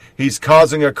say he's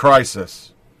causing a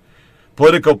crisis.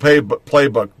 Politico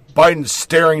Playbook. Biden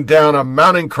staring down a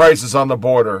mounting crisis on the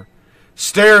border.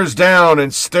 Stares down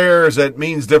and stares at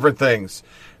means different things.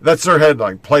 That's their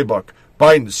headline, Playbook.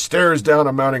 Biden stares down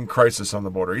a mounting crisis on the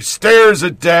border. He stares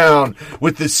it down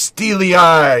with his steely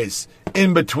eyes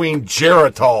in between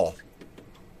Geritol.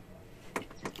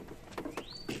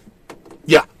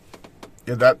 Yeah,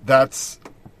 that's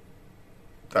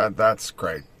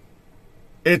great.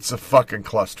 It's a fucking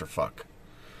clusterfuck.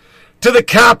 To the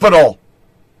Capitol.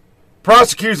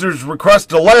 Prosecutors request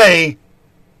delay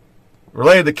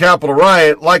related to the Capitol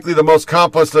riot, likely the most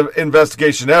complex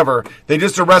investigation ever. They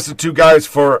just arrested 2 guys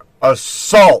for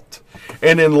assault.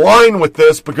 And in line with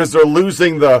this, because they're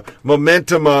losing the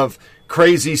momentum of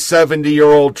crazy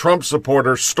 70-year-old Trump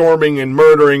supporters storming and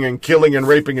murdering and killing and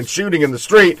raping and shooting in the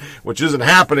street, which isn't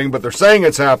happening, but they're saying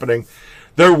it's happening.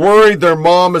 They're worried their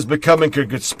mom is becoming a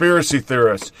conspiracy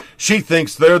theorist. She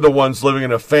thinks they're the ones living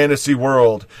in a fantasy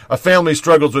world. A family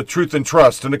struggles with truth and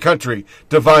trust in a country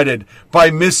divided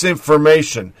by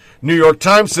misinformation. New York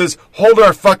Times says, hold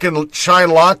our fucking chai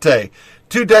latte.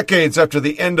 2 decades after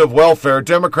the end of welfare,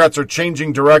 Democrats are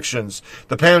changing directions.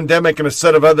 The pandemic and a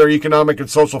set of other economic and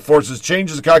social forces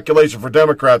changes the calculation for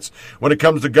Democrats when it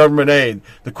comes to government aid.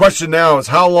 The question now is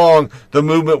how long the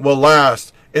movement will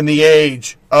last in the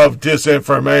age of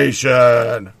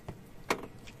disinformation.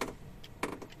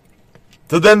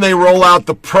 So then they roll out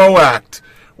the PRO Act.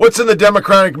 What's in the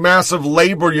Democratic massive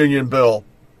labor union bill?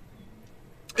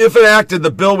 If enacted,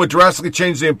 the bill would drastically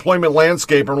change the employment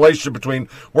landscape and relationship between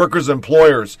workers and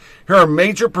employers. Here are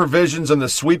major provisions in the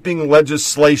sweeping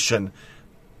legislation.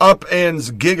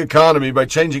 Upends gig economy by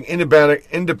changing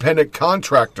independent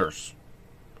contractors.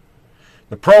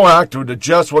 The PRO Act would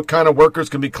adjust what kind of workers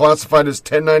can be classified as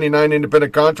 1099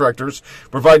 independent contractors,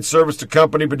 provide service to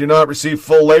company but do not receive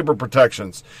full labor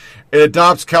protections. It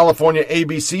adopts California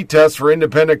ABC tests for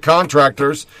independent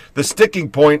contractors. The sticking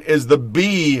point is the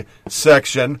B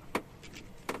section,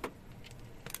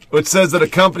 which says that a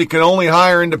company can only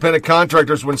hire independent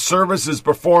contractors when service is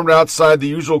performed outside the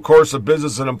usual course of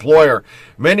business and employer.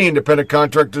 Many independent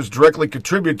contractors directly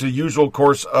contribute to the usual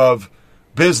course of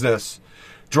business.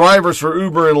 Drivers for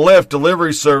Uber and Lyft,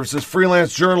 delivery services,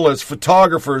 freelance journalists,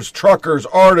 photographers, truckers,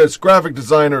 artists, graphic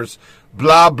designers,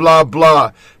 blah, blah,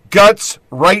 blah. Guts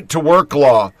right to work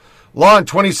law. Law in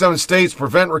 27 states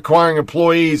prevent requiring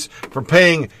employees from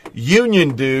paying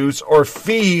union dues or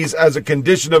fees as a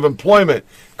condition of employment,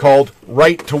 called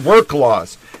right to work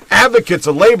laws. Advocates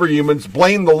of labor unions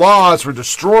blame the laws for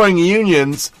destroying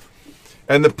unions,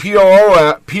 and the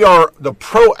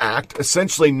PRO Act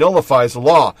essentially nullifies the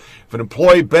law. If an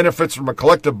employee benefits from a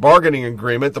collective bargaining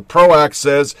agreement, the PRO Act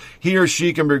says he or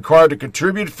she can be required to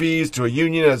contribute fees to a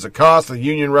union as a cost of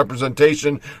union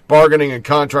representation, bargaining, and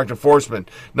contract enforcement,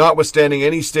 notwithstanding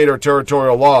any state or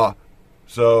territorial law.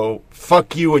 So,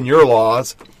 fuck you and your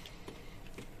laws.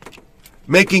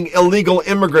 Making illegal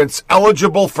immigrants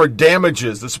eligible for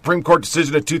damages. The Supreme Court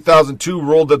decision in 2002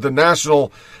 ruled that the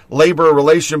National Labor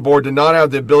Relations Board did not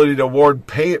have the ability to award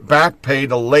back pay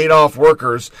to laid-off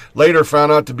workers, later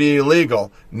found out to be illegal.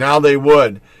 Now they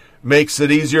would. Makes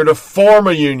it easier to form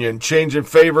a union, change in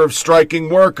favor of striking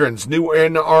workers, new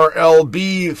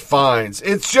NRLB fines.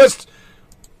 It's just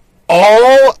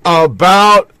all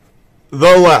about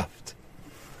the left.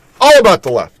 All about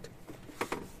the left.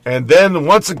 And then,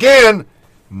 once again,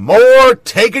 more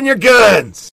taking your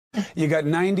guns. You got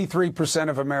 93%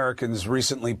 of Americans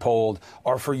recently polled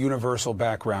are for universal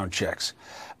background checks.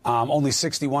 Only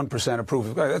 61%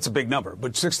 approve. That's a big number,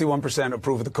 but 61%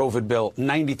 approve of the COVID bill,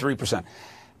 93%.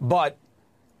 But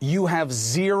you have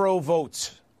 0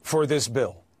 votes for this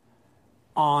bill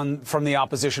from the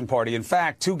opposition party. In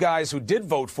fact, 2 guys who did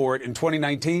vote for it in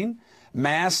 2019,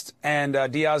 Mast and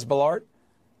Diaz-Balart,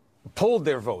 pulled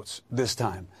their votes this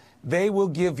time. They will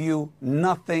give you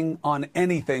nothing on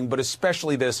anything, but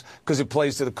especially this, because it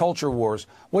plays to the culture wars.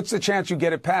 What's the chance you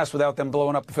get it passed without them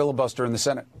blowing up the filibuster in the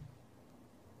Senate?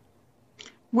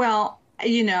 Well,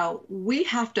 you know, we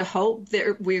have to hope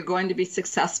that we're going to be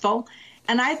successful.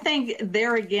 And I think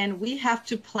there again, we have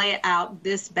to play out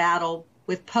this battle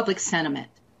with public sentiment.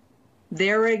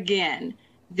 There again,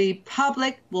 the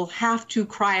public will have to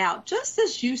cry out, just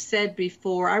as you said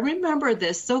before. I remember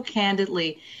this so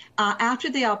candidly. After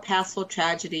the El Paso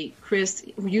tragedy, Chris,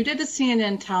 you did a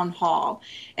CNN town hall,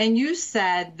 and you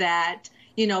said that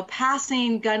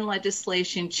Passing gun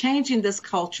legislation, changing this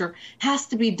culture has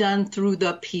to be done through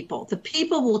the people. The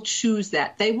people will choose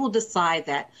that. They will decide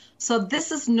that. So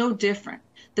this is no different.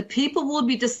 The people will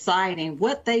be deciding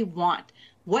what they want,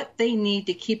 what they need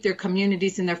to keep their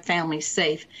communities and their families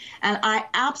safe. And I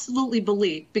absolutely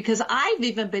believe, because I've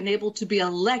even been able to be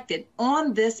elected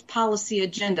on this policy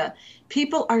agenda,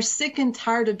 people are sick and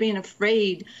tired of being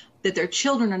afraid that their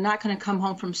children are not going to come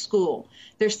home from school.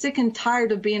 They're sick and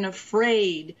tired of being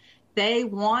afraid. They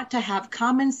want to have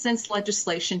common sense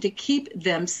legislation to keep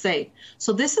them safe.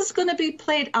 So this is going to be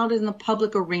played out in the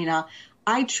public arena.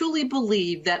 I truly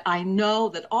believe that I know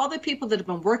that all the people that have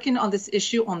been working on this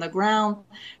issue on the ground,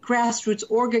 grassroots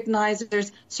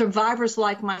organizers, survivors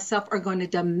like myself, are going to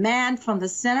demand from the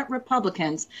Senate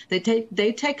Republicans that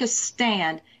they take a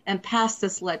stand and pass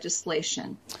this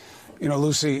legislation.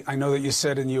 Lucy, I know that you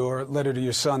said in your letter to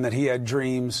your son that he had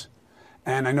dreams,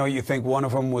 and I know you think one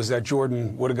of them was that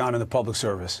Jordan would have gone into public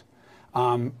service.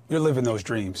 You're living those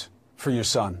dreams for your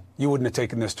son. You wouldn't have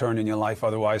taken this turn in your life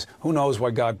otherwise. Who knows why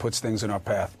God puts things in our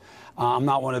path. I'm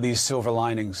not one of these silver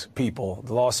linings people.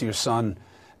 The loss of your son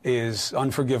is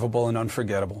unforgivable and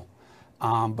unforgettable.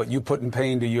 But you putting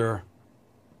pain to your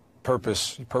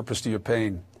purpose to your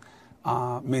pain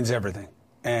means everything.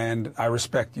 And I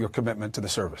respect your commitment to the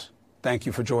service. Thank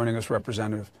you for joining us,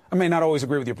 Representative. I may not always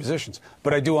agree with your positions,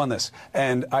 but I do on this,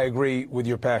 and I agree with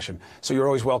your passion. So you're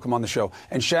always welcome on the show.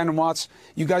 And Shannon Watts,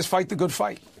 you guys fight the good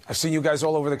fight. I've seen you guys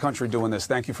all over the country doing this.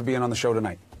 Thank you for being on the show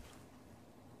tonight.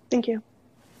 Thank you.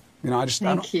 I just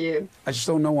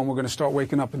don't know when we're going to start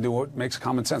waking up and do what makes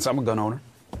common sense. I'm a gun owner.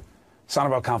 It's not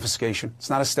about confiscation. It's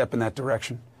not a step in that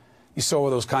direction. You saw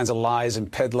those kinds of lies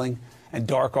and peddling and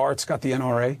dark arts got the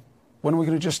NRA. When are we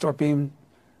going to just start being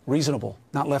reasonable,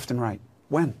 not left and right?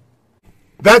 When?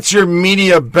 That's your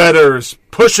media betters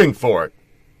pushing for it,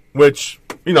 which,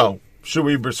 should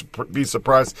we be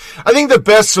surprised? I think the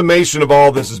best summation of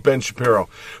all this is Ben Shapiro.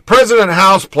 President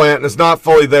Houseplant is not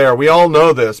fully there. We all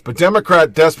know this, but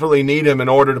Democrats desperately need him in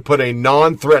order to put a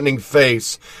non-threatening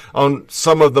face on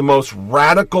some of the most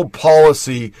radical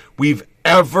policy we've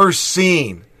ever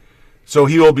seen. So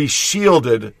he will be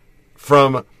shielded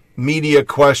from media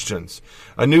questions.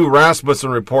 A new Rasmussen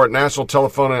report, National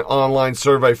Telephone and Online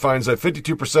Survey, finds that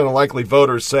 52% of likely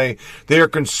voters say they are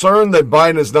concerned that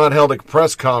Biden has not held a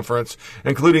press conference,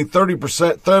 including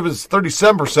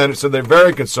 37% who said they're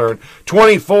very concerned,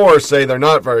 24 say they're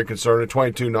not very concerned, and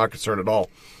 22 not concerned at all.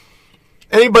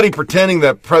 Anybody pretending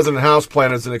that President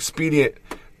Houseplant is an expedient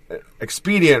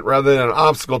rather than an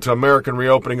obstacle to American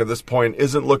reopening at this point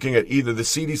isn't looking at either the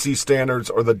CDC standards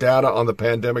or the data on the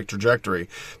pandemic trajectory.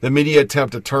 The media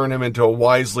attempt to turn him into a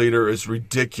wise leader is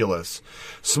ridiculous.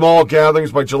 Small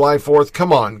gatherings by July 4th,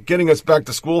 come on, getting us back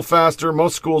to school faster.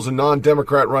 Most schools in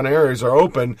non-Democrat run areas are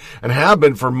open and have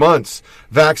been for months.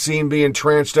 Vaccine being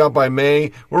tranched out by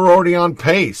May, we're already on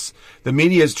pace. The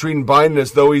media is treating Biden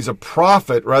as though he's a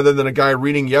prophet rather than a guy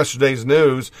reading yesterday's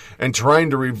news and trying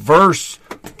to reverse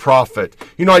prophet.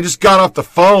 I just got off the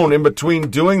phone in between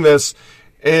doing this,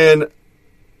 and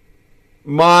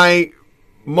my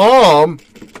mom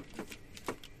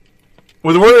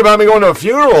was worried about me going to a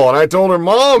funeral, and I told her,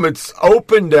 Mom, it's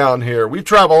open down here. We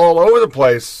travel all over the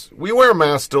place. We wear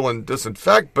masks still and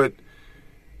disinfect, but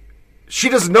she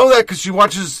doesn't know that because she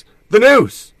watches the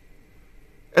news.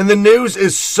 And the news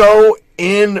is so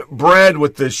inbred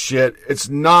with this shit, it's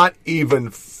not even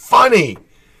funny.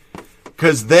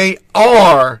 Because they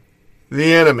are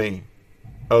the enemy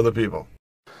of the people.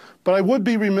 But I would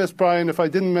be remiss, Brian, if I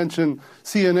didn't mention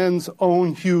CNN's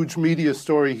own huge media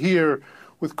story here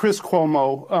with Chris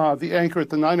Cuomo, the anchor at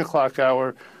the 9 o'clock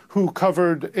hour, who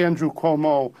covered Andrew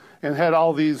Cuomo and had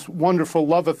all these wonderful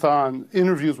love-a-thon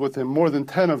interviews with him, more than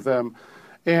 10 of them.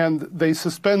 And they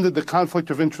suspended the conflict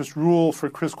of interest rule for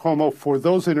Chris Cuomo for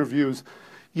those interviews.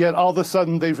 Yet all of a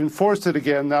sudden they've enforced it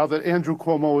again now that Andrew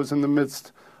Cuomo is in the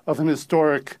midst of an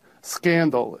historic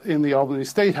scandal in the Albany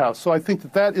State House. So I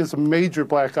think that is a major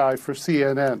black eye for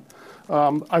CNN.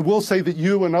 I will say that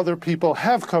you and other people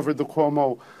have covered the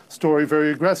Cuomo story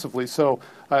very aggressively. So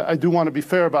I do want to be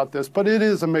fair about this, but it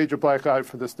is a major black eye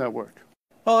for this network.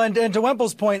 Well, and to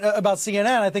Wemple's point about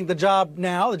CNN, I think the job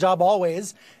now, the job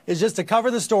always, is just to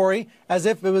cover the story as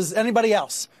if it was anybody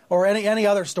else or any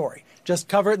other story. Just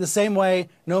cover it the same way,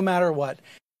 no matter what.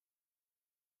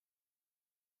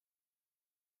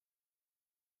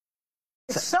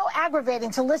 It's so aggravating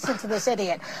to listen to this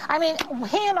idiot. I mean,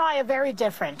 he and I are very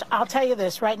different. I'll tell you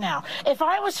this right now. If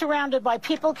I was surrounded by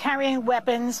people carrying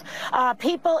weapons,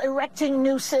 people erecting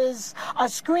nooses,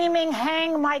 screaming,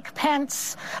 hang Mike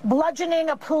Pence, bludgeoning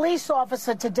a police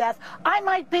officer to death, I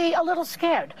might be a little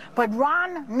scared. But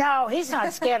Ron, no, he's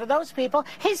not scared of those people.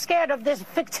 He's scared of this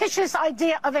fictitious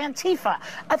idea of Antifa,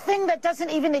 a thing that doesn't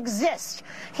even exist.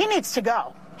 He needs to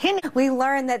go. We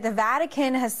learned that the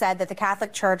Vatican has said that the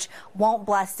Catholic Church won't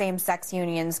bless same-sex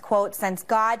unions, quote, since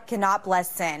God cannot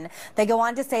bless sin. They go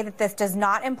on to say that this does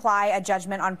not imply a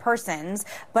judgment on persons.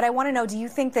 But I want to know, do you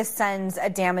think this sends a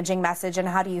damaging message, and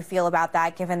how do you feel about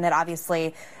that, given that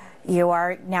obviously you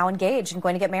are now engaged and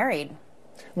going to get married?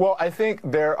 Well, I think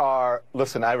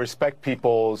listen, I respect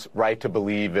people's right to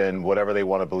believe in whatever they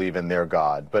want to believe in their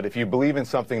God. But if you believe in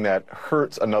something that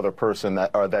hurts another person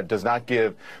or that does not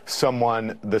give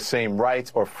someone the same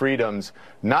rights or freedoms,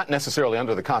 not necessarily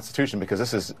under the Constitution, because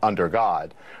this is under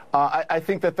God, I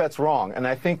think that that's wrong. And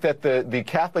I think that the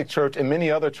Catholic Church and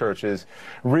many other churches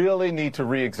really need to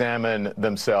re-examine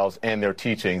themselves and their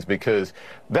teachings, because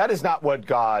that is not what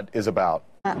God is about.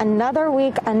 Another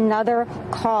week, another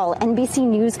call. NBC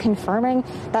News confirming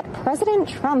that President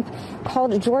Trump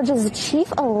called Georgia's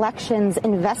chief elections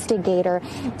investigator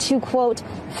to, quote,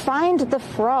 find the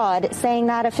fraud, saying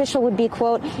that official would be,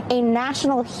 quote, a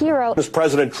national hero.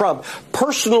 President Trump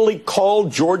personally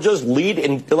called Georgia's lead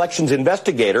elections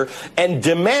investigator and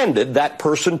demanded that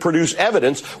person produce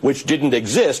evidence which didn't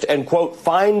exist and, quote,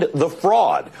 find the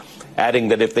fraud, adding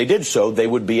that if they did so, they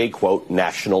would be a, quote,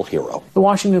 national hero. The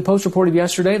Washington Post reported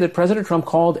yesterday that President Trump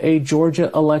called a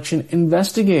Georgia election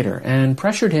investigator and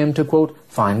pressured him to, quote,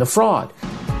 find the fraud.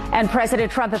 And President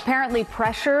Trump apparently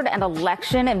pressured an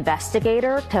election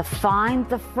investigator to find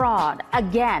the fraud.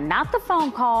 Again, not the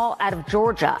phone call out of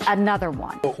Georgia, another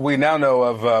one. We now know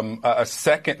of a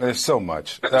second, there's so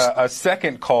much, a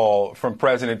second call from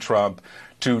President Trump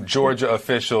to Georgia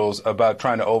officials about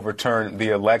trying to overturn the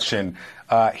election.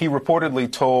 He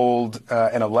reportedly told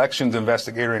an elections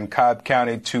investigator in Cobb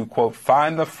County to, quote,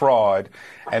 find the fraud,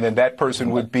 and then that person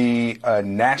would be a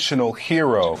national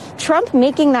hero. Trump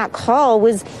making that call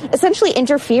was essentially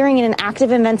interfering in an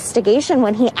active investigation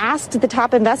when he asked the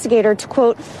top investigator to,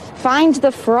 quote, find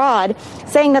the fraud,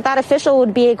 saying that that official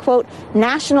would be a, quote,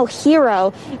 national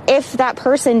hero if that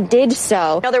person did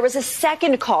so. Now, there was a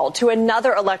second call to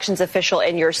another elections official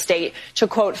in your state to,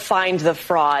 quote, find the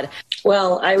fraud.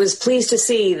 Well, I was pleased to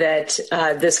see that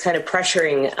this kind of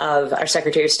pressuring of our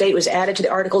Secretary of State was added to the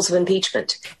articles of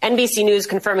impeachment. NBC News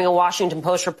confirming a Washington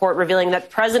Post report revealing that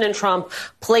President Trump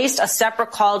placed a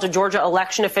separate call to Georgia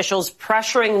election officials,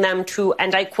 pressuring them to,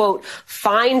 and I quote,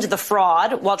 find the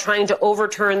fraud while trying to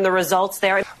overturn the results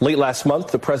there. Late last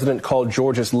month, the president called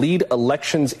Georgia's lead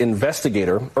elections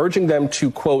investigator, urging them to,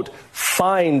 quote,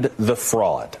 find the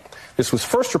fraud. This was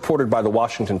first reported by the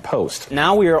Washington Post.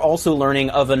 Now we are also learning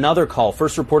of another call,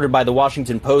 first reported by the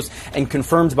Washington Post and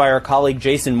confirmed by our colleague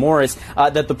Jason Morris,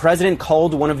 that the president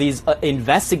called one of these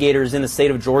investigators in the state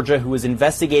of Georgia who was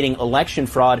investigating election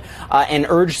fraud and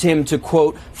urged him to,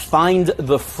 quote, find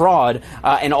the fraud,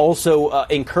 and also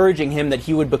encouraging him that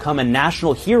he would become a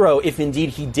national hero if indeed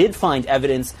he did find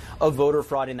evidence of voter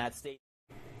fraud in that state.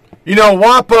 You know,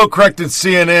 WAPO corrected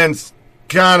CNN's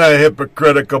kind of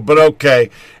hypocritical, but okay.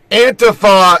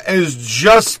 Antifa is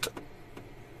just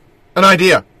an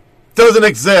idea. Doesn't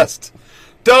exist.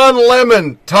 Don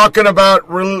Lemon talking about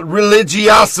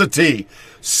religiosity.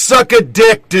 Suck a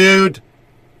dick, dude.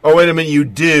 Oh, wait a minute, you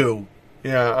do.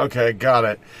 Yeah, okay, got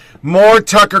it. More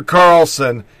Tucker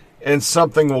Carlson and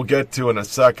something we'll get to in a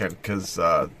second, because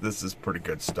this is pretty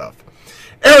good stuff.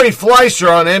 Ari Fleischer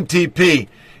on MTP.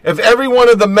 If every one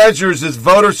of the measures is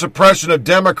voter suppression of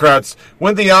Democrats,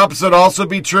 wouldn't the opposite also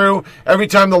be true? Every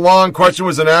time the law in question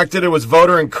was enacted, it was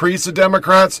voter increase of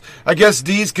Democrats? I guess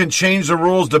D's can change the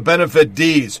rules to benefit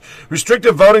D's.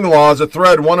 Restrictive voting laws, a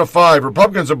thread 1 of 5.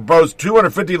 Republicans have proposed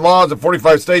 250 laws in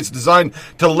 45 states designed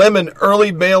to limit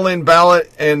early mail-in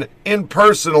ballot and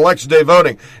in-person election day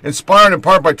voting, inspired in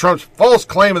part by Trump's false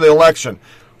claim of the election.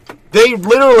 They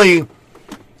literally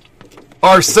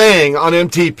are saying on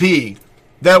MTP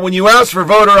that when you ask for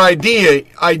voter ID,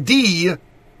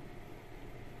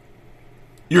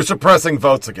 you're suppressing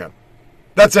votes again.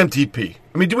 That's MTP.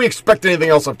 I mean, do we expect anything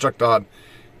else of Chuck Todd?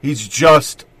 He's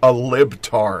just a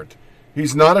libtard.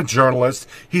 He's not a journalist.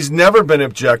 He's never been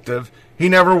objective. He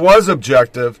never was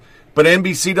objective. But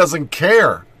NBC doesn't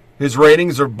care. His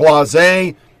ratings are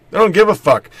blasé. They don't give a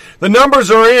fuck. The numbers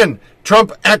are in.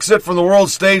 Trump exit from the world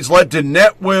stage led to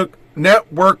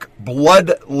network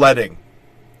bloodletting.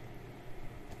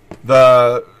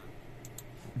 The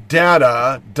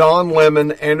data, Don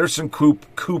Lemon, Anderson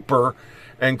Cooper,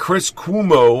 and Chris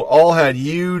Cuomo all had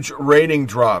huge rating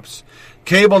drops.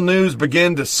 Cable news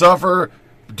began to suffer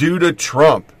due to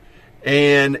Trump.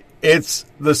 And it's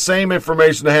the same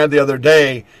information I had the other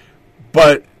day,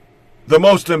 but the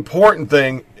most important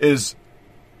thing is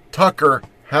Tucker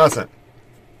hasn't.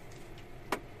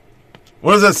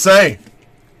 What does it say?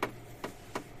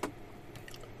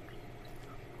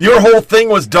 Your whole thing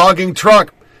was dogging Trump.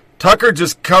 Tucker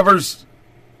just covers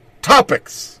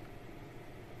topics.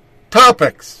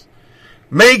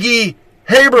 Maggie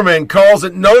Haberman calls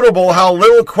it notable how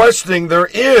little questioning there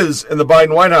is in the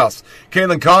Biden White House.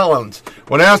 Caitlin Collins,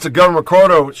 when asked if Governor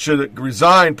McCarter should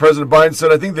resign, President Biden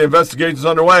said, I think the investigation is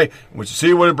underway. We should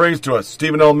see what it brings to us.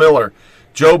 Stephen L. Miller.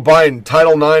 Joe Biden,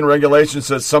 Title IX regulation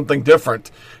says something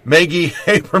different. Maggie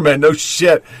Haberman, no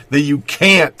shit, that you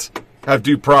can't have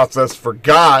due process for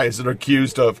guys that are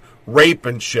accused of rape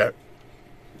and shit.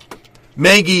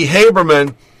 Maggie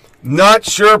Haberman, not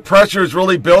sure pressure is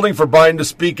really building for Biden to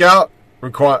speak out.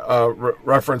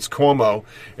 Reference Cuomo.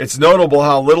 It's notable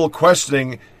how little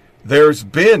questioning there's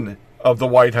been of the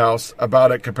White House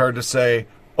about it compared to, say,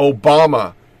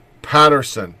 Obama,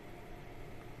 Patterson.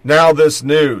 Now this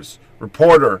news.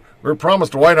 Reporter, we were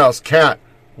promised a White House cat.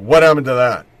 What happened to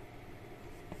that?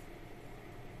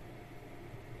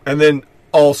 And then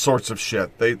all sorts of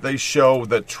shit. They show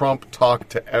that Trump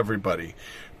talked to everybody.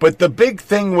 But the big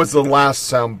thing was the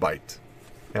last soundbite.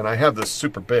 And I have this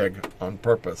super big on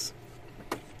purpose.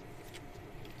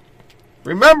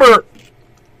 Remember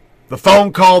the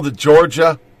phone call to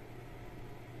Georgia?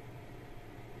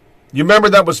 You remember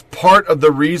that was part of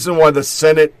the reason why the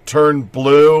Senate turned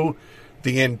blue?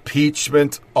 The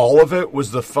impeachment, all of it was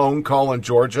the phone call in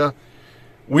Georgia.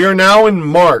 We are now in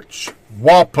March.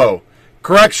 WAPO.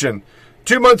 Correction.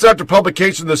 2 months after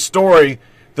publication of the story,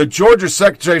 the Georgia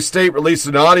Secretary of State released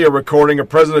an audio recording of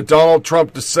President Donald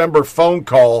Trump's December phone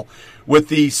call with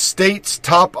the state's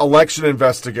top election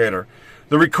investigator.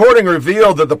 The recording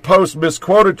revealed that the Post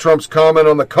misquoted Trump's comment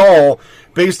on the call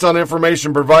based on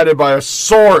information provided by a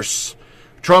source.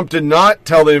 Trump did not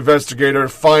tell the investigator to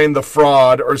find the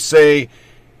fraud or say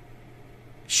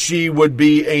she would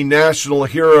be a national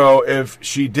hero if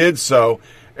she did so.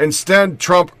 Instead,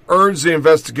 Trump urged the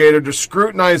investigator to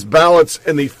scrutinize ballots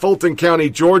in the Fulton County,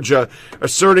 Georgia,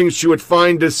 asserting she would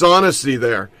find dishonesty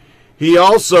there. He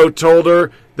also told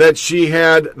her that she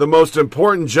had the most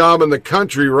important job in the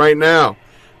country right now.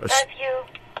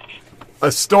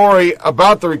 A story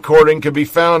about the recording can be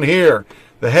found here.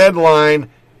 The headline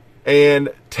and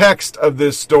text of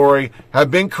this story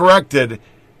have been corrected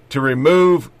to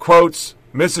remove quotes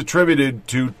misattributed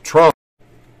to Trump.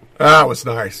 That was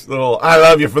nice. Little I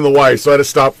love you from the wife, so I had to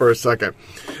stop for a second.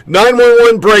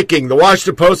 911 breaking. The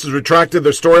Washington Post has retracted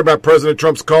their story about President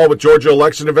Trump's call with Georgia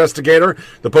election investigator.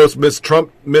 The Post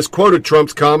misquoted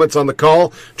Trump's comments on the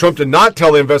call. Trump did not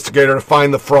tell the investigator to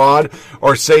find the fraud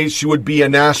or say she would be a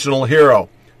national hero.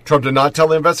 Trump did not tell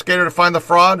the investigator to find the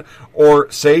fraud or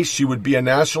say she would be a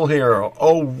national hero.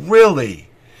 Oh, really?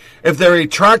 If they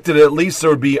retracted it, at least they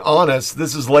would be honest.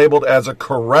 This is labeled as a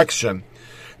correction.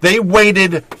 They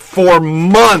waited for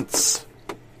months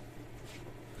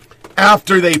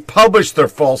after they published their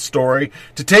false story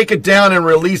to take it down and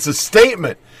release a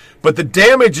statement. But the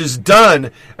damage is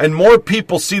done, and more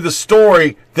people see the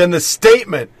story than the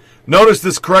statement. Notice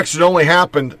this correction only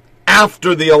happened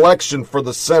after the election for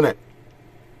the Senate.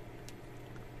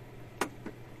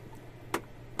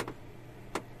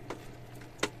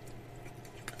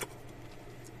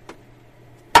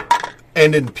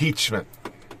 And impeachment.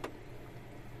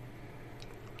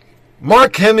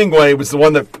 Mark Hemingway was the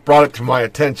one that brought it to my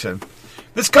attention.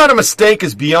 This kind of mistake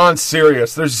is beyond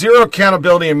serious. There's zero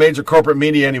accountability in major corporate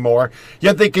media anymore,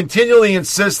 yet they continually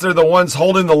insist they're the ones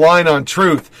holding the line on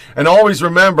truth. And always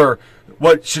remember,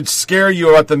 what should scare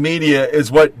you about the media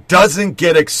is what doesn't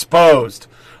get exposed.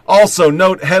 Also,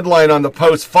 note headline on the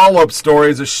Post follow-up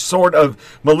story is a sort of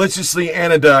maliciously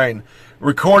anodyne.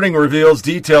 Recording reveals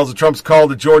details of Trump's call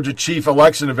to Georgia chief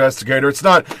election investigator. It's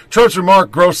not Trump's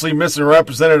remark grossly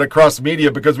misrepresented across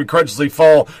media because we courageously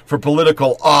fall for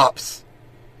political ops.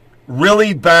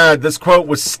 Really bad. This quote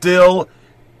was still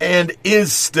and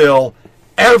is still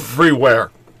everywhere.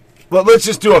 Well, let's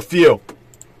just do a few.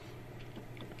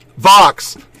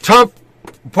 Vox. Trump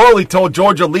reportedly told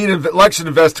Georgia lead election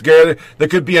investigator that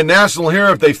could be a national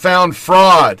hero if they found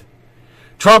fraud.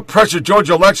 Trump pressured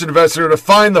Georgia election investigator to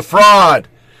find the fraud.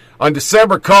 On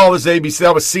December call, this is ABC,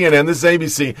 that was CNN, this is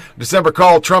ABC. December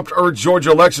call, Trump urged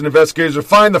Georgia election investigators to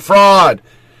find the fraud.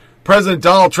 President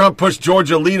Donald Trump pushed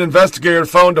Georgia lead investigator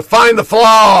phone to find the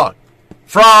fraud.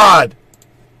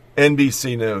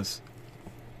 NBC News.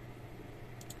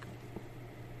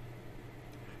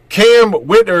 Cam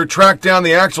Whitner tracked down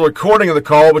the actual recording of the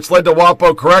call, which led to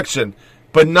WAPO correction,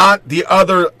 but not the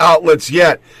other outlets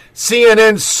yet.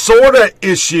 CNN sorta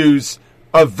issues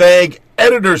a vague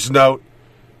editor's note.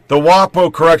 The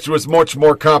WAPO correction was much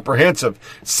more comprehensive.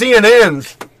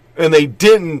 CNN's, and they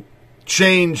didn't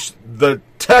change the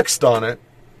text on it.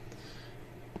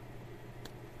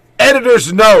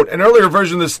 Editor's note, an earlier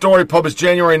version of the story published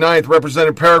January 9th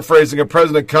represented paraphrasing of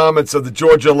President comments of the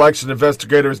Georgia election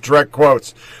investigators' direct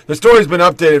quotes. The story's been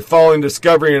updated following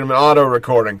discovery of an auto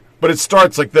recording, but it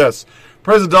starts like this.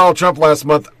 President Donald Trump last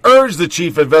month urged the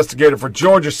chief investigator for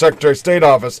Georgia Secretary of State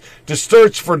office to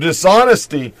search for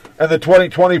dishonesty in the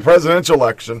 2020 presidential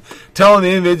election, telling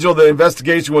the individual the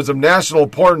investigation was of national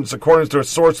importance according to a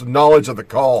source with knowledge of the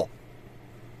call.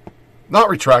 Not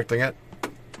retracting it.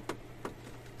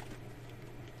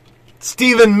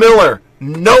 Stephen Miller,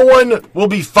 no one will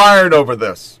be fired over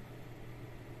this.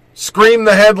 Scream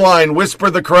the headline,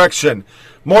 whisper the correction.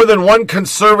 More than one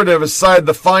conservative has cited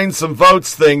the find some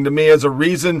votes thing to me as a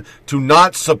reason to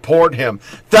not support him.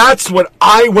 That's what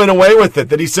I went away with it,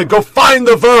 that he said, go find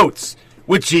the votes,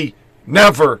 which he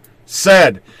never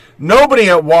said.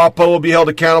 Nobody at WAPO will be held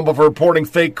accountable for reporting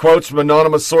fake quotes from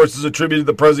anonymous sources attributed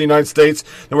to the President of the United States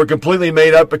that were completely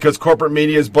made up because corporate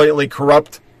media is blatantly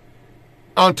corrupt.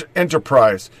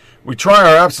 Enterprise. We try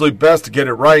our absolute best to get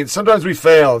it right. Sometimes we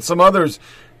fail,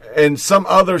 and some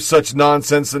other such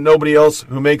nonsense that nobody else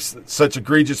who makes such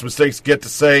egregious mistakes get to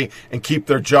say and keep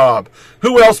their job.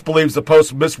 Who else believes the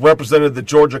Post misrepresented the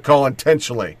Georgia call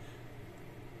intentionally?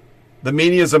 The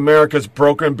media is America's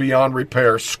broken beyond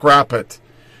repair. Scrap it.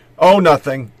 Oh,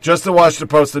 nothing. Just the Washington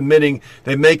Post admitting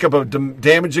they make up of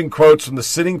damaging quotes from the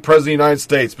sitting President of the United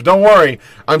States. But don't worry.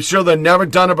 I'm sure they've never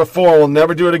done it before. Will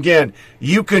never do it again.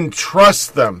 You can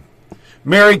trust them.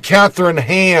 Mary Catherine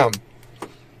Ham.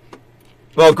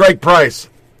 Well, Greg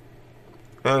Price.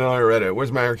 I don't know, I read it.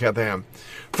 Where's Mary Catherine Ham?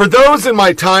 For those in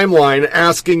my timeline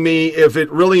asking me if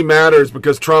it really matters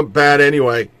because Trump bad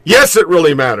anyway, yes, it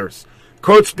really matters.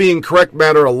 Quotes being correct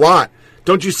matter a lot.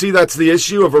 Don't you see that's the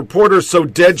issue? If a reporter's so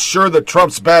dead sure that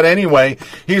Trump's bad anyway,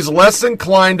 he's less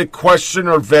inclined to question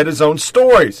or vet his own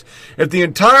stories. If the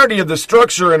entirety of the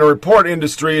structure in a report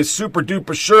industry is super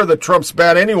duper sure that Trump's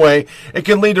bad anyway, it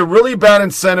can lead to really bad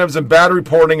incentives and bad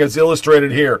reporting as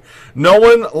illustrated here. No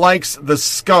one likes the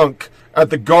skunk at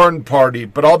the garden party,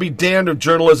 but I'll be damned if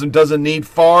journalism doesn't need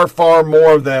far, far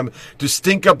more of them to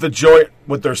stink up the joint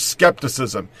with their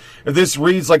skepticism. If this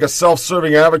reads like a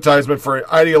self-serving advertisement for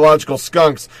ideological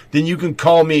skunks, then you can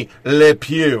call me Le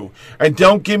Pew. And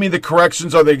don't give me the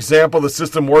corrections or the example of the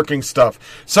system working stuff.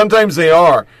 Sometimes they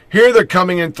are. Here they're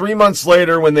coming in 3 months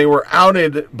later when they were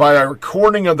outed by a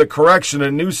recording of the correction,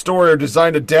 a new story are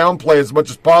designed to downplay as much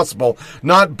as possible,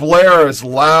 not blare as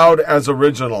loud as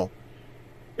original.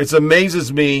 It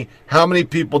amazes me how many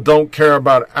people don't care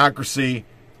about accuracy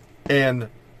and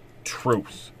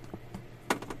truth.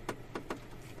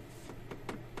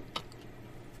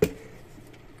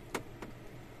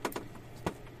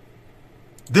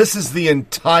 This is the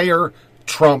entire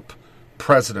Trump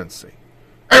presidency.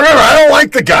 And remember, I don't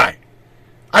like the guy.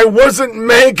 I wasn't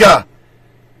MAGA.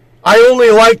 I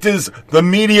only liked the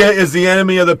media is the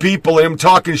enemy of the people and him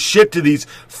talking shit to these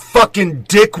fucking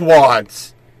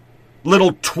dickwads.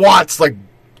 Little twats like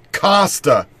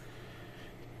Costa.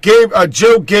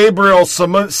 Joe Gabriel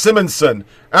Simonson,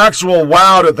 actual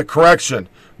wowed at the correction.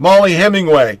 Molly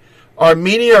Hemingway. Our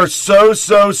media are so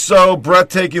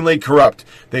breathtakingly corrupt.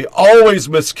 They always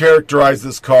mischaracterize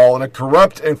this call in a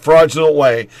corrupt and fraudulent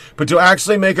way. But to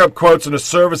actually make up quotes in a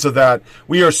service of that,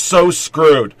 we are so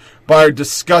screwed by our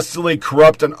disgustingly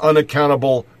corrupt and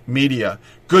unaccountable media.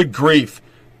 Good grief.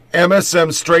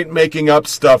 MSM straight making up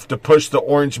stuff to push the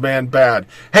orange man bad.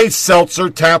 Hey, Seltzer,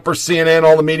 Tapper, CNN,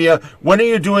 all the media, when are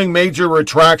you doing major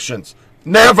retractions?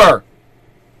 Never.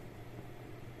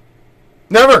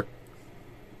 Never.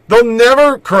 They'll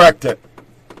never correct it.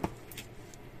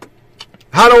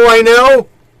 How do I know?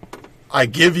 I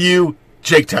give you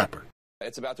Jake Tapper.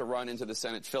 It's about to run into the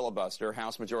Senate filibuster.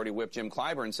 House Majority Whip Jim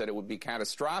Clyburn said it would be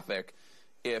catastrophic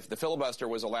if the filibuster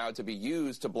was allowed to be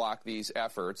used to block these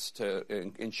efforts to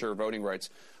ensure voting rights.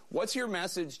 What's your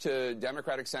message to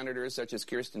Democratic senators such as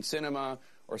Kyrsten Sinema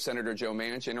or Senator Joe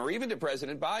Manchin or even to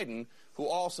President Biden, who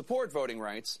all support voting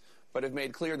rights but have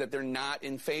made clear that they're not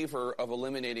in favor of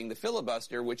eliminating the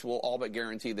filibuster, which will all but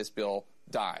guarantee this bill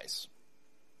dies?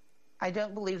 I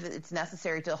don't believe that it's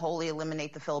necessary to wholly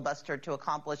eliminate the filibuster to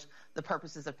accomplish the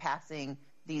purposes of passing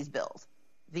these bills.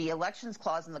 The Elections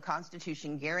Clause in the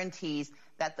Constitution guarantees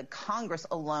that the Congress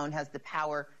alone has the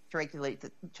power to regulate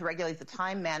the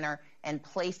time, manner, and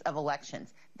place of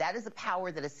elections. That is a power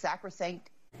that is sacrosanct.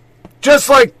 Just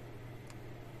like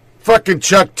fucking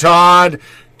Chuck Todd,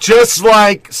 just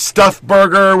like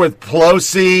Stuffburger with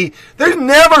Pelosi. There's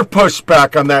never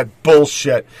pushback on that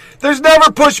bullshit. There's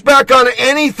never pushback on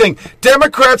anything.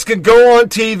 Democrats can go on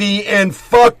TV and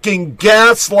fucking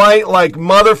gaslight like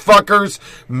motherfuckers,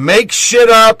 make shit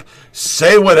up,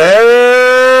 say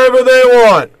whatever they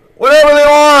want. Whatever they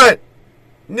want.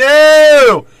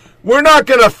 No! We're not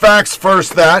going to facts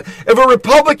first that. If a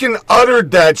Republican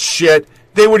uttered that shit,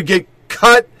 they would get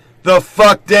cut the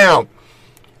fuck down.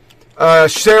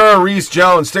 Sarah Reese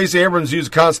Jones, Stacey Abrams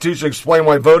used the Constitution to explain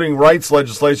why voting rights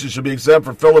legislation should be exempt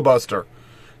from filibuster.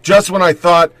 Just when I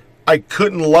thought I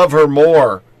couldn't love her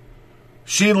more.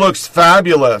 She looks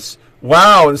fabulous.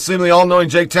 Wow, and seemingly all-knowing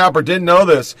Jake Tapper didn't know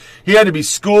this. He had to be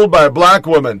schooled by a black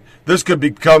woman. This could be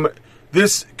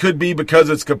because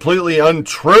it's completely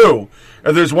untrue.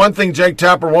 If there's one thing Jake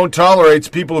Tapper won't tolerate, it's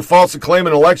people who falsely claim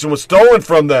an election was stolen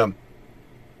from them.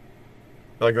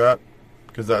 Like that?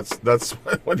 Because that's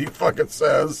what he fucking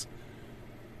says.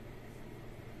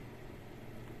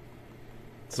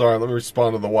 Sorry, let me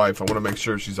respond to the wife. I want to make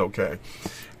sure she's okay.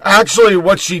 Actually,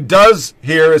 what she does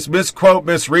here is misquote,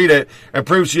 misread it, and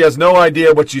prove she has no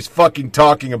idea what she's fucking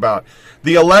talking about.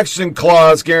 The election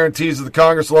clause guarantees that the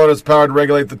Congress alone has power to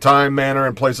regulate the time, manner,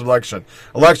 and place of election.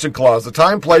 Election clause. The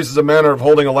time, places, and manner of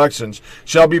holding elections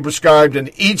shall be prescribed in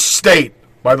each state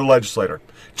by the legislator.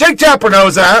 Jake Tapper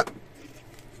knows that.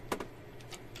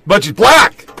 But she's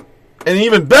black. And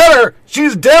even better,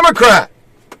 she's a Democrat.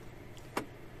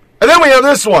 And then we have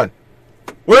this one.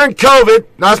 We're in COVID,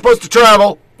 not supposed to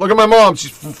travel. Look at my mom. She's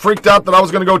freaked out that I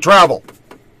was going to go travel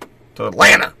to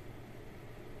Atlanta.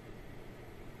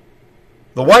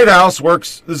 The White House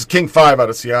works, this is King 5 out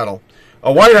of Seattle.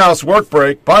 A White House work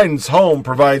break, Biden's home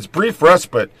provides brief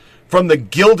respite from the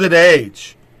Gilded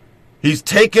Age. He's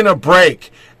taken a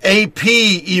break. AP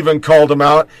even called him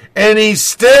out, and he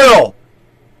still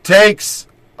takes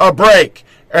a break.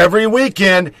 Every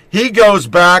weekend, he goes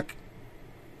back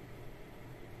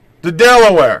to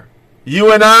Delaware.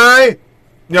 You and I,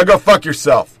 go fuck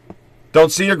yourself.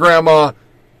 Don't see your grandma.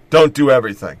 Don't do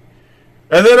everything.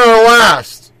 And then our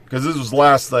last, because this was the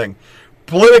last thing,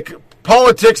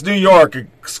 Politics New York,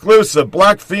 exclusive,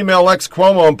 black female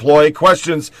ex-Cuomo employee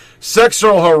questions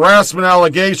sexual harassment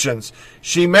allegations.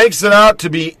 She makes it out to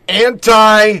be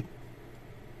anti-Italian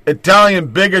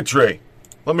bigotry.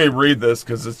 Let me read this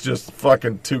because it's just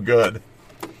fucking too good.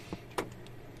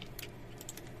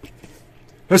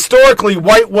 Historically,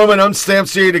 white women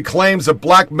unsubstantiated claims that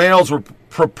black males were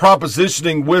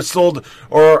propositioning, whistled,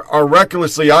 or are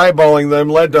recklessly eyeballing them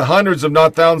led to hundreds, if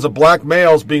not thousands, of black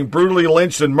males being brutally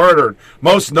lynched and murdered.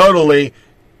 Most notably,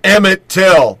 Emmett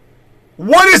Till.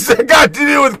 What has that got to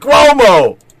do with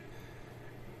Cuomo?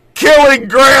 Killing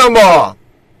grandma.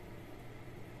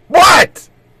 What?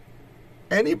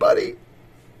 Anybody?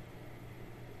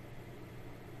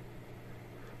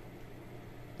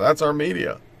 That's our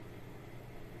media.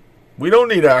 We don't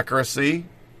need accuracy.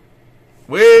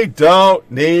 We don't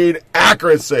need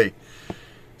accuracy.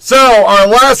 So, our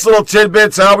last little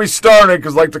tidbits, how we started,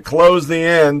 because I like to close the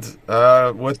end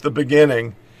with the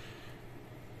beginning.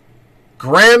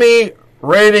 Grammy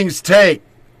ratings take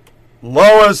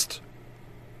lowest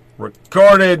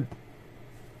recorded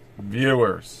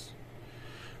viewers.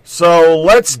 So,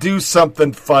 let's do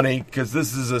something funny, because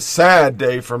this is a sad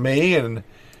day for me, and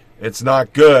it's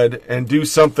not good, and do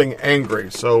something angry.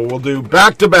 So, we'll do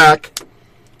back-to-back.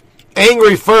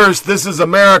 Angry first, This Is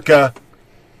America.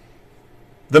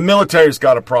 The military's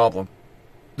got a problem.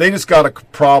 They just got a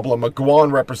problem. A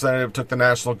Guam representative took the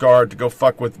National Guard to go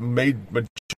fuck with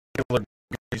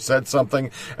He said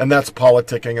something, and that's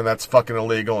politicking, and that's fucking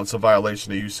illegal, and it's a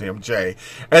violation of UCMJ.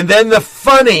 And then the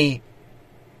funny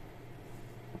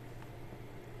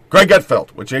Greg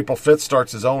Gutfeld, which April 5th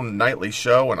starts his own nightly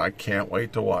show, and I can't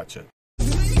wait to watch it.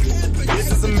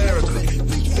 This is America.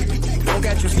 Don't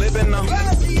catch you slipping now.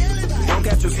 Don't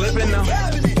catch you slipping now.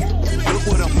 Look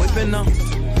what I'm whipping now.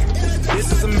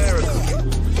 This is America.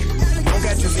 Don't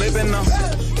catch you slipping now.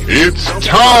 It's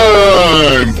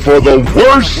time for the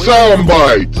worst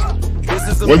soundbite.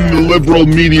 When the liberal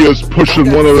media is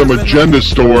pushing one of them agenda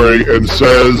story and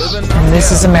says,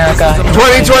 "This is America."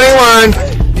 2021.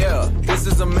 Yeah, this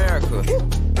is America.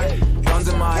 Guns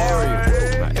in my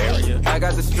area. I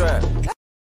got the strap.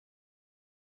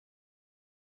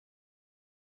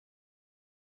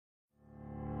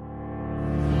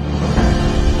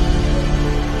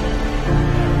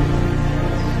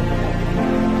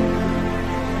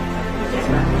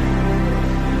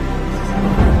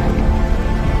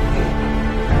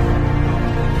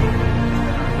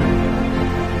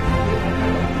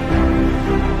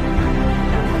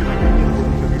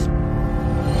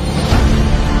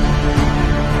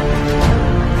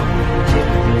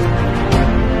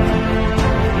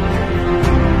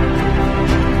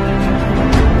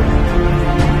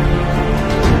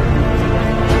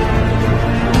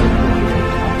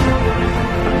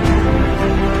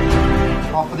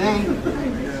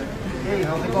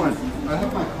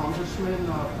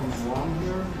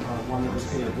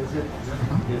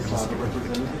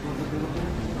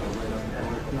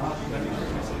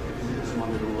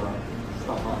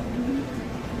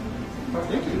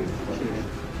 Thank you.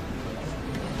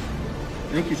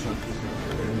 Thank you, son.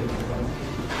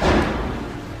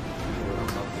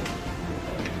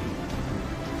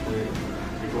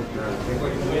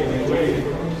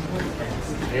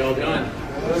 How y'all doing?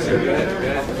 Good.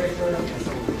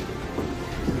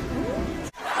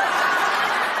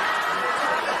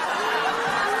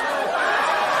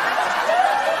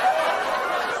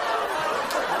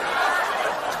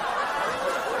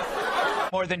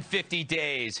 More than 50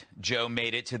 days, Joe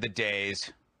made it to the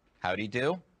days. How'd he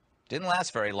do? Didn't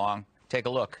last very long. Take a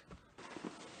look.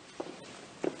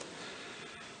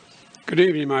 Good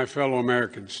evening, my fellow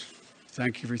Americans.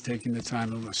 Thank you for taking the time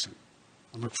to listen.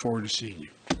 I look forward to seeing you.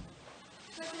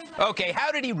 Okay,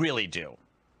 how did he really do?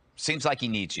 Seems like he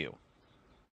needs you.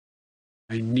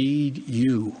 I need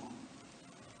you,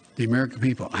 the American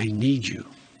people. I need you.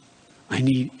 I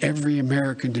need every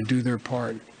American to do their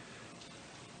part.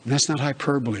 And that's not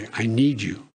hyperbole. I need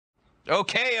you.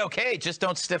 Okay, just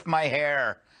don't stiff my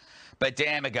hair. But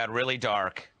damn, it got really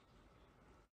dark.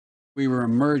 We were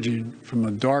emerging from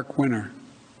a dark winter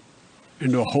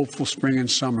into a hopeful spring and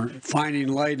summer, finding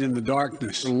light in the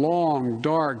darkness. Long,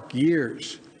 dark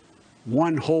years,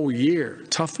 one whole year,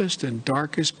 toughest and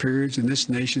darkest periods in this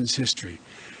nation's history,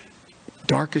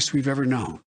 darkest we've ever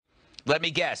known. Let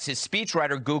me guess, his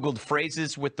speechwriter Googled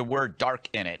phrases with the word dark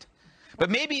in it. But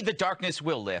maybe the darkness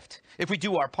will lift if we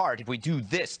do our part, if we do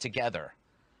this together.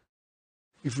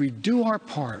 If we do our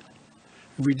part,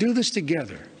 if we do this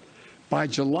together, by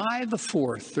July the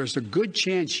 4th, there's a good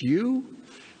chance you,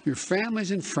 your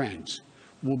families and friends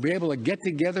will be able to get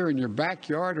together in your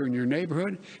backyard or in your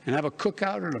neighborhood and have a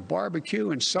cookout and a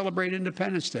barbecue and celebrate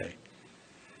Independence Day.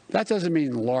 That doesn't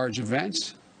mean large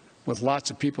events with lots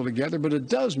of people together, but it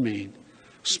does mean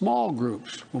small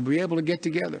groups will be able to get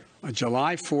together. On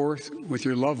July 4th with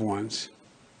your loved ones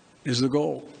is the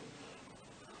goal.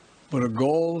 But a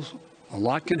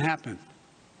lot can happen.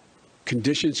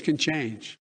 Conditions can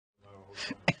change.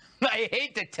 I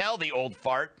hate to tell the old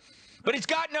fart, but he's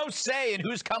got no say in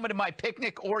who's coming to my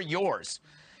picnic or yours.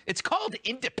 It's called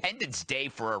Independence Day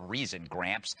for a reason,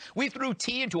 Gramps. We threw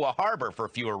tea into a harbor for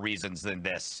fewer reasons than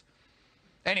this.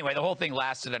 Anyway, the whole thing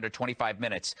lasted under 25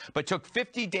 minutes, but took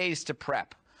 50 days to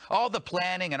prep. All the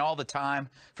planning and all the time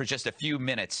for just a few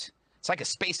minutes. It's like a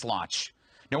space launch.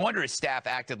 No wonder his staff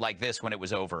acted like this when it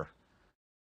was over.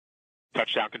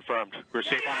 Touchdown confirmed. We're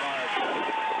safe on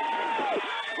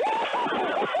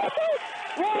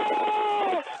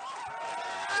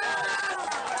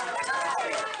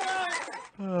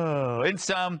Oh, in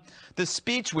sum, the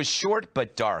speech was short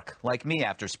but dark, like me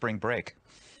after spring break.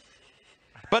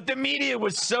 But the media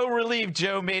was so relieved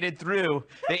Joe made it through,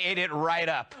 they ate it right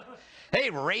up. Hey,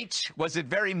 Rach, was it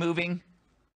very moving?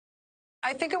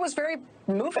 I think it was very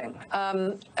moving.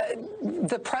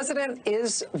 The president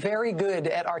is very good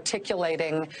at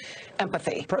articulating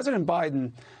empathy. President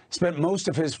Biden spent most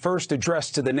of his first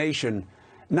address to the nation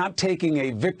not taking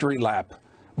a victory lap,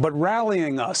 but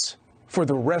rallying us for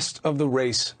the rest of the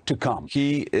race to come.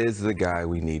 He is the guy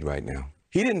we need right now.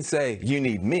 He didn't say, you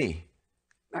need me.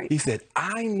 Right. He said,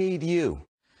 I need you.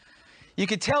 You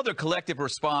could tell their collective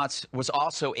response was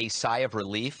also a sigh of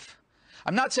relief.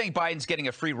 I'm not saying Biden's getting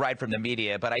a free ride from the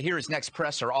media, but I hear his next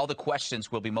presser, all the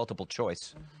questions will be multiple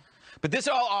choice. But this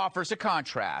all offers a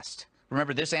contrast.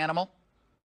 Remember this animal?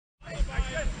 I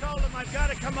just told him I've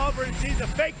got to come over and see the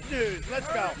fake news. Let's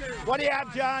go. What do you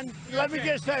have, John? Let me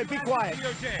just say, be quiet.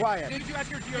 Quiet. Did you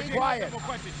ask your DOJ Quiet.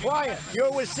 questions? Quiet.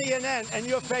 You're with CNN and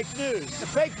you're fake news. The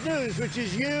fake news, which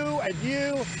is you and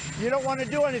you don't want to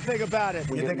do anything about it.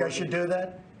 You think I should do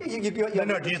that?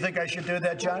 No, do you think I should do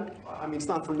that, John? I mean, it's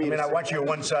not for me. I watch your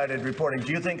one-sided reporting.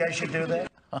 Do you think I should do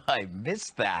that? I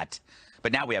missed that.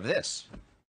 But now we have this.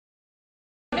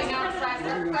 Let's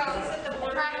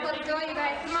go, you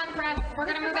guys. Come on, press. We're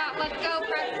going to move out. Let's go,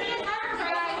 press.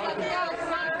 Guys, let's go.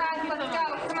 Come on, press. Let's go.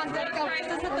 Come on, let's go.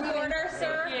 This is the border,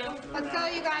 sir. Let's go,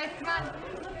 you guys. Come on.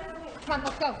 Come on,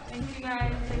 let's go. Thank you,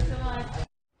 guys. Thanks so much.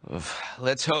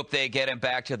 Let's hope they get him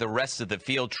back to the rest of the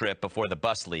field trip before the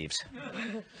bus leaves.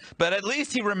 But at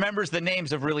least he remembers the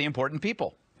names of really important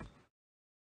people.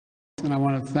 And I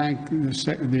want to thank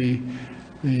the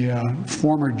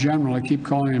former general. I keep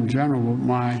calling him general,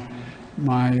 but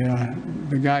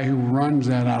the guy who runs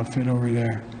that outfit over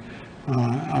there.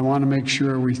 I want to make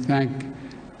sure we thank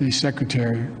the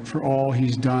secretary for all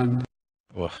he's done.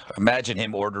 Well, imagine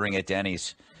him ordering at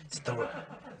Denny's. It's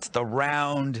the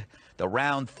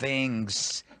round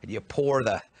things, and you pour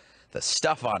the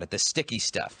stuff on it, the sticky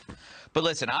stuff. But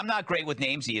listen, I'm not great with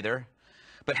names either.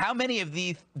 But how many of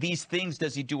these things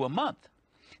does he do a month?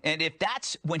 And if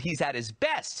that's when he's at his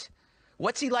best,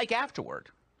 what's he like afterward?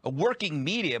 A working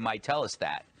media might tell us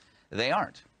that. They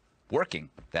aren't. Working,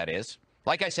 that is.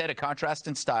 Like I said, a contrast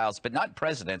in styles, but not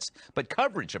presidents, but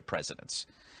coverage of presidents.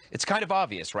 It's kind of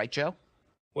obvious, right, Joe?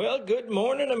 Well, good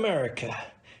morning, America.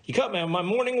 You caught me on my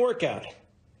morning workout.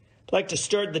 I'd like to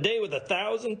start the day with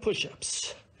 1,000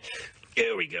 push-ups.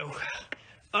 Here we go.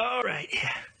 All right.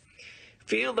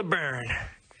 Feel the burn.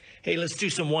 Hey, let's do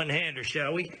some one-hander,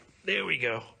 shall we? There we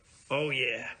go. Oh,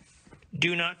 yeah.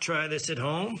 Do not try this at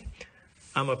home.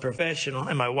 I'm a professional,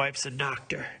 and my wife's a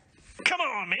doctor. Come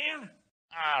on, man.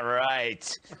 All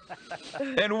right.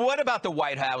 And what about the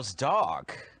White House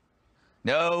dog?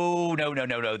 No.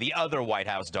 The other White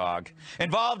House dog.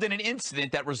 Involved in an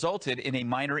incident that resulted in a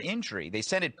minor injury. They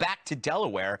sent it back to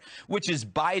Delaware, which is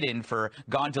Biden for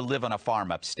gone to live on a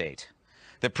farm upstate.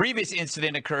 The previous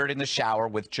incident occurred in the shower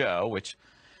with Joe, which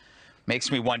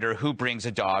makes me wonder who brings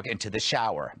a dog into the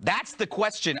shower. That's the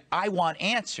question I want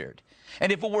answered.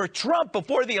 And if it were Trump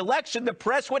before the election, the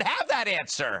press would have that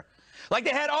answer. Like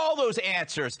they had all those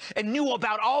answers and knew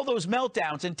about all those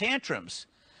meltdowns and tantrums.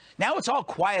 Now it's all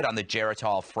quiet on the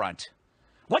Geritol front.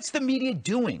 What's the media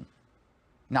doing?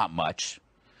 Not much.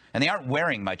 And they aren't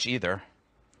wearing much either.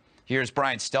 Here's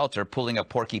Brian Stelter pulling a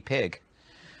Porky Pig,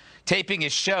 taping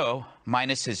his show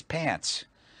minus his pants,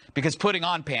 because putting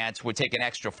on pants would take an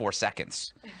extra 4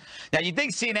 seconds. Now, you'd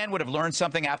think CNN would have learned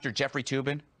something after Jeffrey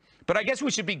Toobin, but I guess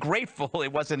we should be grateful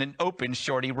it wasn't an open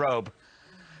shorty robe.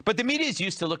 But the media is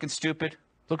used to looking stupid.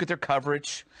 Look at their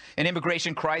coverage. An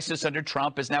immigration crisis under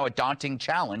Trump is now a daunting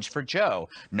challenge for Joe.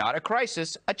 Not a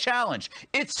crisis, a challenge.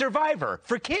 It's Survivor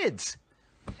for kids.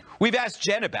 We've asked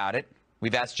Jen about it.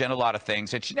 We've asked Jen a lot of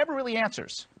things, and she never really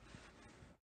answers.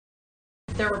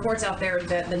 There are reports out there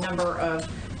that the number of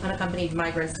unaccompanied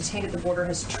migrants detained at the border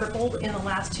has tripled in the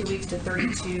last 2 weeks to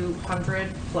 3,200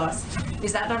 plus.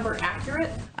 Is that number accurate?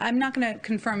 I'm not going to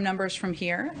confirm numbers from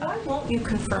here. Why won't you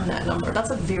confirm that number?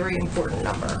 That's a very important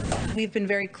number. We've been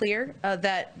very clear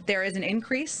that there is an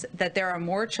increase, that there are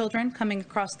more children coming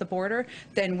across the border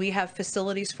than we have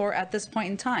facilities for at this point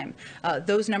in time.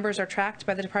 Those numbers are tracked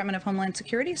by the Department of Homeland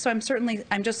Security, so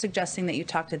I'm just suggesting that you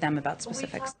talk to them about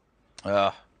specifics.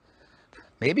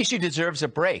 Maybe she deserves a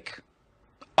break.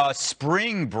 A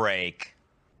spring break.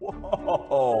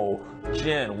 Whoa,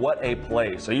 Jen, what a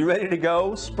place. Are you ready to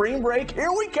go? Spring break,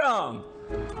 here we come.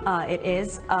 It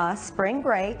is spring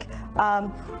break.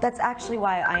 That's actually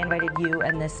why I invited you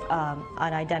and this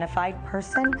unidentified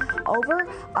person over.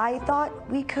 I thought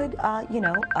we could,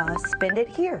 spend it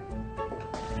here.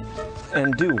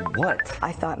 And do what?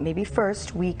 I thought maybe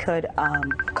first we could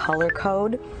color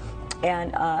code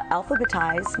and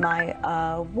alphabetize my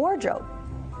wardrobe.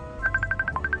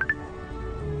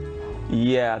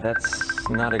 Yeah, that's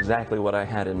not exactly what I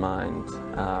had in mind.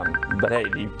 But hey,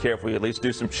 do you care if we at least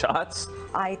do some shots?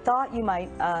 I thought you might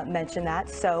mention that,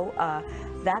 so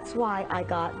that's why I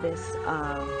got this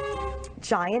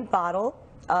giant bottle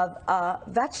of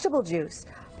vegetable juice.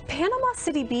 Panama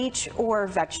City Beach or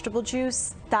vegetable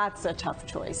juice, that's a tough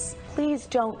choice. Please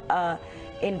don't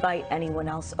invite anyone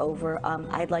else over.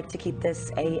 I'd like to keep this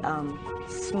a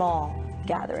small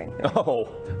gathering. Oh,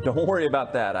 don't worry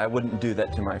about that. I wouldn't do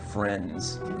that to my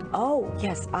friends. Oh,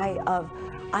 yes, I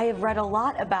have read a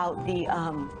lot about the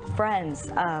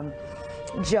friends.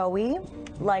 Joey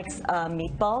likes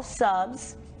meatball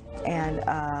subs, and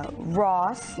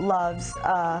Ross loves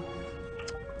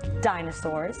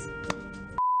dinosaurs.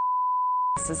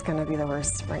 This is going to be the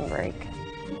worst spring break.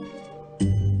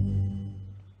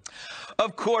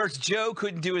 Of course, Joe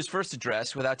couldn't do his first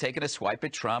address without taking a swipe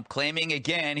at Trump, claiming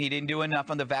again he didn't do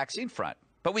enough on the vaccine front.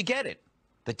 But we get it.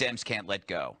 The Dems can't let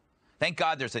go. Thank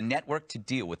God there's a network to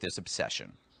deal with this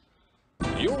obsession.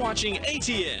 You're watching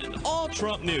ATN, all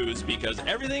Trump news, because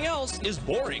everything else is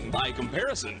boring by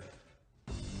comparison.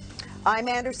 I'm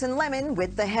Anderson Lemon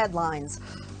with the headlines.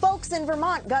 Folks in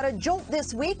Vermont got a jolt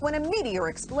this week when a meteor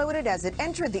exploded as it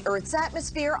entered the Earth's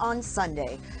atmosphere on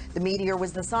Sunday. The meteor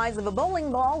was the size of a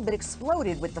bowling ball, but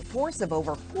exploded with the force of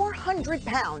over 400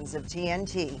 pounds of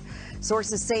TNT.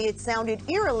 Sources say it sounded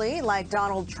eerily like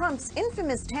Donald Trump's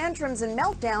infamous tantrums and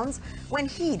meltdowns when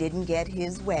he didn't get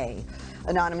his way.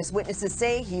 Anonymous witnesses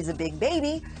say he's a big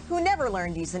baby who never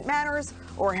learned decent manners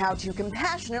or how to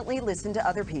compassionately listen to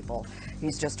other people.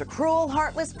 He's just a cruel,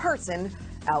 heartless person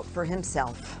out for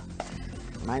himself.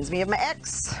 Reminds me of my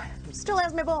ex, who still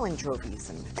has my bowling trophies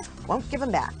and won't give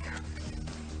them back.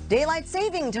 Daylight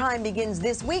saving time begins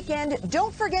this weekend.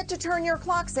 Don't forget to turn your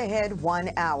clocks ahead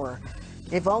 1 hour.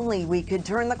 If only we could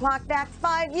turn the clock back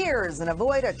 5 years and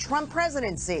avoid a Trump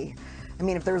presidency. I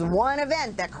mean, if there's one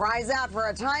event that cries out for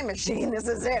a time machine, this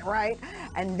is it, right?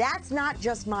 And that's not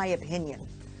just my opinion.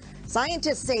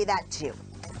 Scientists say that too.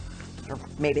 Or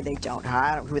maybe they don't.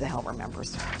 I don't. Who the hell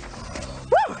remembers?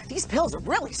 Whew, these pills are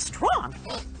really strong.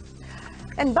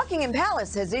 And Buckingham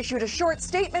Palace has issued a short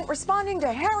statement responding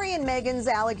to Harry and Meghan's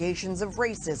allegations of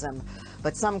racism.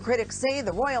 But some critics say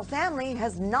the royal family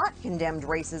has not condemned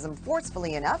racism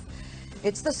forcefully enough.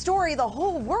 It's the story the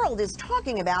whole world is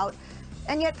talking about,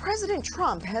 and yet President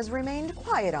Trump has remained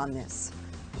quiet on this.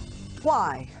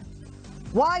 Why?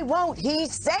 Why won't he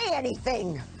say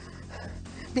anything?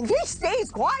 If he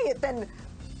stays quiet, then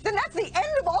that's the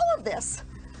end of all of this.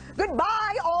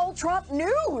 Goodbye, all Trump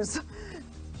news.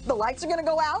 The lights are going to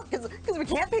go out because we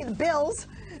can't pay the bills,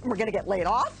 and we're going to get laid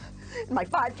off, and my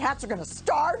 5 cats are going to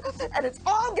starve, and it's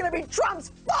all going to be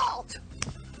Trump's fault.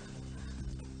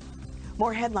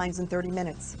 More headlines in 30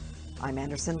 minutes. I'm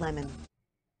Anderson Lemon.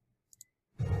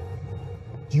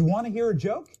 Do you want to hear a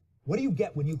joke? What do you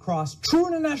get when you cross true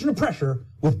international pressure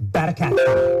with Batakatsky,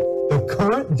 the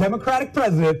current Democratic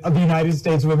president of the United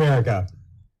States of America?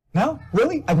 No?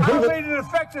 Really? I made an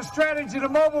effective strategy to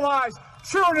mobilize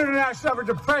true international effort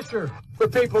to pressure for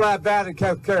people at bad and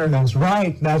health care. That's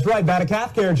right, bad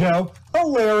health care, Joe.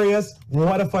 Hilarious.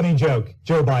 What a funny joke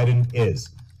Joe Biden is.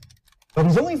 But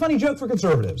it's only a funny joke for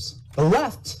conservatives. The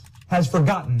left has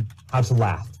forgotten how to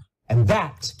laugh. And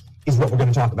that is what we're going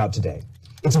to talk about today.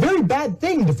 It's a very bad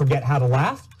thing to forget how to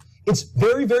laugh. It's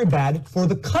very, very bad for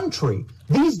the country.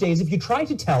 These days, if you try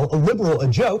to tell a liberal a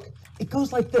joke, it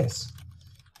goes like this.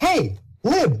 Hey,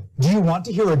 Lib, do you want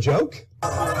to hear a joke?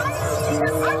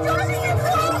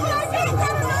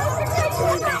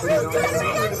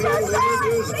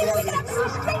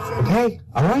 Okay,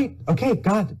 all right, okay,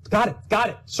 got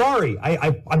it. Sorry,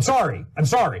 I'm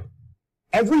sorry.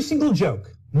 Every single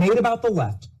joke made about the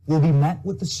left will be met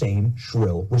with the same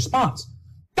shrill response.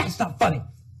 That's not funny.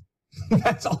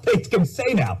 That's all they can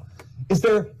say now. Is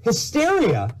there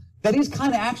hysteria that is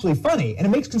kind of actually funny, and it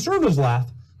makes conservatives laugh,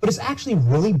 but it's actually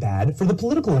really bad for the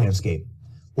political landscape.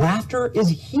 Laughter is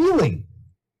healing.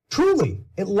 Truly,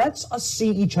 it lets us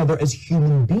see each other as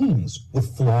human beings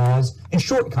with flaws and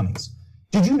shortcomings.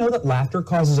 Did you know that laughter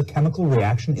causes a chemical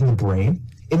reaction in the brain?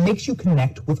 It makes you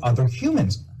connect with other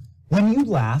humans. When you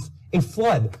laugh, a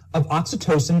flood of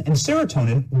oxytocin and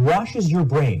serotonin washes your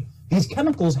brain. These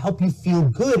chemicals help you feel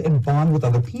good and bond with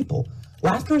other people.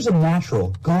 Laughter is a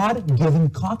natural,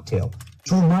 God-given cocktail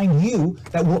to remind you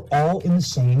that we're all in the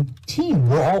same team.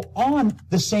 We're all on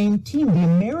the same team, the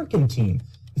American team.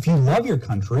 If you love your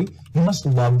country, you must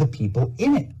love the people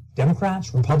in it.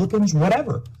 Democrats, Republicans,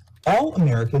 whatever. All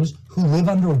Americans who live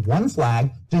under one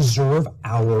flag deserve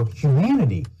our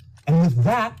humanity. And with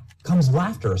that comes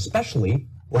laughter, especially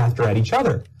laughter at each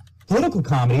other. Political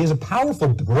comedy is a powerful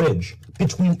bridge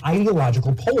between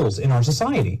ideological poles in our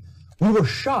society. We were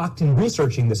shocked in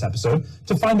researching this episode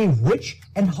to find a rich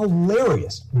and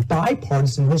hilarious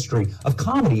bipartisan history of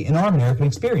comedy in our American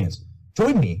experience.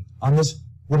 Join me on this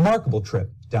remarkable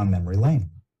trip down memory lane.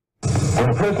 When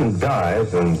a person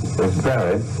dies and is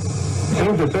buried,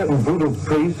 seems a certain voodoo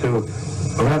priest who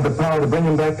will have the power to bring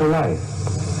him back to life.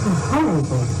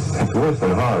 Horrible. It's worse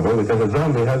than horrible because a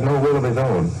zombie has no will of his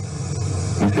own.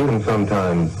 You see them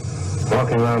sometimes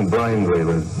walking around blindly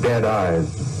with dead eyes,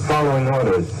 following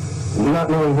orders, not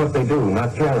knowing what they do,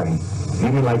 not caring. You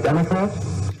mean like Democrats?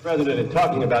 Mr. President, in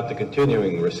talking about the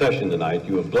continuing recession tonight,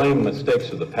 you have blamed mistakes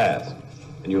of the past,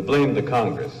 and you have blamed the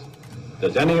Congress.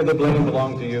 Does any of the blame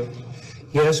belong to you?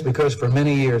 Yes, because for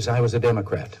many years I was a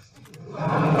Democrat.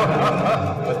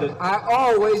 I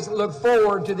always look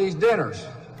forward to these dinners.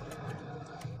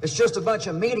 It's just a bunch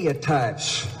of media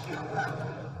types.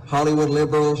 Hollywood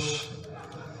liberals,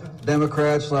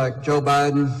 Democrats like Joe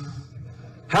Biden.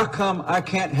 How come I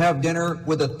can't have dinner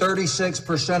with the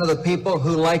 36% of the people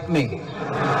who like me?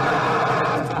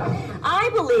 I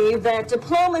believe that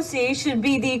diplomacy should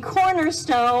be the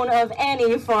cornerstone of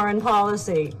any foreign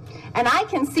policy. And I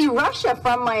can see Russia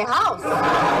from my house.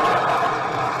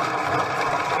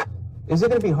 Is it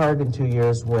going to be hard in 2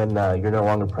 years when you're no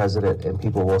longer president and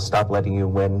people will stop letting you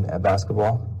win at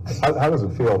basketball? How does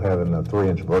it feel having a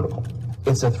 3-inch vertical?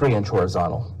 It's a 3-inch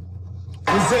horizontal.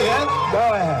 You see it?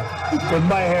 Go ahead. With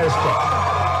my hairstyle.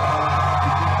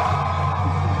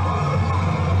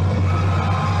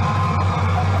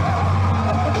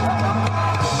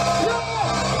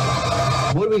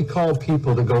 What do we call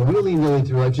people to go really, really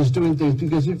through life just doing things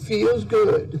because it feels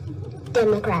good?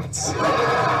 Democrats.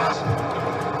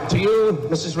 To you,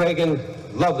 Mrs. Reagan,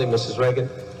 lovely Mrs. Reagan,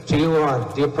 to you, our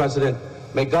dear President,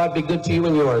 may God be good to you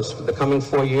and yours for the coming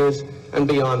 4 years and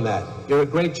beyond that. You're a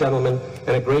great gentleman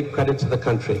and a great credit to the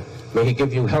country. May he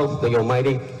give you health, the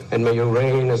Almighty, and may you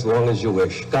reign as long as you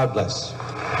wish. God bless.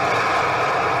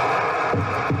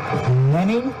 Many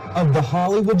Many of the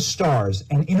Hollywood stars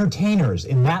and entertainers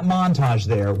in that montage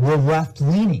there were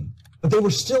left-leaning, but they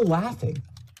were still laughing.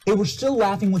 They were still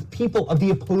laughing with people of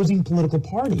the opposing political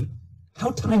party.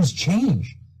 How times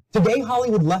change. Today,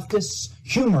 Hollywood leftists'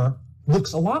 humor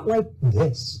looks a lot like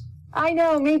this. I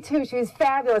know, me too. She was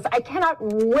fabulous. I cannot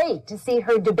wait to see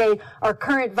her debate our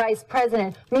current Vice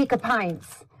President, Mika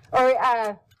Pints. Or,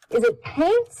 is it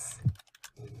Paints?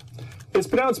 It's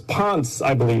pronounced Ponce,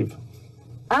 I believe.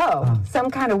 Oh,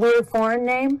 some kind of weird foreign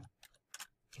name?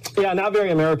 Yeah, not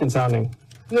very American sounding.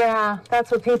 Yeah, that's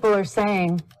what people are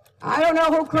saying. I don't know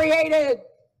who created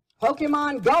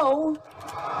Pokemon Go,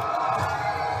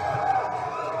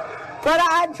 but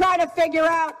I'm trying to figure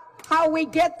out how we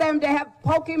get them to have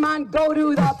Pokemon go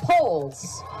to the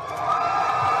polls.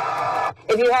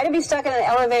 If you had to be stuck in an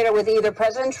elevator with either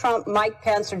President Trump, Mike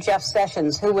Pence, or Jeff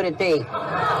Sessions, who would it be?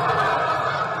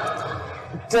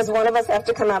 Does one of us have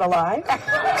to come out alive?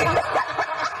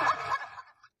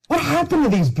 What happened to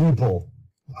these people?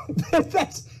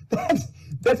 That's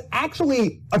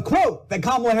actually a quote that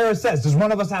Kamala Harris says. Does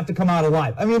one of us have to come out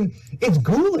alive? I mean, it's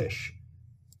ghoulish.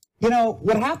 You know,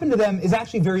 what happened to them is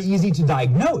actually very easy to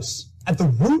diagnose. At the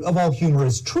root of all humor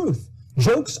is truth.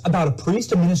 Jokes about a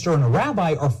priest, a minister, and a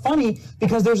rabbi are funny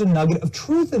because there's a nugget of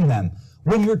truth in them.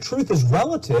 When your truth is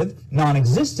relative,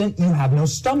 non-existent, you have no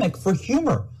stomach for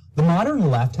humor. The modern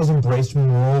left has embraced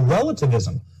moral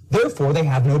relativism. Therefore, they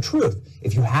have no truth.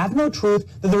 If you have no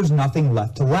truth, then there's nothing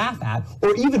left to laugh at.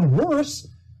 Or even worse,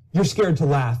 you're scared to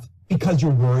laugh because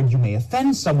you're worried you may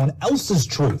offend someone else's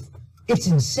truth. It's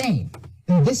insane.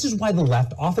 And this is why the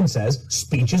left often says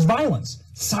speech is violence,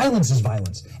 silence is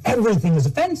violence, everything is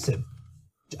offensive.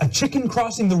 A chicken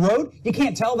crossing the road? You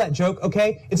can't tell that joke,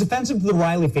 okay? It's offensive to the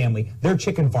Riley family. They're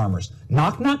chicken farmers.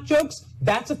 Knock-knock jokes?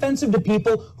 That's offensive to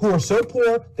people who are so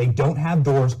poor they don't have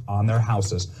doors on their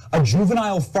houses. A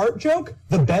juvenile fart joke?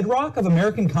 The bedrock of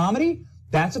American comedy?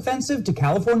 That's offensive to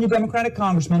California Democratic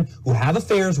congressmen who have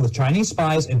affairs with Chinese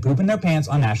spies and poop in their pants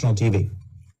on national TV.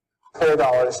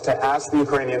 $4 to ask the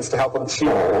Ukrainians to help them cheat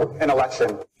an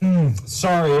election.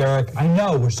 Sorry, Eric. I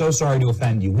know. We're so sorry to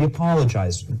offend you. We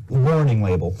apologize. Warning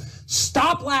label.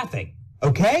 Stop laughing,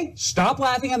 okay? Stop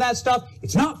laughing at that stuff.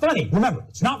 It's not funny. Remember,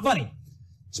 it's not funny,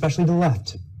 especially the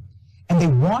left. And they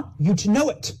want you to know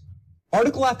it.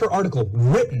 Article after article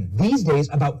written these days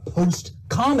about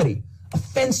post-comedy.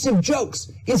 Offensive jokes.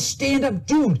 Is stand-up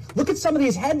doomed? Look at some of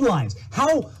these headlines.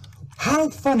 How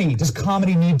funny does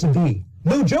comedy need to be?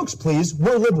 No jokes, please.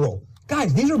 We're liberal.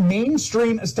 Guys, these are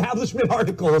mainstream establishment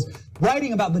articles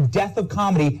writing about the death of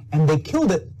comedy, and they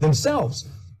killed it themselves.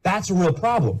 That's a real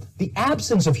problem. The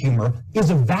absence of humor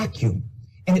is a vacuum,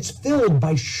 and it's filled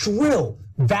by shrill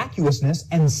vacuousness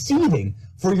and seething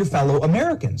for your fellow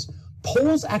Americans.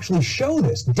 Polls actually show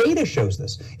this. Data shows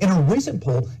this. In a recent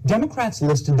poll, Democrats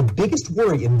listed the biggest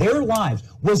worry in their lives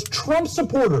was Trump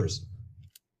supporters.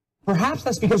 Perhaps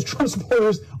that's because Trump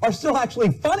supporters are still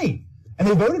actually funny. And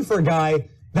they voted for a guy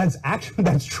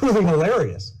that's truly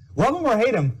hilarious. Love him or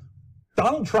hate him,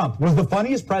 Donald Trump was the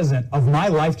funniest president of my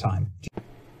lifetime.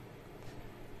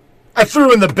 I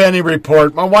threw in the Benny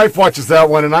Report. My wife watches that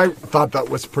one, and I thought that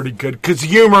was pretty good because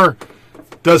humor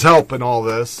does help in all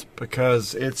this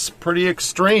because it's pretty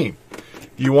extreme.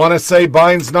 You want to say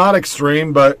Biden's not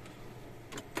extreme, but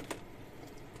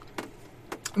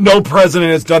no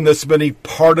president has done this many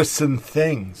partisan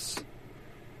things.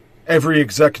 Every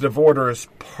executive order is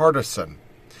partisan.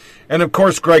 And of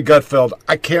course, Greg Gutfeld,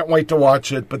 I can't wait to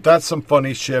watch it, but that's some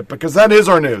funny shit because that is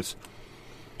our news.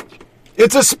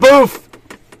 It's a spoof,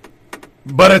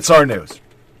 but it's our news.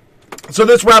 So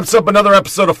this wraps up another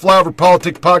episode of Flyover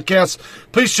Politics Podcast.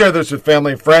 Please share this with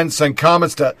family and friends. Send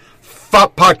comments to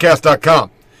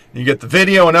foppodcast.com. You get the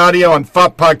video and audio on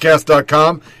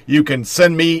foppodcast.com. You can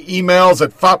send me emails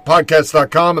at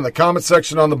foppodcast.com in the comment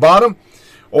section on the bottom.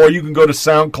 Or you can go to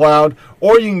SoundCloud,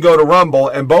 or you can go to Rumble,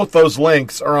 and both those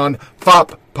links are on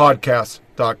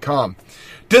foppodcast.com.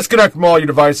 Disconnect from all your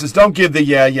devices. Don't give the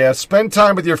yeah. Spend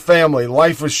time with your family.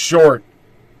 Life is short.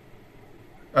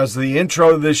 As the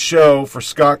intro to this show for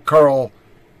Scott Carl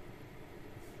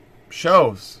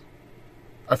shows,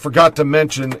 I forgot to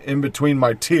mention in between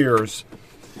my tears,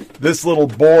 this little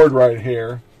board right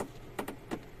here.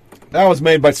 That was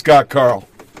made by Scott Carl.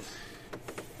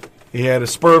 He had a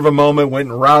spur of a moment, went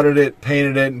and routed it,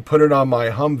 painted it, and put it on my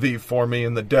Humvee for me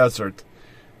in the desert.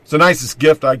 It's the nicest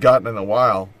gift I've gotten in a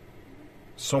while.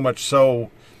 So much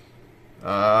so,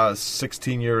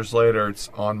 16 years later, it's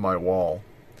on my wall.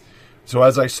 So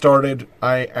as I started,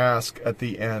 I ask at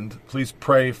the end, please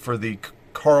pray for the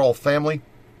Carl family.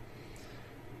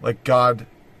 Let God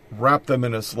wrap them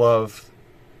in his love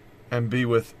and be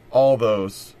with all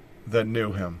those that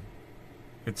knew him.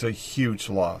 It's a huge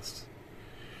loss.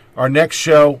 Our next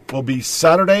show will be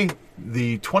Saturday,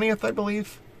 the 20th, I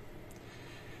believe.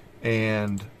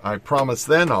 And I promise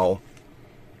then I'll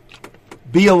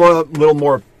be a little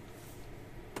more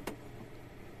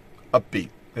upbeat.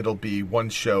 It'll be one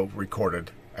show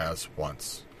recorded as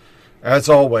once. As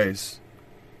always,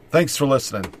 thanks for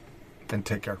listening, and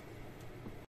take care.